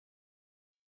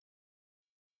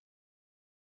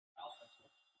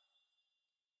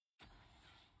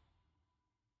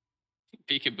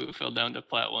 Peekaboo fell down to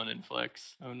plat 1 in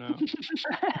flex. Oh no.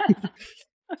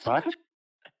 what?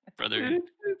 Brother.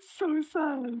 It's so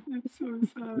sad. It's so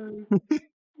sad.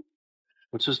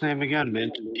 What's his name again?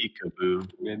 Mint Peekaboo.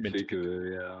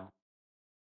 Peekaboo, yeah.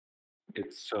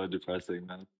 It's so depressing,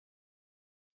 man.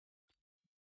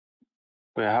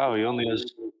 Wait, how? He only has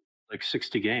like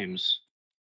 60 games.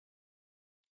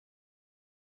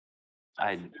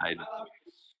 I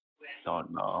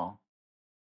don't know.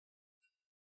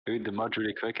 Maybe the mod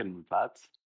really quick in flats.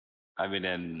 I mean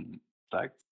in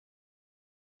flex.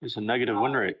 He's a negative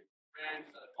win rate. And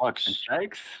Flux.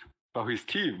 flex? Oh, his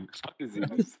team. Fuck is he?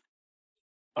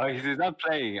 Oh, he's not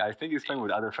playing. I think he's playing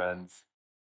with other friends.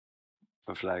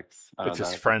 For flex. I It's don't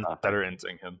his know, friends that's that are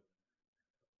inting him.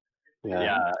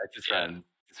 Yeah, it's his Yeah. friends.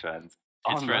 His friends.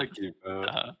 His friends. Unlucky, bro.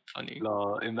 Funny.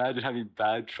 No, imagine having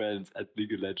bad friends at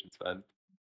League of Legends, man.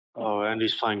 Oh, and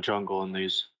he's playing jungle in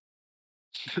these.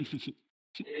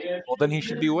 Well, then he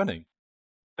should be winning.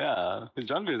 Yeah, his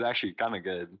jungle is actually kind of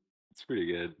good. It's pretty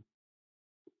good.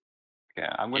 Okay,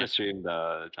 I'm gonna Yeah. stream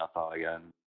the draft file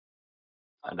again,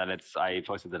 and then I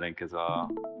posted the link as well.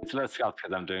 It's less scuffed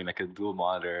because I'm doing like a dual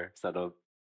monitor setup.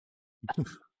 Got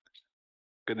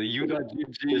the This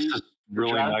U.GG is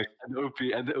really draft nice. and the OP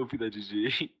and the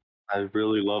OP.GG. I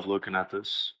really love looking at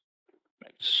this.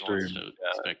 Just wants Stream.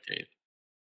 to spectate.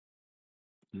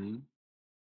 Hmm?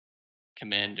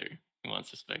 Commander. He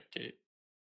wants to spectate.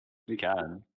 We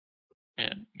can.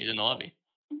 Yeah, he's in the lobby.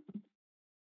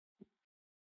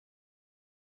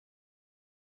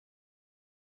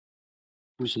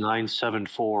 Who's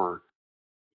 974?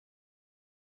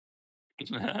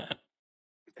 Isn't that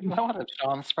one of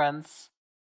Sean's friends?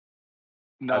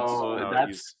 No, no,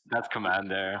 that's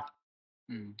Commander.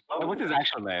 Hmm. What's his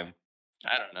actual name?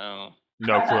 I don't know.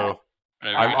 No clue.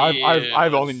 Whatever.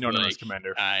 I've only was, known him as like,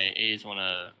 Commander.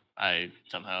 I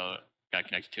somehow got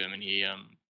connected to him, and he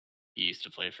used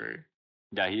to play for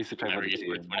Yeah, he used to play for whatever the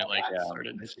esports team. when it like Yeah.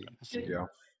 started. I see. Yeah.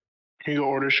 Can you go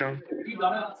order, Sean?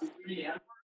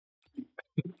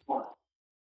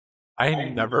 I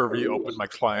never reopened my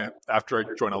client after I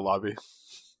joined a lobby.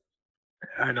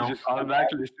 I He know. just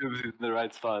automatically assumes he's in the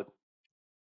right spot.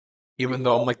 Even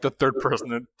though I'm like the third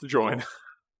person to join.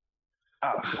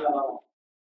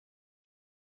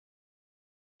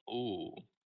 Ooh.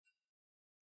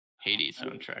 Hades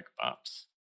soundtrack bops.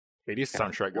 Hades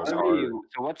soundtrack goes So hard.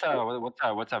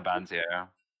 what's our bands here?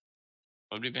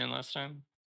 What did we ban last time?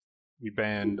 We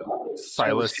banned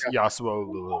Silas, Yasuo,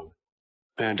 Lulu.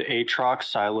 And Aatrox,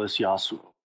 Silas,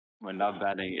 Yasuo. We're not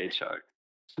banning Aatrox.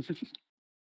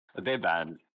 They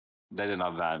banned. They did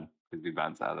not ban because we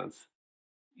banned Silas.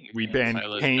 We banned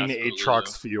Silas, Pain, Yasuo,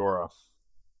 Aatrox, Fiora.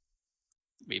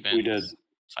 We banned We did.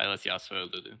 Silas,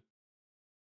 Yasuo, Lulu.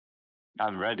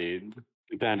 I'm ready.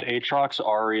 We banned Aatrox,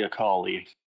 Ari, Akali,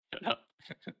 Shut up.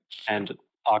 and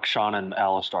Akshan and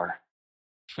Alistar.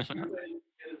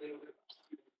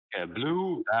 Yeah,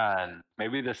 blue ban.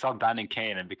 Maybe they stop banning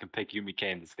Kane and we can pick Yumi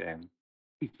Kane this game.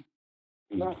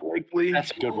 Likely.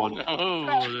 That's a good one.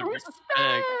 Oh, the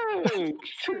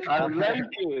respect. I like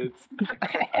it.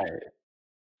 Alright.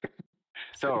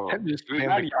 So, Just do we ban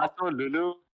ban the- Yasuo,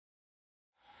 Lulu?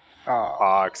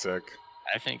 Toxic.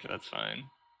 I think that's fine.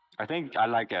 I think I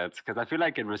like it because I feel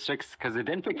like it restricts because they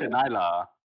didn't pick the Nyla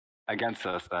against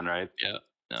us then, right? Yeah.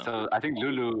 No. So I think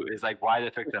Lulu is like why they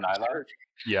picked the Nyla.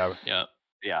 Yeah. Yeah.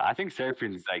 Yeah, I think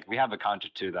Seraphine's like we have a counter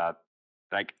to that.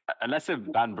 Like unless they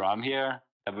ban Braum here,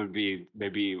 that would be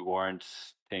maybe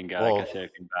warranting like a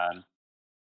Seraphine ban.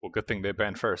 Well, good thing they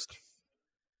banned first.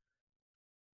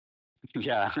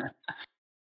 Yeah.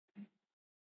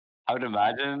 I would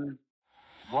imagine.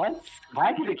 What?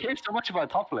 Why do they care so much about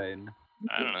top lane?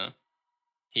 I don't know.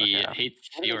 He Okay. hates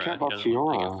Why do you Fiora. care He about doesn't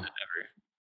want to play Fiora? against it ever.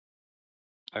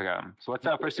 Okay, so what's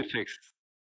our first to fix?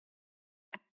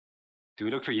 Do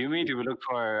we look for Yumi? Do we look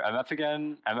for MF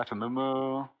again? MF and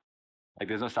Mumu? Like,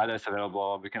 there's no Silas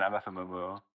available. We can MF and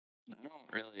Mumu. I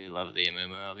don't really love the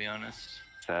Amumu, I'll be honest.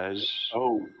 Sej.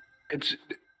 Oh, It's.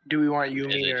 Do we want Is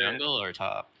Yumi it or jungle or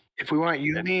top? if we want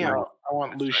Yumi, Right. I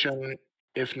want Lucian.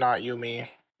 If not Yumi,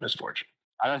 Misfortune.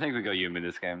 I don't think we go Yumi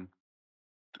this game.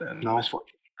 Then No.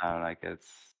 Misfortune. I don't like it.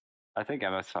 I think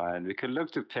MF's fine. We could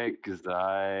look to pick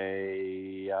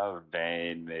Zaya or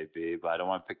Vayne maybe, but I don't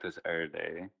want to pick this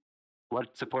early.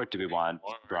 What support do we want?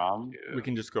 Braum? We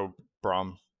can just go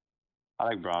Braum. I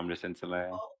like Braum just instantly.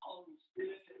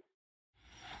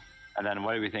 And then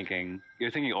what are we thinking?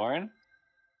 You're thinking Orin?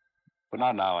 But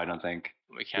not now, I don't think.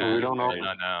 We can't. we don't know.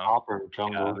 Not now. top or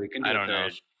jungle. Yeah, we can do I a don't know.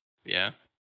 trade. Yeah.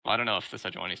 Well, I don't know if the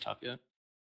Sejuani's top yet.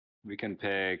 We can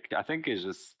pick. I think it's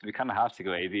just we kind of have to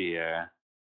go AD here.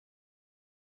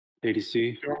 ADC.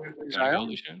 You want me to play You wanna go Zion?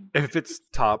 Lucian? If it's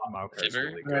top, Maokai is Sivir?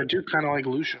 really I good. do kind of like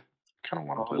Lucian. Kind of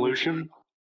want to play Lucian.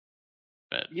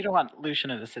 But You don't want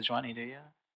Lucian and a Sejuani, do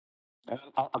you?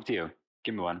 Up to you.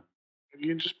 Give me one. You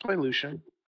can just play Lucian.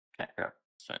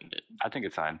 send it. I think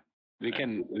it's fine. We Okay.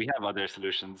 can. We have other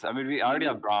solutions. I mean, we already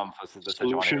have Braum for the Sejuani,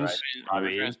 Solutions? right? We're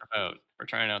Maybe. trying stuff out. We're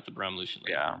trying out the Braum Lucian.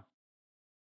 lane. Yeah.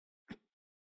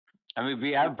 I mean,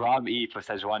 we have Braum E for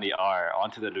Sejuani R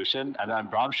onto the Lucian, and then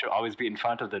Braum should always be in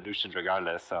front of the Lucian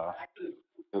regardless. So,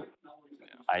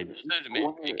 I Instead of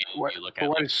making What, you look but at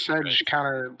what like, is Sedge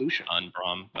counter Lucian? on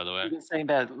Braum, by the way. You've been saying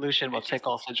that Lucian will take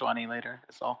all Sejuani later.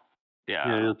 That's all. yeah,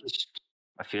 Yeah, just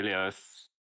Aphelios.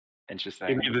 Interesting.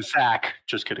 give me the sack.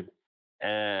 Just kidding.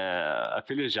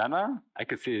 Aphelios Jana? I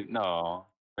could see. No,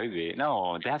 maybe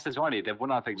no. They have Sejuani. They would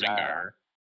not pick Jana.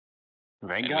 Rengar.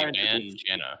 And Rengar. we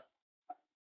Janna.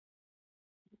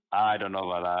 I don't know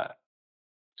about that.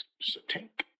 Just a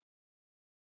tank.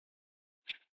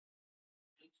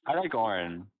 I like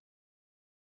Orin.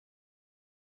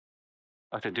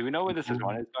 Okay, do we know where the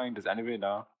Sejuani is going? Does anybody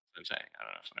know? I'm saying I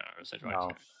don't know if Sejuani's No.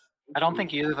 going. I don't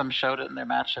think either of them showed it in their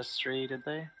match history, did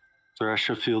they? Thresh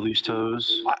feel these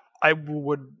toes. I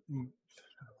would.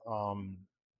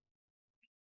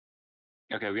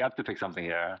 Okay, we have to pick something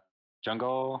here.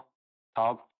 Jungle,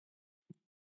 top.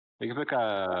 We can pick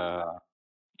a.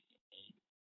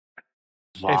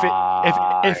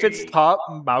 If it's top,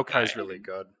 Maokai is really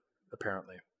good.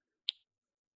 Apparently.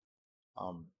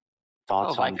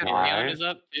 Thoughts Oh, on Viking Leon Vi is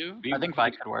up too. I think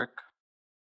Vi could work.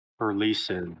 or Lee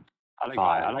Sin? I like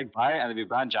Vi. Vi. I like Vi, and then we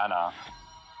ban Jana.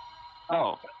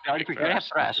 Oh, they already They have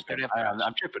Thresh. I'm, They have I'm, Thresh.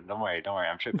 I'm tripping. Don't worry.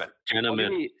 I'm tripping. Jenna What do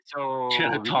mid. we- so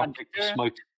Jenna we top got Victor.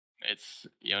 smoked. It's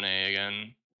Yone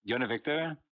again. Yone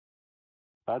Victor.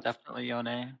 That's Definitely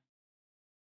Yone.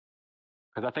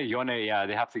 because I think Yone. Yeah,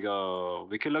 they have to go.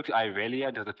 We could look at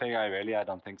Irelia. Does it pick Irelia? I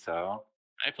don't think so.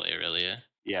 I play Aurelia.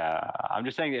 Yeah, I'm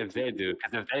just saying if they do,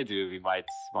 because if they do, we might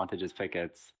want to just pick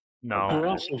it. No.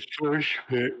 That's the first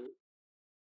pick.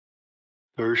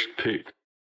 First pick.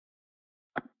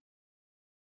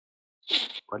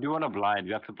 What do you want to blind?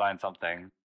 You have to blind something.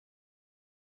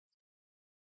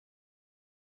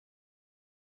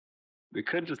 We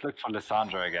could just look for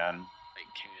Lissandra again. Like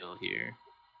Kale here.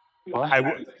 What? I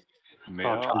would. Camille.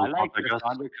 Oh, I totally like pop, I guess.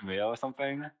 Lissandra Camille or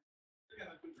something.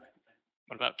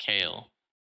 What about Kale?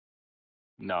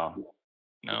 No,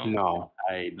 No. No.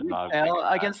 I do not. Well,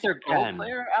 against their gold Again.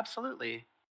 player, absolutely.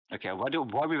 Okay, what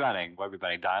are we banning? What are we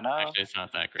banning? Diana? Actually, it's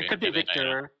not that great. It could be I think Diana.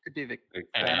 Victor. Could be Victor. Victor.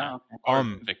 Yeah. Diana, okay. Or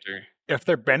Victor. Victor. If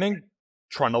they're banning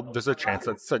Trundle, there's a chance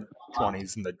that said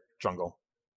 20s in the jungle.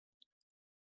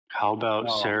 How about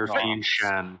No, Seraphine no.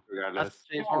 Shan? Regardless.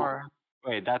 That's J4.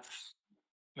 Wait, that's.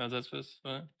 No, that's supposed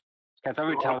to. I thought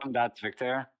we tell them that's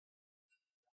Victor.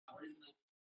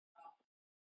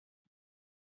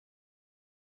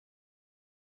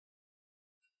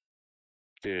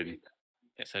 Dude.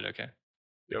 I said okay.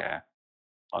 Yep. Yeah.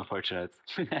 Unfortunate.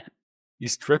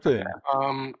 He's tripping.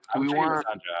 I'm we taking want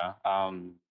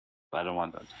Lissandra. But I don't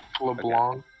want that.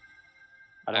 LeBlanc.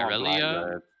 I don't want blind Irelia?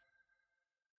 red.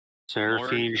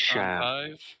 Seraphine Lord,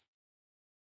 Shan.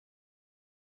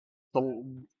 5.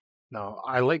 No,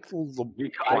 I like I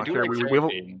LeBlanc do here. like We have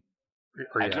Seraphine.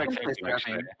 or I yeah. do like I can play Seraphine,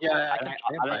 actually. Seraphine. Yeah, I can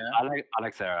play I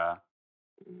like Sarah.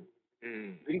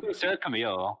 We can go Sarah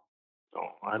Camille. No,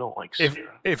 I don't like If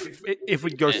Sarah. if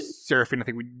we go Eh. Seraphine, I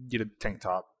think we need a tank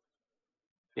top.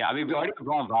 Yeah, I mean we already have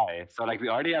Ron Vi, so like we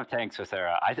already have tanks for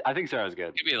Sarah. I think Sarah's good.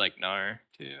 Could be like Nar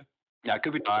too. Yeah, it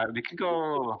could be we could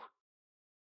go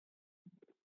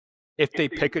If they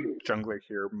pick a jungler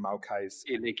here, Maokai's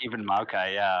like even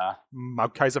Maokai, yeah.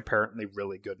 Maokai's apparently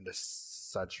really good in this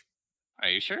such. Are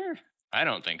you sure? I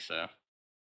don't think so.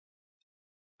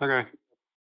 Okay.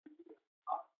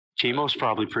 Teemo's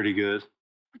probably pretty good.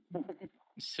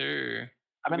 Sir.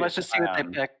 I mean, let's just see what they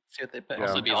Um, pick. See what they pick.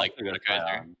 Also Yeah. be like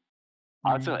Mordekaiser.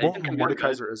 Also, isn't Camille good?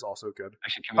 Mordekaiser is also good.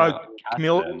 Actually,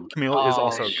 Camille is Oh,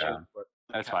 also yeah. good. But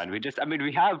That's fine. We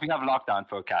have lockdown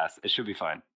for cast. It should be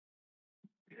fine.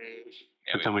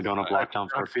 Yeah, But then we don't have lockdown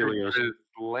for Aphelios.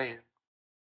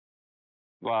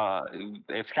 Well,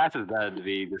 if cast is dead,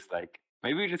 we just like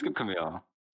maybe we just go Camille.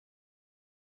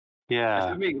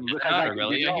 Yeah. Is not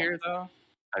Aurelia here though?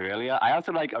 Aurelia. I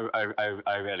also like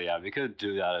Aurelia. We could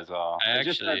do that as well. I It's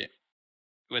just that- actually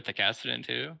with the Cassidy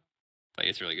too. Like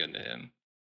it's really good to him.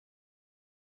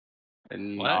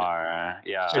 Nar,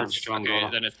 yeah. It's jungle. Okay,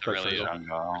 then it's Aurelia.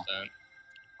 Jungle.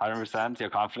 100%. You're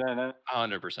confident in it?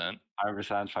 100%.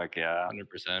 100%. Fuck yeah.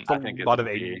 100%. I a think it's lot of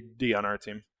gonna be- AD on our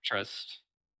team. Trust.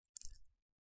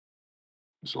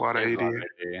 There's a lot of There's AD. a lot of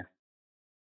AD.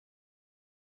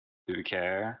 Do we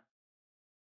care?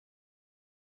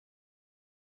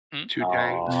 Two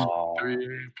tanks. Oh, 3.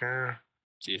 Okay.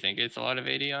 Do you think it's a lot of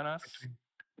AD on us?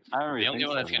 I don't really The only think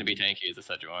one so, that's going to be man. tanky is the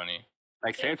Sejuani.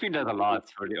 Like Seraphine does a lot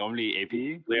for the only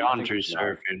AP. Leandre's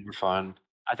Seraphine. We're fine.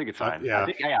 I think it's fine. yeah.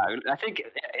 I think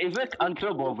if it's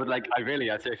unkillable with like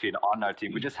Irelia Seraphine on our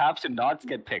team, we just have to not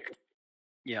get picked.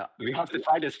 Yeah. We have to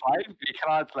fight as 5. We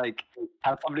cannot like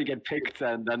have somebody get picked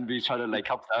and then we try to like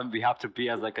help them. We have to be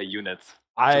as like a unit. So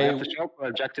we have to show up our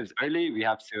objectives early. We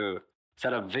have to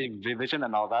set up vision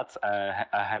and all that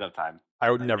ahead of time. I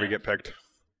would never get picked.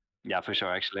 Yeah, for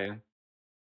sure. Actually.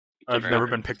 I've Fair. never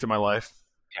been picked in my life.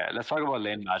 Okay, let's talk about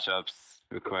lane matchups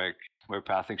real quick. Where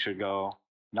passing should go.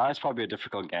 Now it's probably a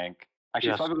difficult gank.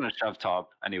 Actually, Yes. it's probably gonna shove top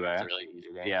anyway. It's a really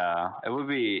easy game. Yeah, it would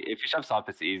be if you shove top,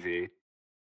 it's easy.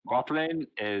 Bot lane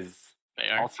is They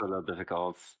are. also a little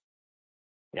difficult.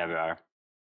 Yeah, we are.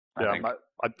 I Yeah, think.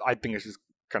 I think it's just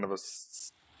kind of a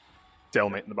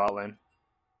stalemate in the bot lane.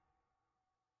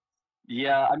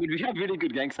 Yeah, I mean we have really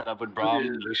good gank setup with Braum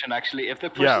and Lucian. Actually, if they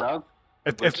push Yeah. up,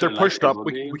 If Which they're are, like, pushed up,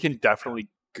 ability. we can definitely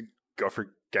go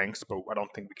for ganks, but I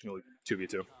don't think we can really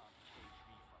 2v2.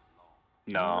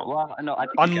 no. Well, no. I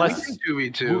think we Unless- can.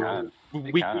 2v2.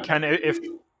 We can. can if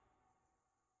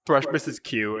Thresh misses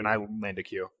Q and I land a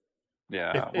Q.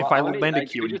 Yeah. If I only, land a like,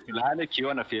 Q you and just land a Q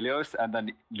on Aphelios, and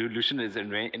then Lucian is in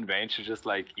range to just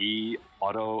like E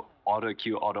auto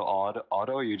Q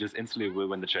auto. You just instantly will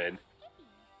win the trade.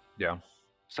 Yeah.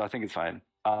 So I think it's fine.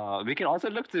 We can also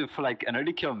look for like an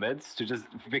early kill mids to just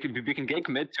we can gank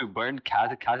mid to burn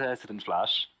Kata Acid and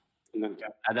Flash, and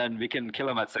then we can kill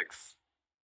him at 6.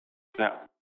 Yeah.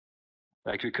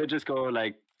 Like we could just go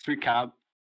like 3 camp,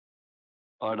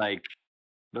 or like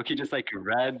Loki just like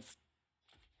reds,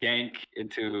 gank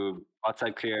into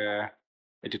outside clear,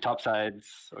 into top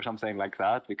sides or something like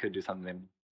that. We could do something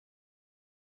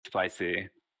spicy.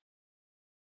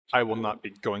 I will not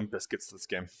be going biscuits this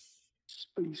game.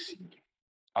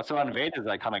 Also, Invade is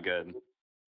like kind of good.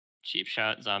 Cheap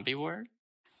shot zombie ward.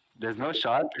 There's no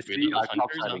shot to Weird see little our top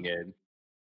hunters siding on- it.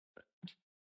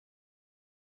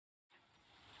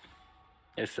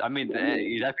 It's, I mean,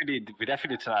 we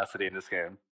definitely tenacity in this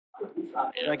game.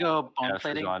 Should I go bone Yeah,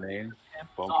 plating Fredonia,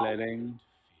 bone plating.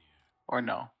 or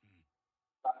no?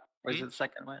 Or is it the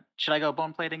second win? Should I go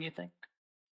bone plating? You think?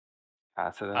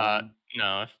 Pass it on.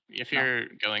 No, if No. you're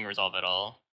going resolve at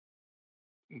all,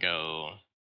 go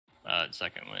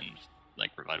second wind,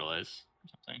 like revitalize or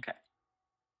something. Okay.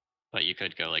 But you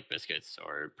could go like biscuits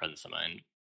or presence of mind.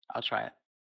 I'll try it.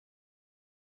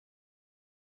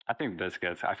 I think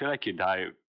biscuits. I feel like you die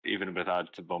even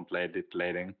without the bone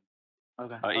plating,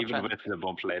 Okay. or I'll even try. with the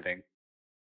bone plating.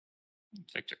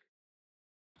 Victor.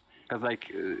 Because like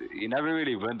you never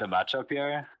really win the matchup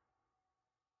here,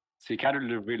 so you can't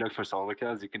really look for solo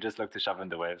kills. You can just look to shove in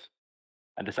the wave,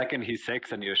 and the second he's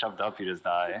 6 and you're shoved up, you just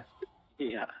die.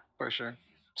 Yeah, for sure.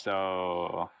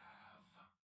 So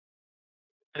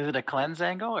Is it a cleanse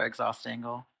angle or exhaust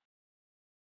angle?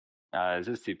 it's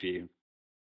just TP.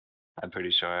 I'm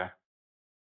pretty sure.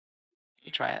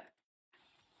 You try it.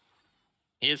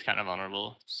 He is kind of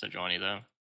vulnerable, Sejuani though.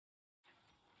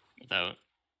 Without,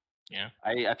 yeah.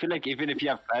 I feel like even if you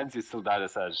have plans, you still die to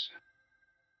Sedge.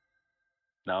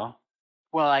 No?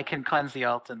 Well, I can cleanse the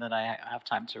ult and then I have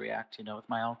time to react. With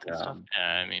my ult and Yeah. stuff.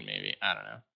 I mean, maybe I don't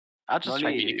know. I'll just Only-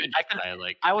 try. I mean, you could I just can. try,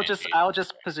 like, I will maybe- just. I'll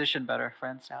just position better,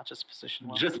 friends. I'll just position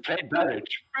well. Just play better.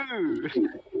 True.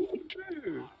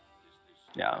 True.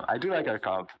 Yeah, I do like our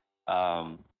comp.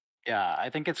 Yeah, I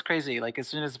think it's crazy. Like as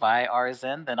soon as Vi R is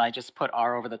in, then I just put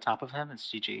R over the top of him. It's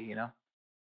GG.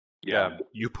 Yeah,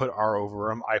 you put R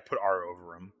over him. I put R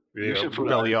over him. You should put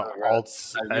Relia R over him.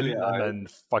 alts I really and are. then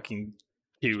fucking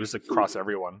Qs across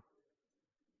everyone.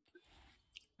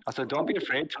 Also, don't be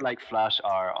afraid to like flash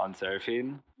R on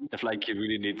Seraphine if like you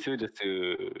really need to, just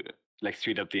to like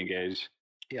speed up the engage.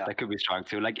 Yeah. That could be strong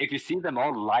too. Like if you see them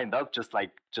all lined up, just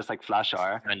like flash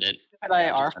R. Send it. Can I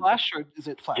Yeah, R just- flash or is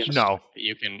it flash? No.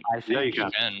 You can. I think Yeah, you You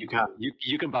can. can. You can.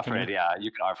 you can buffer Can it. you? Yeah, you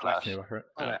can R flash. Okay, buffer it.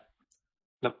 Okay.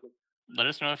 Let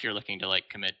us know if you're looking to like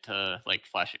commit to like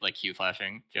flashing, like Q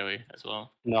flashing, Joey, as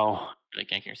well, No. or, like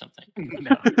ganking or something.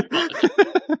 No.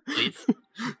 Please.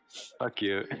 Fuck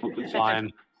you.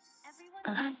 Fine.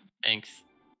 Everyone, Thanks.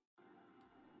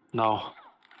 No.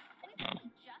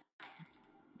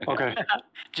 Okay.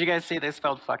 Did you guys see they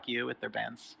spelled "fuck you" with their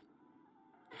bands?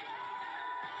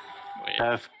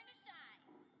 Wait.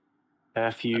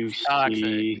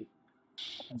 FUC.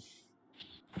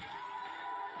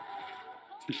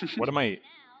 What am I?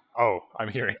 Oh, I'm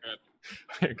hearing.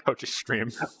 Coach's stream.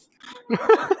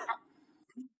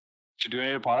 Should we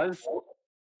do a pause?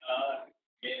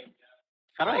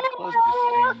 How do I close your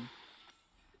stream?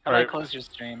 How do I Alright. close your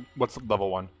stream? What's level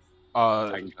 1?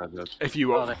 I can try this. If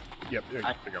you. Oh, there- Yep, there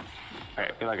I- you go.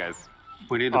 Alright, good luck, guys.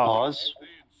 We need the Oh. pause.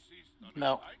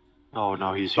 No. Oh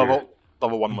no, he's here.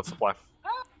 Level 1, let's apply.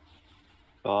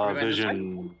 Are we going this way?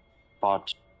 Vision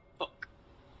bot.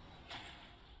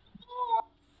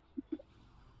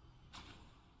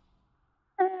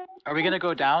 Are we gonna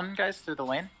go down, guys, through the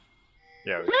lane?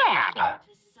 Yeah.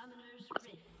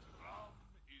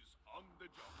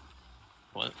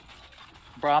 What?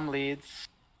 Braum leads.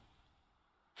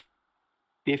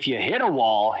 If you hit a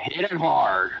wall, hit it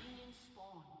hard.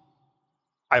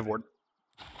 I have ward.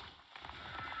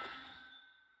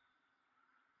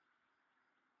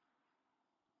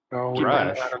 Oh, we're we're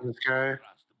Trash. out of this guy.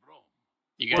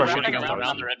 You We're guys wrapping shooting around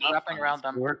around the red buff? Wrapping around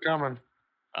them. We're coming.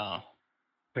 Oh,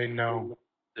 They know.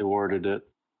 They warded it.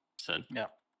 said.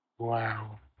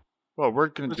 Wow. Well, we're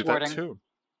gonna Who's do warding? that too.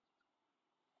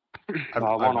 I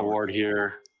want a ward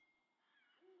here.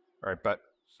 Alright, bet.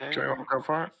 Joey, want to go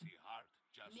for it?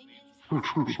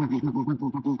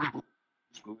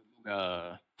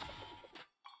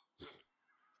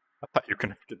 I thought you were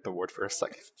gonna get the ward for a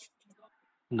second.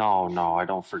 No, I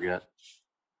don't forget.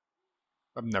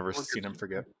 I've never seen him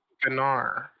forget.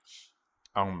 Gnar.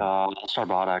 I'll start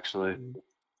bot actually.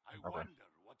 Okay.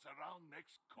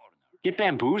 Get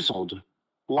bamboozled.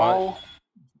 Lol.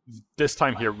 This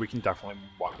time here, we can definitely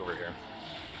walk over here.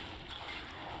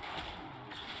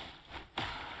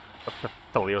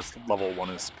 The Leo's level 1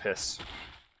 is piss.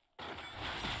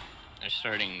 They're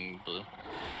starting blue.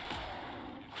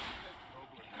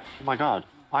 Oh my god,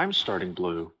 I'm starting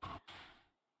blue.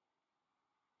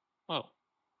 Whoa.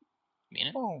 Mean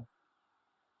it? Oh.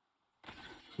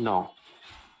 No.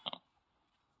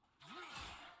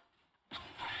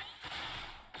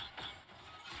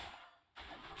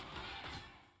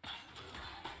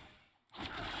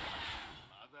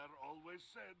 Mother always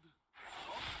said,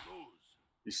 "Stop those."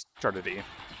 You started E.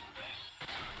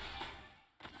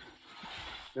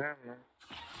 Yeah, man.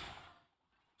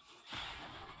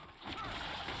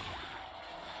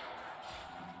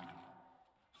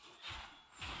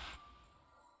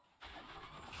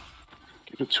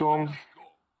 Give it to him.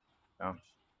 Yeah.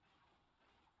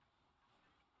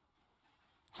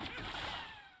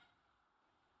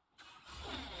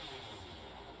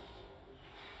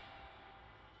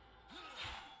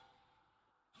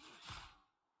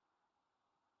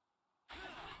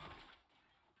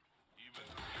 Even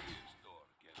his door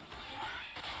can.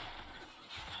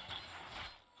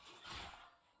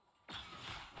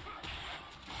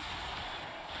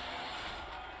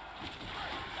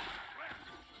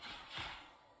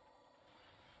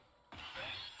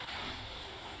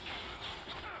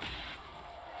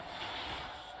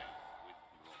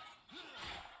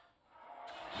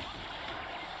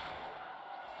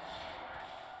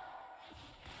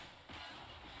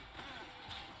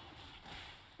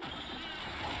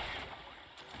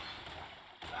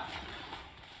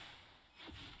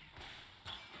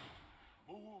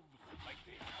 Move like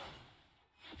they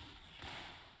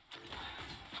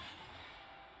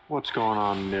What's going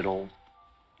on, middle?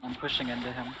 I'm pushing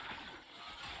into him.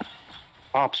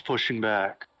 Pop's pushing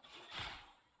back.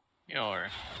 Or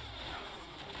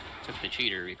took the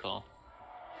cheater recall.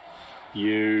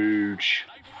 Huge.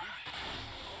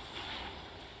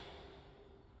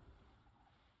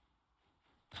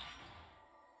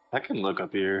 I can look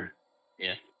up here.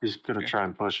 Yeah. He's gonna Sure. try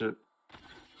and push it.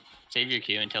 Save your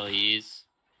Q until he E's.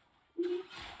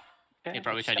 Okay, He'll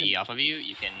probably let's try to set E him- off of you.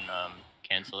 You can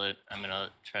cancel it. I'm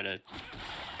gonna try to.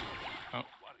 Oh.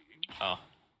 Oh.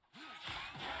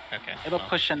 Okay. It'll well.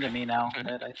 push into me now,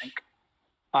 Ed, I think.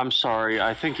 I'm sorry.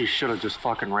 I think he should have just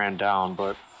fucking ran down,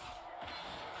 but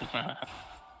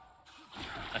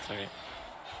That's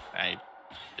alright.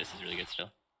 This is really good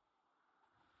still.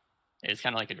 It's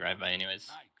kind of like a drive-by, anyways,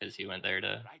 because he went there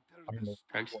to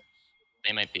Krugs.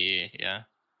 They might be, yeah.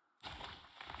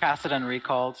 Cassidon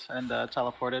recalled and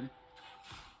teleported.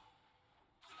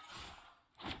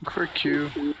 Quick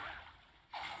Q.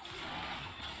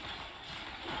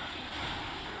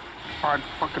 I'd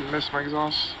fucking miss my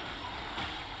exhaust.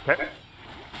 Okay.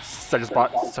 Set a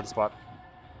spot. Set a spot.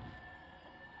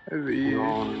 The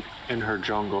Thrown in her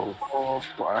jungle. oh,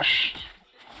 flash.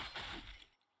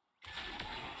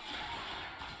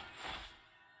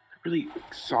 Really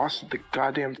exhausted the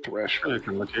goddamn thresh. I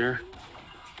can look here.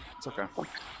 It's okay.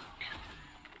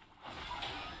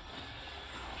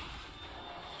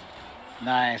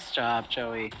 Nice job,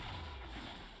 Joey.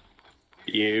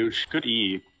 Huge. Good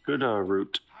E. Good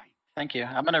route. Thank you.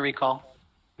 I'm gonna recall.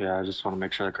 Yeah, I just want to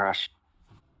make sure I crash.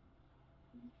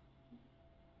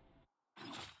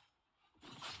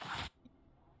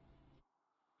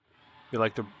 You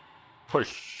like to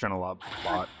push in a lot.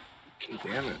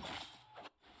 Damn it.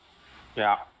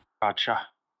 Yeah, gotcha.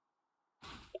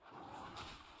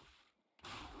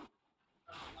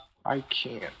 I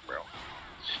can't, bro.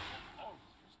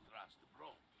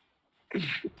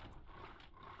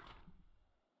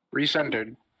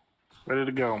 Recentered. Ready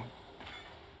to go.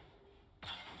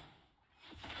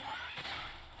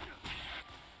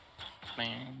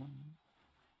 Man.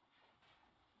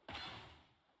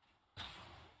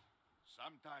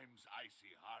 Sometimes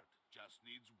icy heart just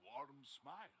needs warm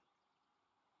smile.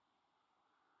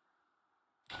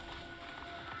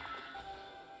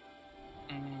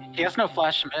 He has no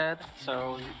flash mid,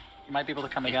 so he might be able to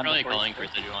come He's again. probably before calling he's-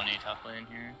 for Sejuani top lane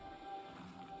here.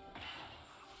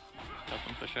 Help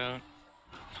him push out.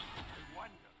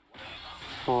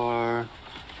 For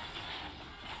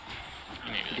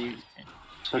Maybe He-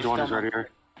 Sejuani is still right here.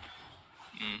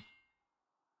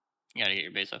 You gotta get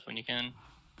your base off when you can.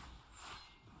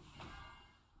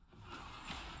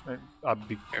 Be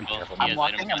Careful. careful. He I'm has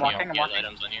walking, items I'm on you. walking, I'm He has walking.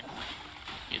 items on you.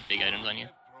 He has big items on you.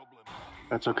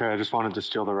 That's okay. I just wanted to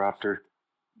steal the raptor.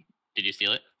 Did you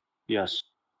steal it? Yes.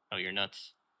 Oh, you're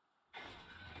nuts.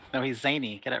 No, he's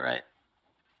zany. Get it right.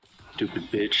 Stupid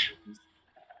bitch.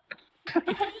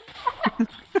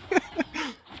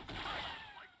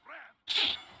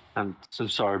 I'm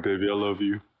sorry, baby. I love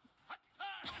you.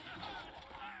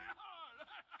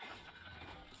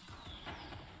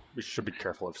 We should be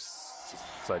careful of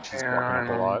Sedge. He's Yeah, blocking I up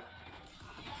a know. lot.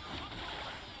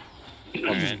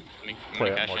 Alright, let me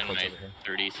play out cash more in close my over here.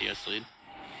 30 CS lead.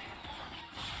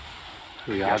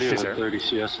 We Yeah, got she's you there. a 30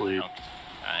 CS lead. Oh,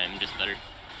 I'm just better.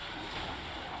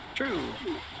 True.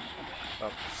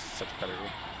 Oh, such a better.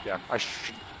 Yeah, I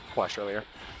should flash earlier.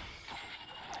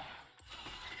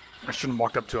 I shouldn't have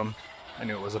walked up to him. I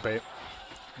knew it was a bait.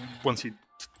 Once he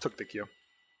took the Q.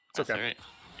 It's That's okay. alright.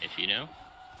 If you know,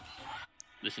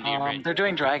 listen to your brain. They're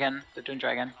doing dragon. They're doing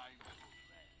dragon.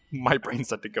 My brain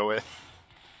said to go in.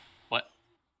 What?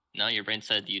 No, your brain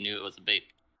said you knew it was a bait.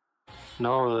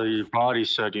 No, your body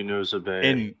said you knew it was a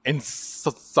bait.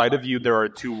 Inside of you, there are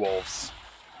 2 wolves.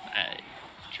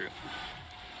 True.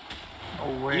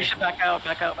 Oh wait. You should back out.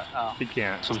 Back out. Oh. He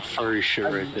can't. Some furry shit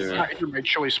right there. Not my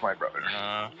choice, my brother.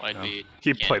 Why'd No. we?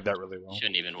 He can't- played that really well.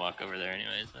 Shouldn't even walk over there,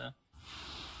 anyways. Though.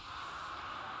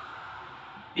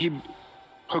 He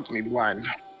hooked me blind.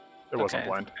 It wasn't Okay,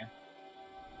 blind. okay.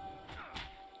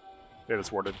 It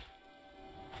is warded.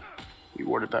 He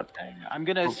warded that. I'm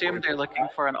gonna assume they're looking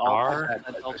for an Nar?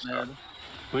 alt mid. Can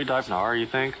we dive Nar, you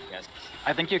think? Yes.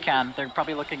 I think you can. They're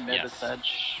probably looking mid Yes. with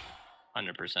Sedge.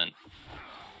 100%.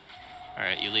 All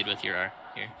right, you lead with your R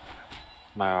here.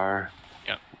 My R.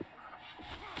 Yep.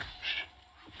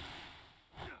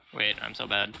 Wait, I'm so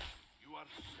bad.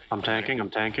 I'm tanking, I'm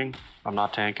tanking. I'm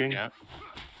not tanking. Yeah.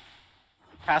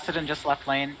 Kassadin just left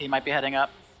lane. He might be heading up.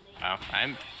 Wow,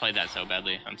 I played that so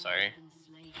badly. I'm sorry.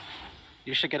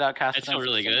 You should get out Kassadin. It's still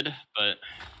really good, but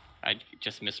I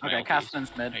just missed my Okay, ulti,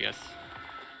 Kassadin's mid. I guess.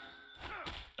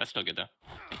 That's still good though.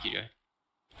 Thank you, Joy.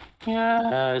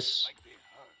 Yes.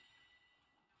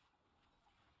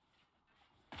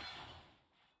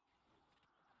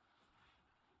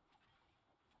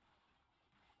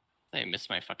 I missed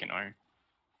my fucking R.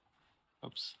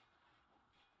 Oops.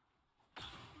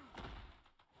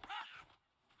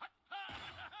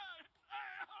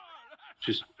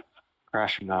 She's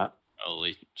crashing that.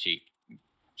 Holy, she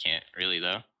can't really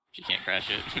though. She can't crash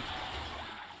it.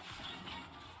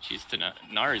 She's to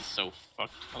Nar is so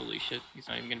fucked. Holy shit, he's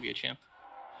not even gonna be a champ.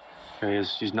 Okay,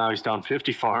 he's down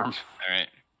 50 farm. All right,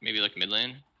 maybe like mid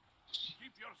lane.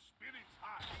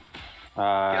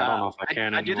 I don't know if I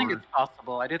can I do think anymore. it's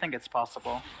possible. I do think it's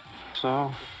possible.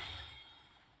 So,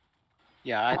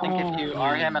 Yeah, I think if you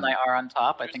are him and I are on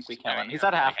top, I think we can win. He's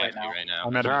at half right now. Right now.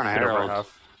 I'm at they're on a bit over Herald.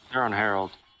 half. They're on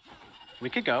Herald. We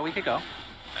could go. We could go.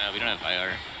 We don't have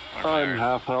IR. Or I'm IR.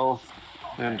 half health.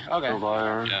 And Okay. go by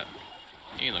her. Yeah.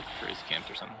 You can look for his camp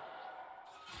or something.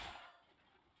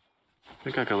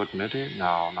 Think I could look mid here? No,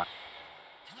 I'm not.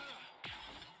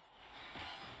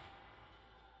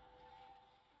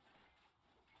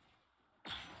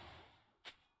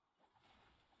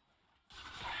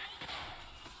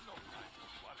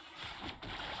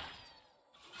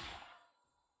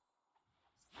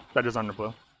 That is under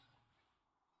blue.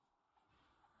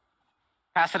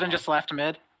 Kassadin just left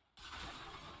mid.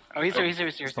 Oh, he's here. He's here.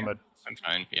 He's here. Still mid. I'm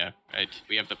fine. Yeah.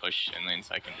 We have to push in lane,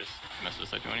 so I can just mess with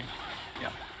side 20.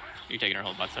 Yeah. You taking her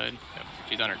whole bot side? Yep.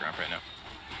 She's on her grump right now.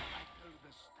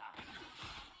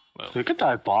 Whoa. We could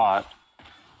dive bot.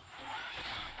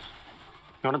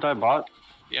 You wanna dive bot?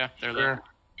 Yeah, they're low. Sure.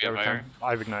 We have IR. I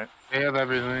have ignite. They have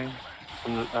everything.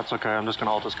 That's okay, I'm just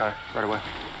gonna ult this guy right away.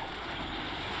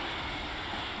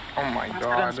 Oh my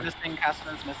Kassadin's god. missing.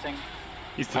 Kassadin's missing.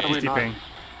 He's How do we not- TPing.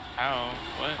 How?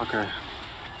 What? Okay,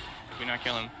 Did we not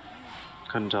kill him?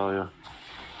 couldn't tell you.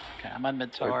 Okay, I'm on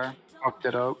mid tower. Fucked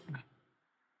it up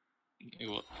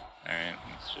Alright,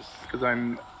 let's just. because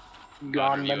I'm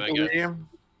gone review, I mentally. guess.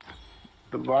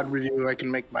 The VOD review, I can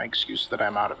make my excuse that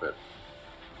I'm out of it.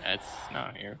 That's. No,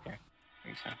 you're okay. I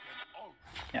think so.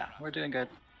 Yeah, we're doing good.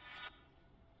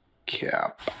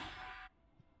 Yeah.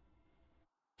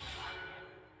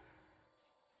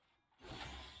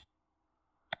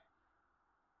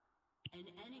 An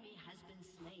enemy has been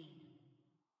slain.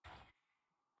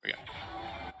 We go.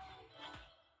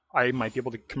 I might be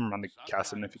able to come around the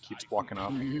Kassadin if he keeps walking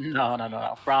up.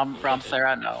 No. From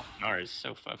Sarah, no. Nar is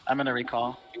so fucked. I'm gonna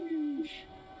recall.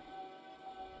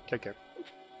 Take care.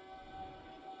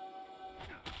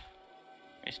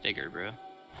 Nice digger, bro.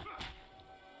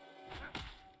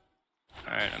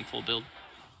 Alright, I'm full build.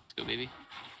 Let's go, baby.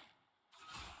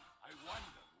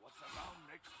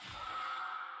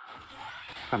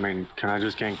 I mean, can I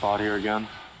just gank bot here again?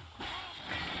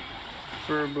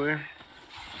 Preferably.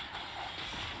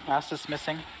 Astus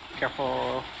missing.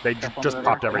 Careful. They Careful just on the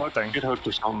popped river. everything. Get hooked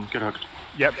or something, get hooked.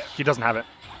 Yep, he doesn't have it.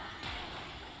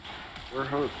 We're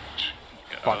hooked.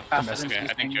 Fuck, Oh, I missed. okay, I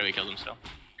think Missing. Joey killed himself.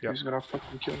 Yep. He's gonna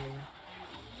fucking kill me.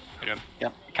 Good job.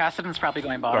 Yep. Kassadin's probably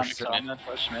going bottom, Push so mid. I'm gonna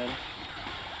push mid.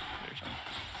 There's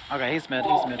some- Okay, he's mid.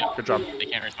 He's mid. Good job. They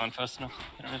can't respond fast enough.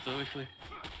 They don't have the wish. Let's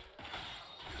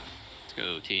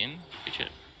go, team. Good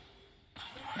shit.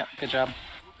 Yep. Good job.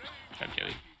 Good job,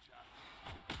 Joey.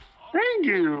 Thank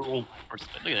you. Look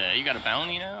at that. You got a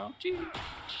bounty now? Gee.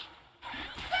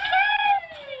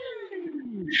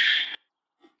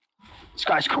 This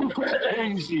guy's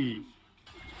crazy.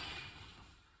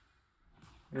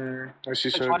 I see.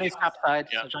 So So Johnny's top side.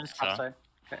 Yeah, So Johnny's so. top side.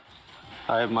 Okay.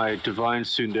 I have my divine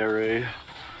tsundere.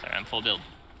 Sorry, I'm full build.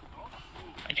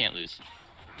 I can't lose.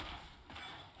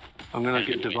 I'm gonna Yeah,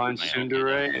 get wait, divine my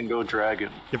tsundere and go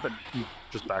dragon. Yeah, but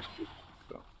just back.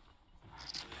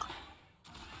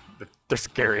 They're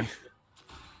scary.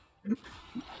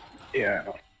 yeah.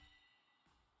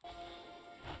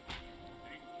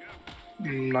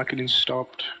 I'm not getting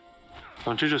stopped.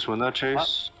 Don't you just win that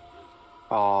chase?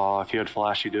 Oh, if you had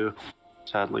flash, you do.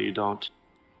 Sadly, you don't.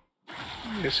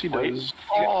 Yes, he Wait. does.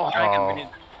 Oh, dragon.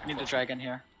 Oh. We need the dragon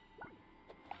here.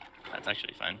 That's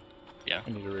actually fine. Yeah. I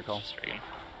need to recall. Just dragon.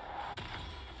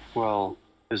 Well,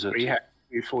 is it?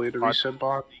 We fully to reset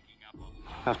bot.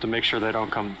 Have to make sure they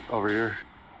don't come over here.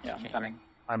 Yeah, I'm coming.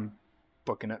 I'm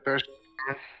booking it. There's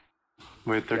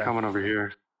Wait, they're Yeah. coming over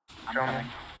here. I'm coming.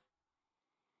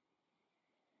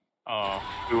 Oh,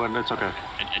 We win. It's okay.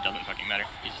 it doesn't fucking matter.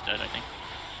 He's just dead, I think.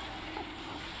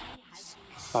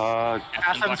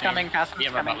 Cassidy's coming. Cassidy's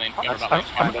Yeah, we're coming. bot lane. Oh, Yeah, we're that's bot lane.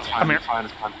 Fine, that's fine. I'm here. It's fine.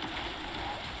 It's fine.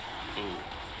 Ooh.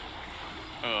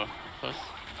 Oh, close.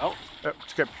 Oh,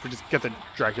 It's good. We just get the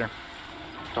drag here.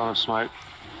 Don't have smite.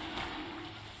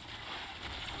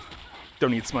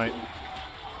 Don't need smite.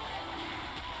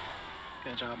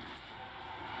 good job.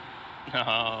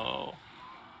 No.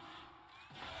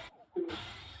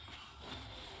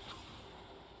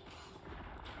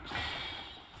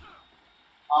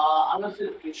 I'm gonna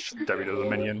sit. W to the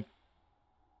minion.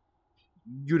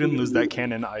 You didn't lose that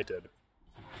cannon, I did.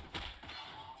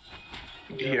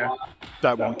 Yeah.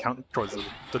 That won't count towards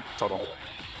the total.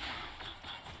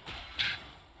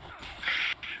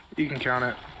 You can count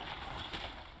it.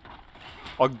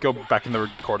 I'll go back in the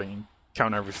recording and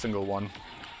count every single one.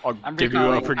 I'll I'm give you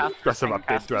a recalling progressive past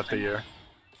update throughout the year.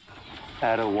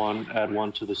 Add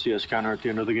one to the CS counter at the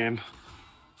end of the game.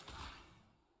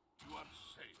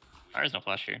 There's no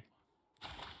flash here.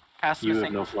 Cass You have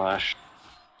missing. no flash.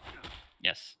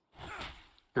 Yes.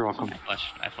 You're welcome.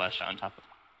 I flashed on top of.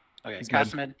 Okay, He's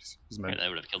Cass mid. mid. He's Yeah, mid. that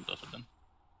would have killed both of them.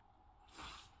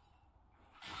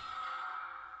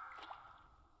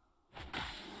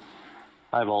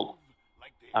 High volt.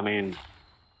 I mean,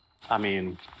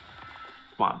 come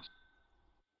on.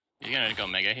 You're gonna go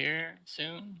mega here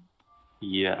soon?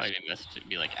 Yes. Probably best to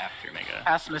be like after mega.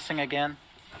 Cass missing again.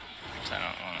 Because I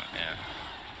don't want to,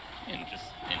 yeah. And just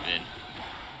invid.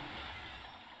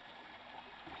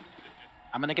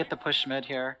 I'm gonna get the push mid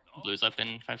here. Blue's up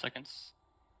in 5 seconds.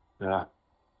 Yeah.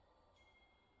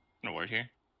 No ward here.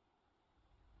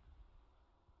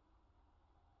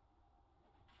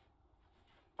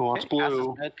 Who wants Okay, Cass is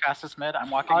blue? mid. Cass is mid. I'm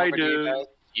walking I over to you do. guys.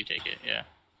 You take it, yeah.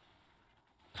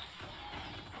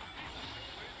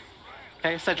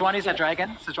 Okay, Sejuani's at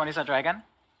dragon. Sejuani's at dragon.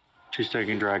 She's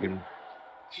taking dragon.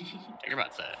 Take your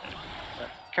bot set.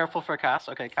 Careful for Cass.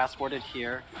 Okay, Cass warded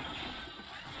here.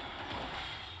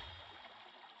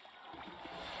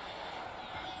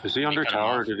 Is he under cut him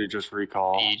tower or off. did he just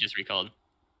recall? He just recalled.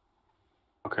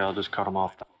 Okay, I'll just cut him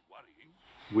off.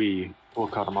 We'll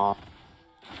cut him off.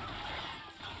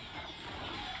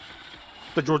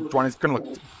 The Juan is gonna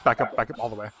look back up all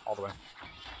the way.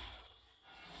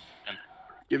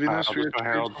 Giving Alright, us I'll for just go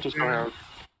Herald. Just go Herald.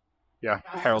 Yeah,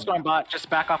 Just Harold. going bot. Just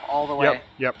back off all the way.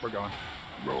 Yep, we're going.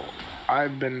 Bro,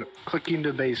 I've been clicking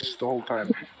to base the whole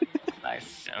time.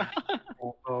 Nice. Yeah.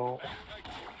 Oh,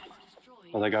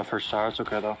 Oh, they got first tower. It's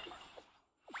okay though.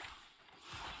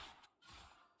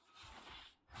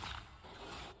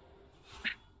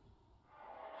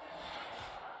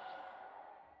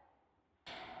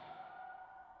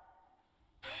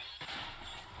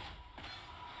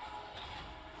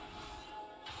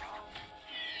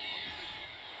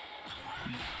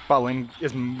 Bot lane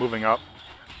is moving up.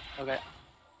 Okay.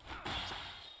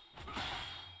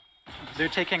 They're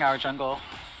taking our jungle.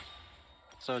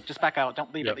 So just back out.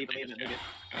 Don't leave Yep. it. Leave it.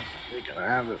 they can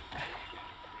have it.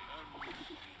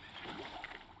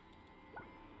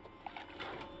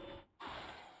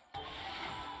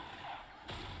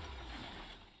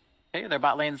 Okay, their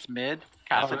bot lane's mid.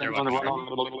 Cass Oh, is they're in.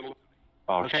 walking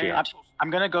Oh Okay, shit. I'm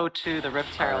gonna go to the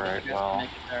Rift Herald. Alright, if you guys well. can make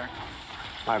it there.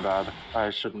 My bad. I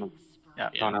shouldn't have Yeah.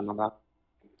 Yeah. gone in on that.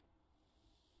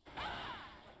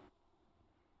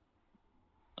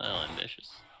 Well,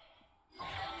 ambitious.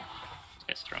 This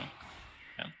guy's strong.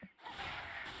 Yeah.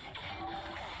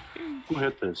 Who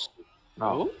hit this?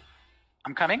 No.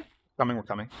 I'm coming. We're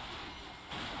coming.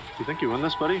 You think you win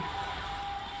this, buddy?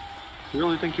 You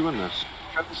really think you win this?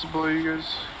 Got this below you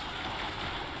guys.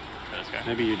 For this guy.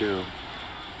 Maybe you do.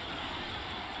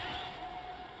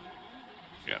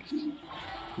 Yeah.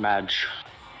 Madge.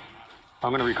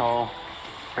 I'm gonna recall.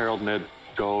 Herald mid,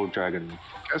 go dragon.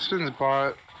 Keston's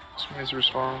bot. Somebody's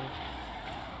respond.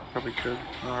 Probably could.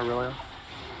 No, really.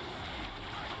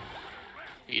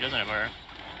 He doesn't have aura.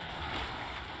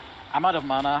 I'm out of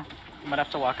mana. I might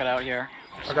have to walk it out here.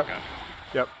 Okay.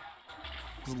 Yep.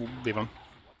 Just leave him.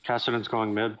 Cassidy's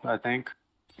going mid, I think.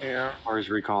 Yeah. Or he's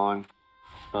recalling.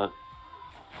 But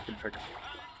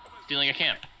Stealing a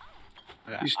camp.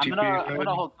 Yeah. He's I'm TPing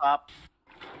gonna hold top.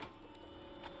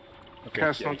 Okay.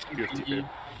 Cast Yeah, on you have TP.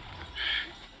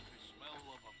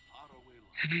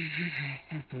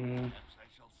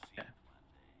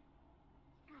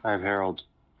 I have Herald.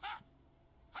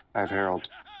 I have Herald.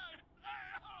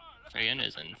 Dragon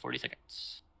is in 40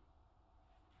 seconds.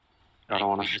 I don't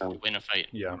want to just show. win a fight.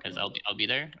 Yeah. Because I'll be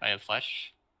there. I have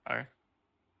flash. R.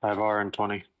 I have R in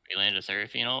 20. We land a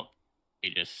Seraphine ult.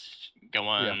 We just go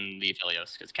on the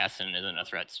Aphelios because Caston isn't a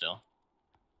threat still.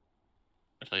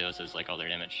 Aphelios is like all their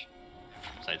damage.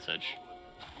 Besides Sedge.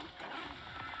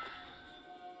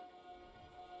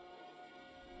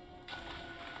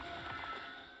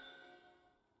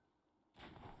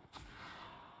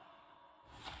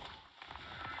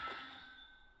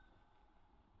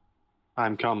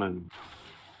 I'm coming.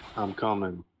 I'm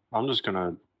coming. I'm just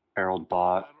gonna Herald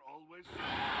bot.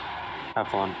 Have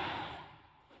fun.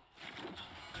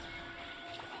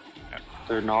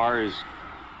 Their Gnar is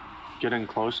getting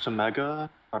close to Mega.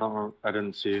 I don't know. I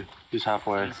didn't see. He's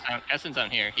halfway. Caston's down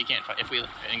here. He can't fight. If we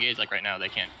engage like right now, they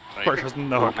can't fight. Park doesn't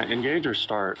know. Engage or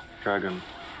start Dragon?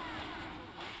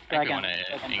 I think we Dragon. want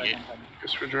to engage.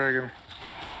 Just for dragon.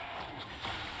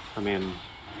 I mean,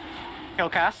 Kill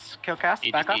cast.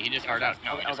 Back up. He just hard out.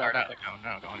 No, Okay, he just okay, hard out. okay.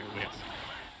 No, go on everybody else.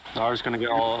 Nar's gonna get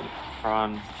all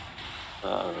on.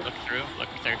 Look through. Look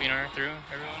Therapy Nar through,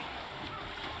 everyone.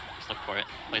 Just look for it.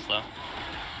 Play slow.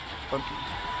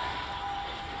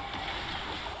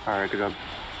 Alright, good job.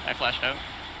 I flashed out.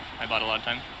 I bought a lot of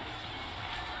time.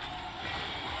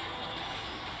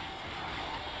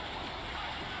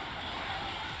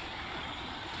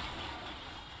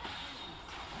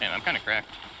 Damn, I'm kind of cracked.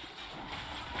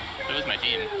 So was my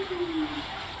team.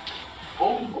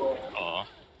 Oh.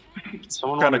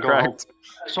 Someone Kinda wanna go help. cracked.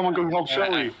 Someone go help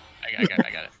Shelly. I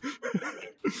got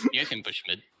it. You guys can push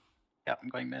mid. Yeah, I'm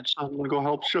going mid. Someone go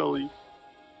help Shelly.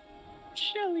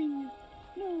 Shelly.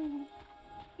 No.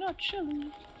 Not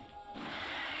Shelly.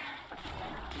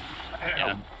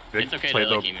 Yeah. Big It's okay play to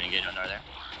though. like even engage on R there.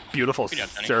 Beautiful Good job,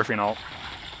 Tony. Seraphine ult.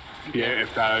 Yeah,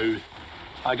 if that.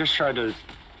 I just tried to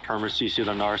Perma CC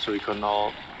the Gnar so he couldn't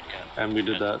ult, Yeah. and we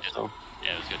did that. Just- So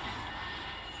Yeah, it was good.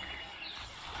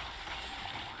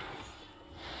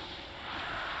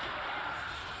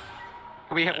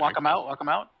 Can we walk him out? Walk him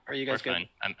out? Or are you We're guys good? fine.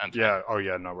 I'm fine. Yeah. Oh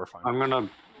yeah. No, we're fine. I'm gonna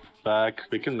back.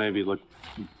 We can maybe look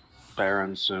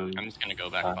Baron soon. I'm just gonna go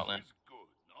back bot lane.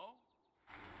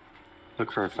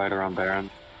 Look for a fight around Baron,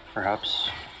 perhaps.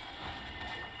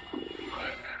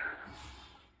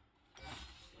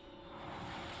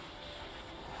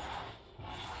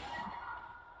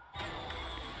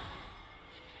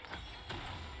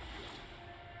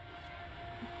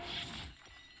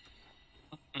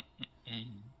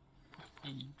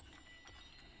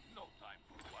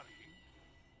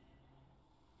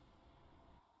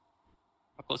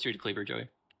 How close are you to Cleaver, Joey?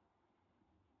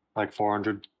 Like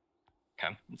 400,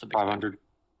 Okay, that's a big spot. 500.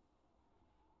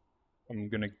 I'm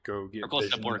gonna go get. We're close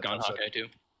to vision work on and sunset. Hawkeye too.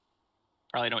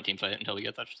 Probably don't team fight until we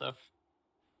get that stuff.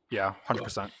 Yeah,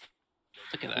 100%.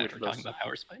 Look at that, Which we're does. talking about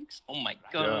power spikes. Oh my Yeah.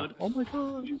 god. Oh my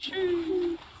god.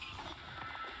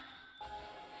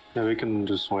 Yeah, we can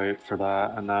just wait for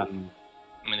that, and then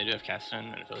I mean, they do have Caston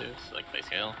and Aphelios, like they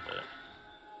scale, but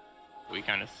we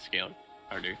kind of scale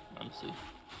harder, honestly.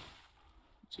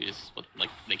 So we just split, like,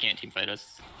 they can't team fight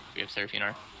us. We have Seraphine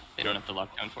R. They don't have to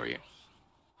lock down for you.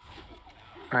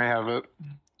 I have it.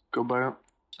 Go buy it.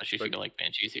 Especially if you go like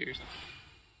Banshees here or something.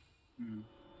 Hmm.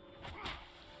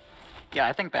 Yeah,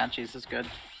 I think Banshees is good.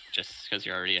 Just because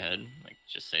you're already ahead, like,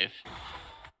 just safe.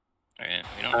 Alright,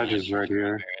 we don't Edge is right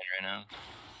here. right now.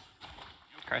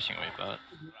 Crashing away bot.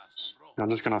 I'm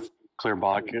just gonna clear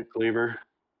bot, get Cleaver.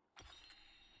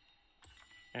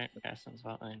 Okay, Caston's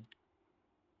bot lane.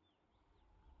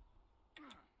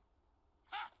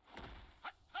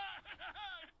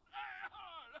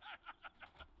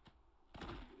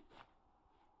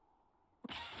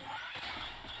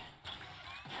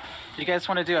 Do you guys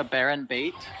want to do a Baron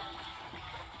bait?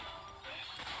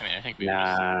 I mean, I think we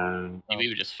Nah.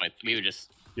 would just fight. We would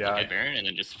just Yeah. look at Baron and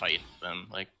then just fight them,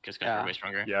 like, just because Yeah. we're way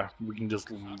stronger. Yeah, we can just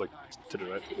like to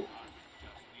do it.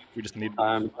 We just need.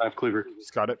 I have Cleaver.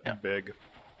 Just got it. Yeah. Big.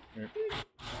 Yeah.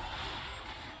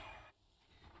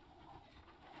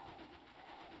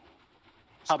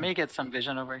 Help me get some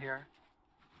vision over here.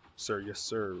 sir. Yes,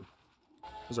 sir.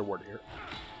 There's a ward here.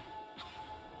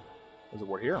 There's a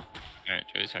ward here. Alright,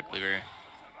 Joey's got cleaver.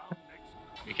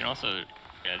 We can also,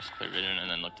 yeah, just clear vision and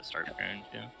then look to start turn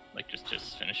too. Like just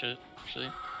finish it, actually.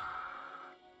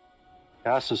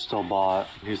 Gas is still bought.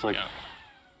 He's like,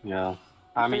 yeah.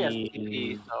 I He has mean,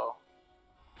 TP, so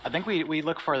I think we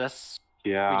look for this.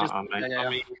 yeah, We just, I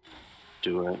mean,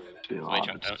 do it. To be So wait, honest.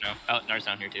 jumped out now. Oh, Nar's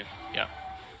down here too. Yeah.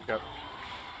 Yep.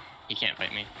 He can't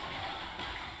fight me.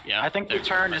 Yeah. I think we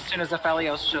turn as soon as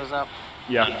Aphelios shows up.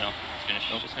 Yeah. No. Just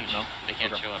finish. Just finish. No. They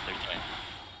can't show up. They're fine.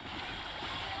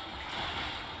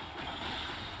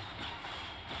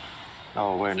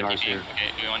 Oh wait, They're Nars keeping- here. Okay,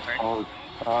 do we want turn?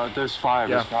 Oh, there's 5.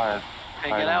 Yeah. There's 5.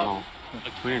 Okay, I get don't out. know.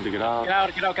 We need to get out. Get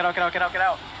out, get out, get out, get out, get out, get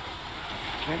out.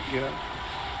 Can't get up.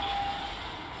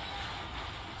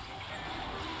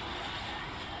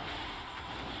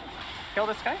 Kill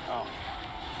this guy? Oh.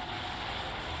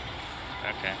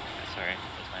 Okay. Sorry.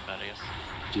 That's my bad, I guess.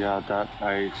 Yeah, that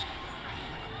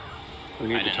we I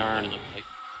need to didn't know what it turn. looked like.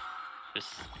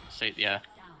 Just say, yeah.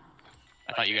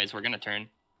 I thought you guys were gonna turn.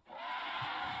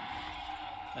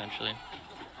 Eventually.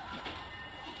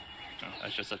 No,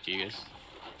 that's just up to you guys.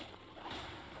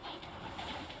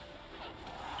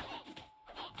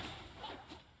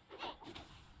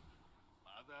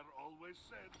 Mother always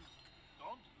said,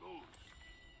 don't lose.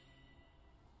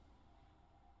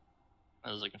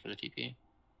 I was looking for the TP.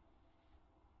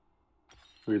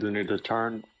 We either need to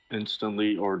turn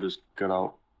instantly or just get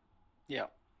out. Yeah.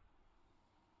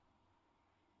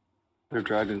 Their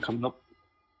dragon coming up.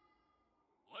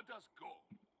 Let us go.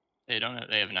 They don't have,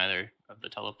 they have neither of the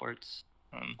teleports.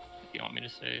 If you want me to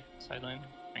stay sideline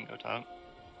and go top,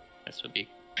 this would be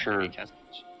Sure.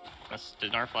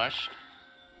 Did Nar flash?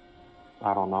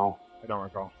 I don't know. I don't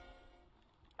recall.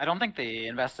 I don't think they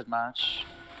invested much.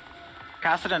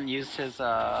 Cassidon used his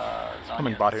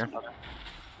Coming bot here.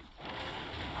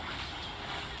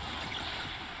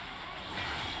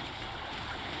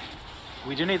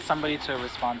 We do need somebody to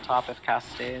respond top if Cass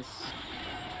stays.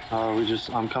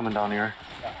 I'm coming down here.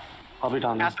 Yeah. I'll be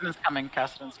down there. Cassidon's coming,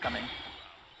 Cassidon's coming.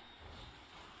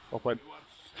 Well played.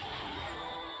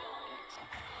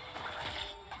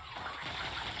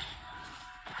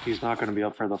 He's not going to be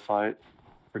up for the fight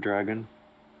for dragon.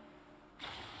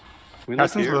 We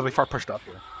Caston's here. really far pushed up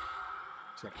here.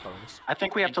 So, I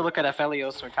think we have to look at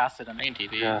Aphelios or Cassidon. I can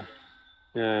TP. Yeah.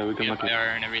 Yeah, we We can have look at.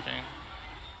 IR and everything.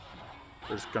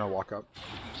 we're just gonna walk up.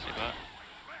 Stay bot.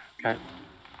 Okay.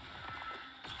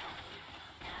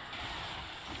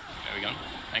 There we go.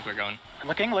 I think we're going.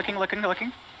 Looking.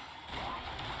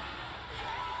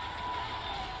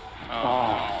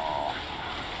 Oh.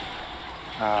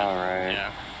 All right.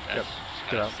 Yeah. Yep. That's,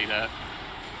 Get gotta out. see that.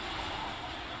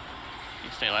 You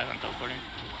stay alive, I'm teleporting.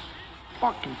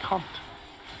 Fucking cunt.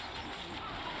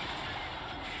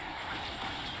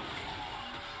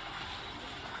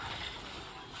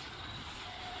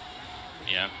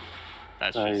 Yeah.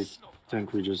 That's I just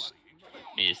think we just.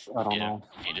 I don't know.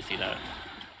 Need to see that.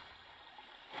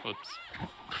 Whoops.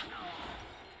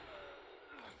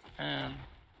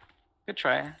 Good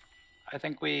try. I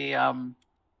think we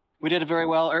did it very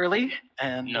well early,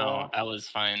 and No, that was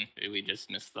fine. We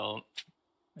just missed the ult.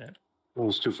 Yeah. It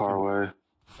was too far away.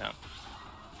 Yeah.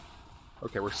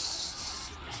 Okay, we're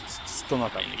still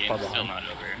not that And the far game's still behind.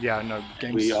 not over. Yeah, no,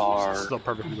 game's We are still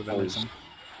perfectly within reason.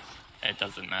 It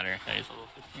doesn't matter. That is level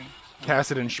 15.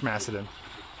 Cassidon, Schmassidon.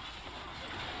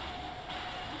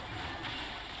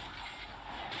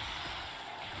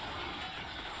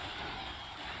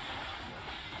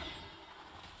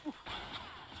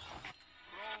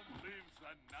 Rome lives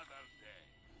another day.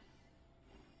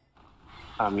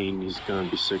 I mean, he's gonna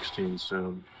be 16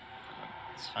 soon.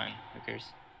 It's fine. Who cares?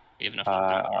 We have enough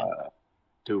time.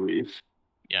 Do we?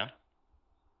 Yeah.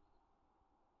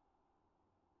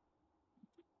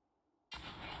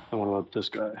 And what about this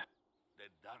guy? The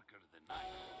darker the night.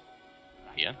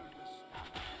 Yeah.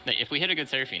 Like, if we hit a good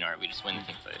Seraphine art, we just win the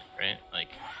team fight, right? Like,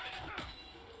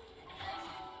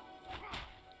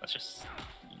 that's just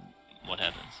what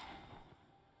happens.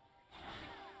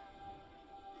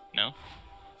 No?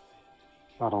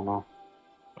 I don't know.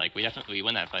 Like, we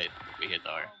win that fight. We hit the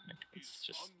R. It's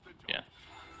just, yeah.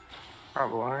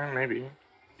 Probably, maybe.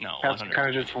 No, That's 100%.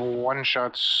 kind of just one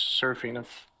shot surfing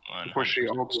if before she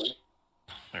ults.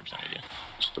 100% we do.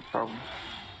 That's the problem.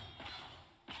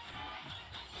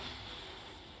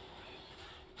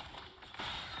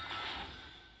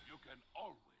 You can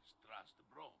always trust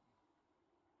Brom.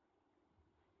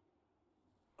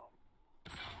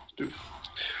 Dude.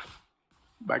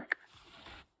 Back.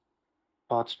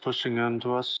 Bots pushing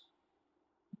into us.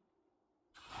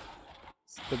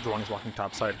 The one is walking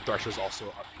topside. Thrasher's also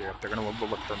up here. They're gonna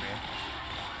look for me.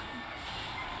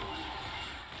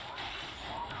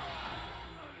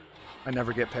 I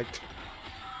never get picked.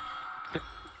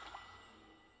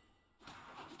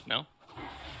 No?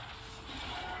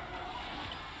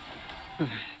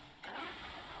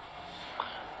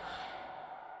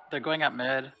 They're going up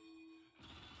mid.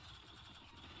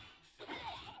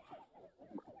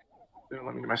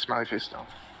 Let me get my smiley face down.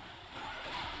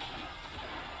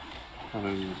 I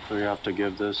mean, we have to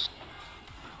give this.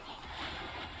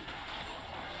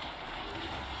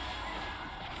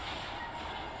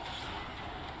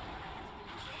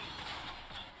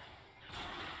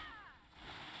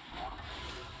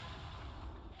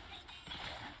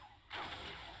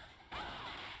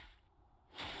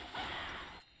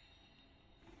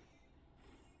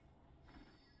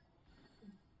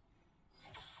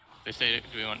 They say,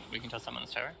 we can test them on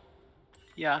this tower?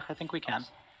 Yeah, I think we can.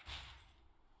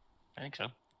 I think so.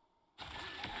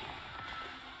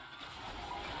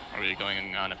 Are we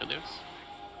going on Affiliates?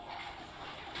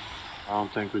 I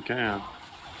don't think we can.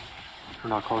 We're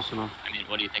not close enough. I mean,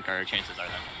 what do you think our chances are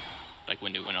then? Like,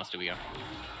 when else do we go?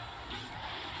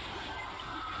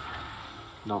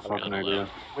 No fucking idea.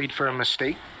 Wait for a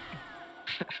mistake.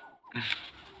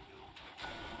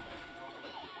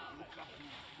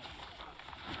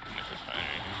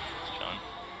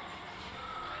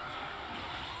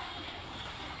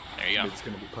 There you go. It's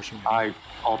gonna be pushing me. I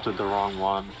altered the wrong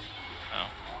one. Oh.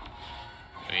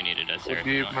 We needed a Would Seraph.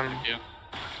 be, man.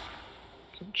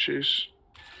 Jeez.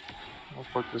 Oh,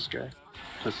 fuck this guy.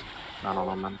 Just, I don't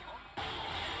know, man.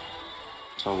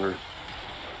 It's over.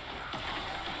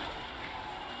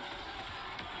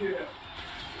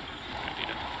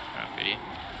 Goodie.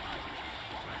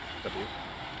 W.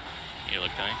 You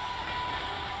look dying.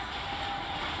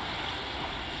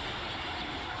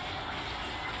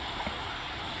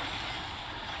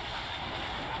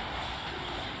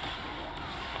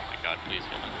 Oh my god, please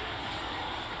kill him.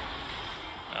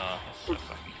 Oh, that's so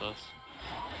fucking close.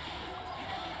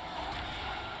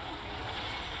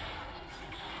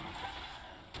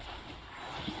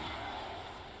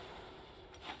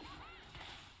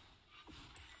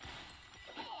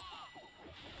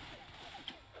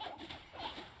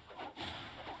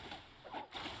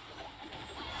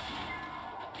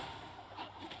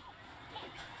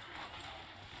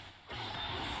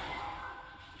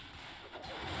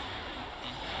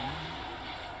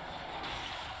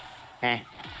 Hey.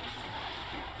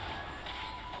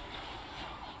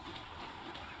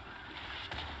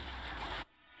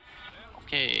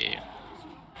 Okay.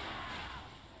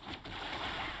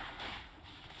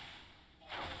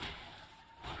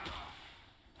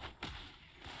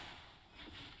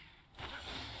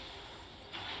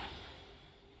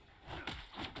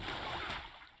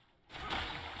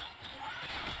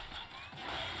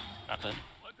 Not bad.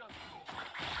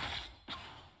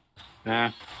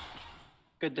 Yeah.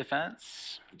 Good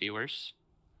defense. Could be worse.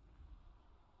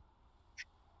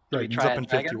 Right, we he's try up a in 50.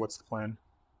 dragon? What's the plan?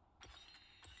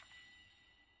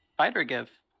 Fight or give?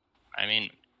 I mean,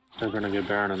 They're gonna get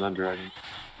Baron and then Dragon.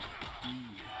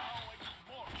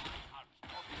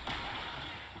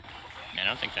 man, I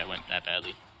don't think that went that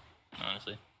badly,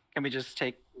 honestly. Can we just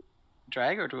take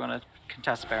drag or do we want to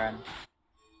contest Baron?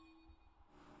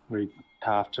 We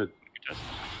have to. Just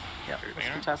Yeah, Sure, let's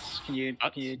Baron. contest. Can you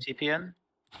TP in?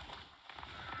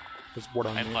 There's ward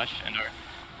on I me. flush and or.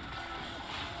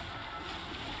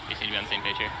 We seem to be on the same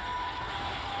page here.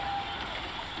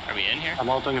 Are we in here? I'm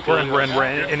ulting We're in, Aphelios. we're in, we're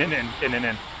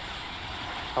in.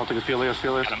 Ulting Aphelios,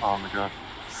 Aphelios. Got him. Oh my god.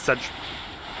 Sedge.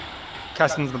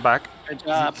 Caston's in the back. Good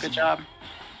job. Good job.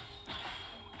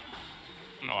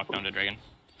 I'm gonna walk down to Dragon.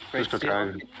 Great Just go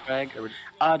steal. drag.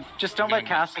 Drag. Just don't let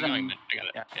Cassid I'm going and mid. I got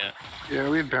it. Yeah. Yeah. Yeah,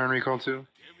 we have Baron recall too.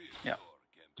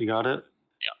 You got it?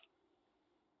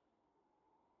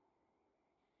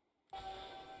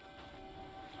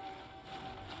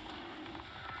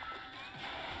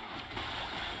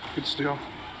 Good steal.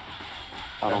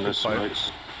 I don't Yeah, miss good fight.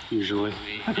 smites, usually.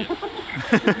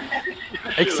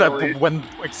 Except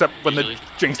when the Usually.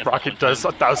 Jinx Except rocket one does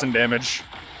time. 1,000 damage.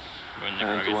 When the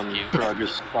And Gragas when queue. Gragas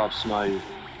stops my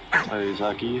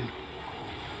Zaki.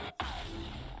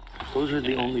 Those are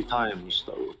the only times,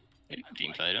 though. Hey,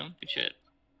 team fight him. Good shit.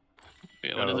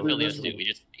 Wait, Yeah, what does that Aphelios was- do?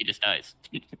 He just dies.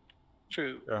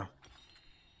 True. Yeah.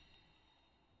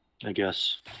 I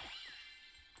guess.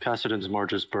 Cassidon's more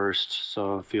just burst,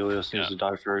 so Aphelios needs Yeah. to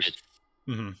die first. It's,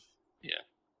 Mm-hmm.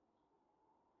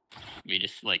 we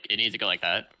just like it needs to go like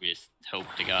that. We just hope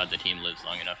to God the team lives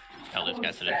long enough. Outlives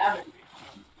Cassidy.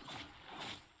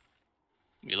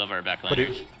 We love our But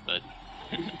backliners, but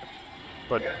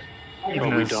But Even But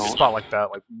in we a don't. spot like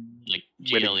that, like Like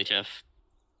Waiting. GLHF.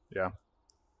 yeah.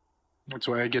 That's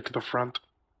why I get to the front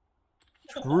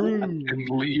True. and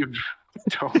leave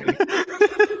Tony.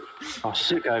 Oh,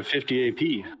 sick! I have 50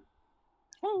 AP.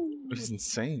 This is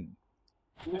insane.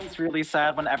 It was really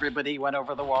sad when everybody went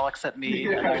over the wall except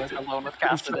me, and I was alone with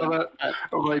Cassidy.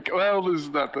 I'm like, well, there's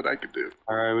nothing I can do.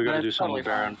 All right, we gotta But do it's something with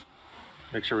totally Baron.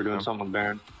 Make sure we're doing something with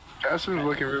Baron. Cassie's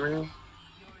looking for me.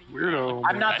 Weirdo.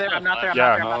 I'm not there. I'm not there. I'm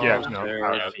Yeah, not there. I'm not there. yeah,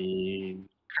 no. Seraphine.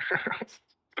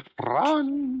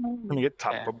 Run. I'm gonna get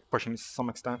top Okay. pushing to some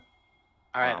extent.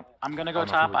 All right, I'm gonna go I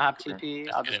don't know if top. we I have can- TP.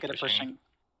 Just I'll get just it get it pushing.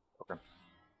 pushing.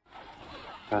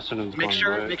 Bastion's Make going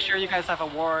sure, right. make sure you guys have a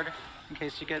ward in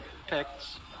case you get picked.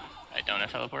 I don't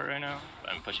have teleport right now,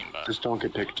 but I'm pushing bot. Just don't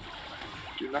get picked.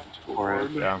 Do not For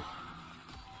it. Yeah.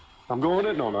 I'm going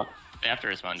it. No, not. They have to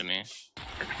respond to me.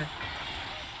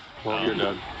 Well, you're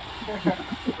dead.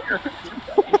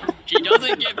 He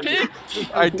doesn't get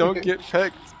picked! I don't get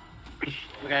picked.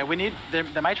 Okay, we need. They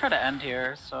might try to end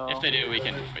here. So If they do, we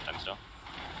can wait time still.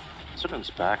 Serpent's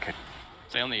back.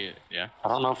 So I only, yeah. I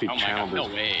don't know if he Oh my god, channeled no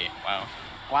his. way. Wow.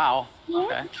 wow.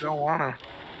 Okay. Don't wanna.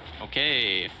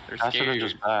 Okay, they're Bastion scared.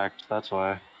 just backed. That's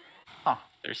why.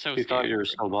 They're so He scared. thought you were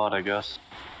still bot, I guess.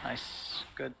 Nice.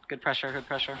 Good. Good pressure. Good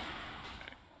pressure.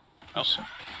 Oh,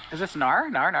 Is this Nar?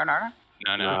 Nar? no,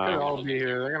 No. They'll all be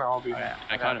here. They're gonna all be Okay. here.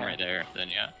 I caught him right there, then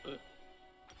yeah. But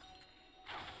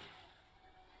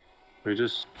We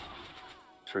just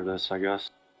for this, I guess.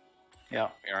 Yeah.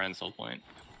 we are on soul point.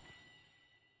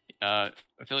 I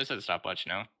feel like said stopwatch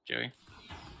now, Joey.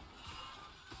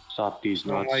 Stop these I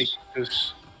don't nuts. like this.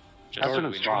 Just That's so gonna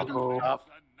we stop. know. Up.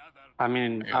 I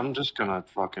mean, Yeah. I'm just gonna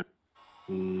fucking.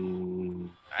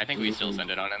 I think we still send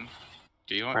it on him.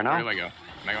 Do you want? Right Where now? do I go?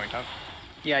 Am I going top?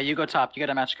 Yeah, you go top. You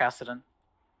gotta match Cassidy.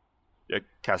 Yeah,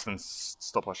 Caston's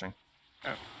still pushing.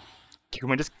 Oh. Can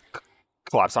we just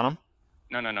collapse on him?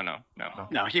 No.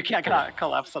 No, you can't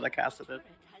collapse on the Cassidy.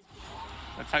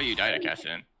 That's how you died at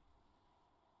Caston.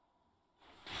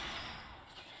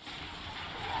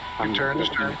 I'm Turn,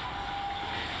 just turn.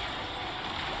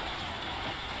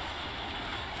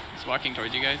 He's walking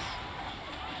towards you guys.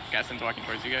 Caston's walking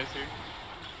towards you guys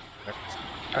here.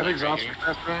 I've exhausted here.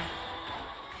 Caston.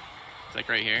 It's like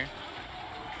right here.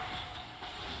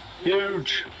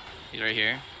 Huge. He's right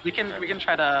here. We can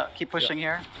try to keep pushing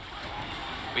here.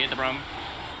 We hit the Brom.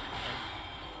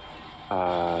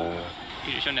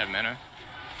 You shouldn't have mana.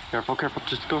 Careful, careful.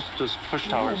 Just push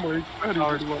towers. Oh my god,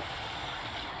 Towers.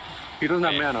 He doesn't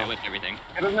have I mana. whipped everything.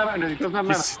 He doesn't have mana. He doesn't have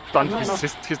mana. He's done.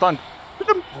 He's done.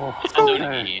 He's still doing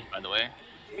Okay. me, by the way.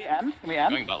 We end. We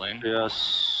end. Going bot lane.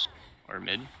 Yes. Or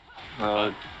mid.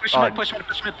 Push mid. Push mid.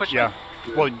 Push mid. Push Yeah.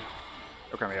 mid. Well.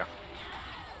 Okay. Yeah.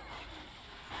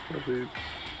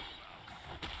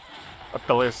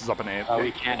 Aphelios is up in 8.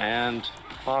 We can't end.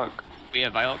 Fuck. We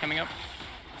have Violet coming up.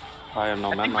 I have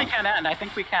no I think we mana. can end. I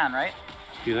think we can, right?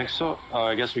 You think so? Oh,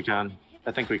 I guess we can.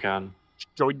 I think we can.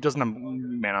 Joey doesn't have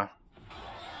mana.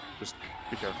 Just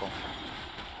be careful.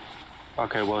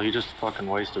 Okay, well, he just fucking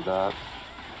wasted that.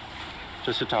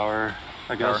 Just a tower,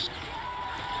 I guess.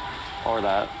 Or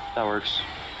that. That works.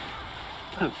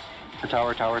 The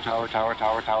tower.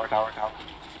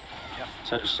 Yep.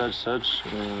 Sedge.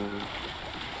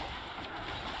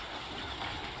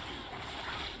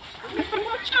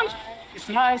 It's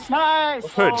nice.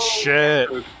 Good shit.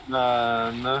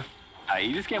 No.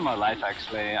 You just gave my life,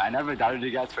 actually. I never doubted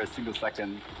you guys for a single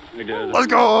second. We did. Let's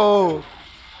go.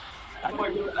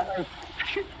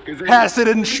 Pass it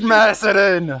and schmass it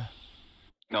in.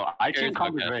 No, our team Here's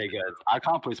comp my is very good. Our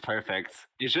comp is perfect.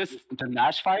 It's just the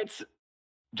Nash fights,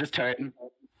 just turn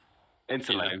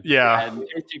instantly. Yeah. And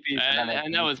HTPs, and then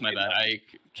And that was my bad. I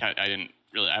didn't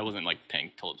really. I wasn't like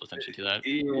paying total attention to that.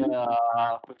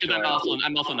 Yeah. for Because sure.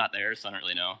 I'm also not there, so I don't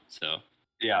really know. So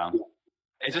Yeah.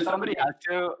 It's just somebody has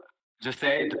to just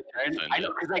say to turn. I know,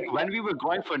 because like when we were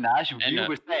going for Nash, And, we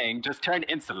were saying just turn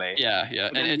instantly. yeah,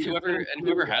 and then it's you-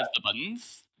 whoever has the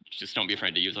buttons, just don't be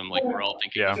afraid to use them. Like we're all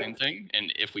thinking Yeah. the same thing.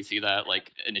 And if we see that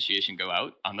like initiation go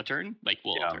out on the turn, like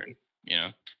we'll all Yeah. turn. You know.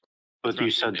 But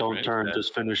you said don't Right? turn,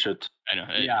 just finish it. I know.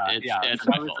 Yeah, It's that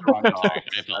my was fault. the wrong call. Sorry, I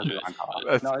That was the apologize. wrong call.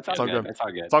 but, No, it's all good. It's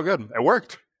all good. It's all good. It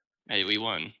worked. hey, we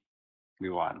won. We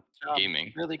won.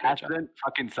 Gaming. Really good job. Cassidy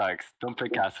fucking sucks. Don't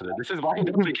pick Cassidy. This is why you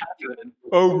don't pick Cassidy.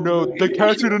 Oh no, the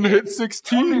catch didn't hit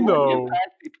 16 though.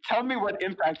 Tell me what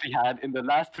impact he had in the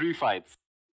last 3 fights.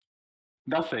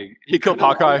 Nothing. He killed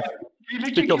Hawkeye.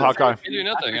 literally He killed Hawkeye. I didn't do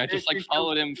nothing. I just like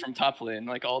followed him from top lane,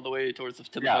 like all the way towards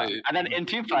to the Yeah, fight. and then in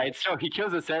team fights, so he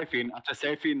kills the Seraphine after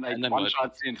Seraphine like And then one what?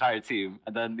 shots the entire team,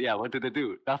 and then yeah, what did they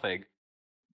do? Nothing.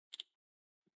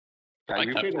 Guys, like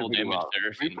we that played that full really damage well. We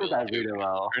Seraphine played build, that too. really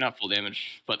well. Or not full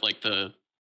damage, but like the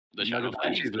No, Shadow the Flame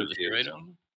Banshee's instead of was the huge. Zero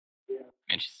item.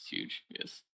 Banshee's huge,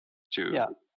 yes. True. Yeah.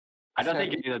 I don't So-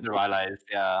 think you needed the Rylai's.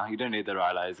 Yeah, you don't need the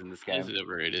Rylai's in this Is game. it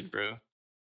overrated, bro?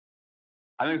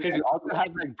 I mean, because we also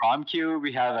have like Braum Q,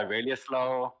 we have Aurelia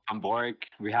slow from Borg.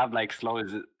 We have like slow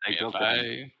is like built in.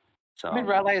 AFI, So I mean,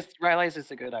 Rylai's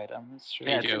is a good item. It's true.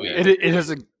 Yeah, hey, Joey. It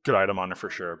is a good item on it for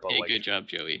sure, but Hey, like good job,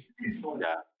 Joey.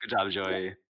 yeah, good job,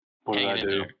 Joey. What did Hanging I in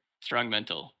do? there. Strong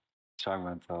mental. Strong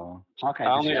mental. Okay.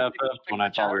 I only FF when I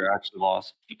thought we were actually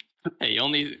lost. Hey, you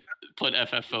only put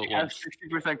FF vote You have once.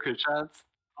 60% crit shots.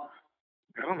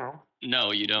 I don't know.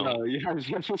 No, you don't. No, you have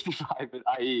 55 in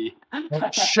IE.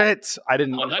 shit. I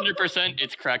didn't. 100%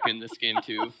 it's crack in this game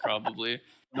too, probably.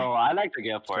 No, I like the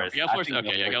Gale Force. Gale I Force, think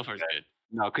okay, yeah, Gale is Force good. good.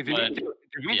 No, because But-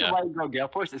 the reason yeah. why you go Gale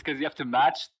Force is because you have to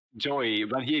match Joey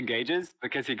when he engages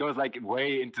because he goes like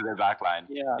way into the back line.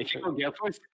 Yeah. If you go Gale Force,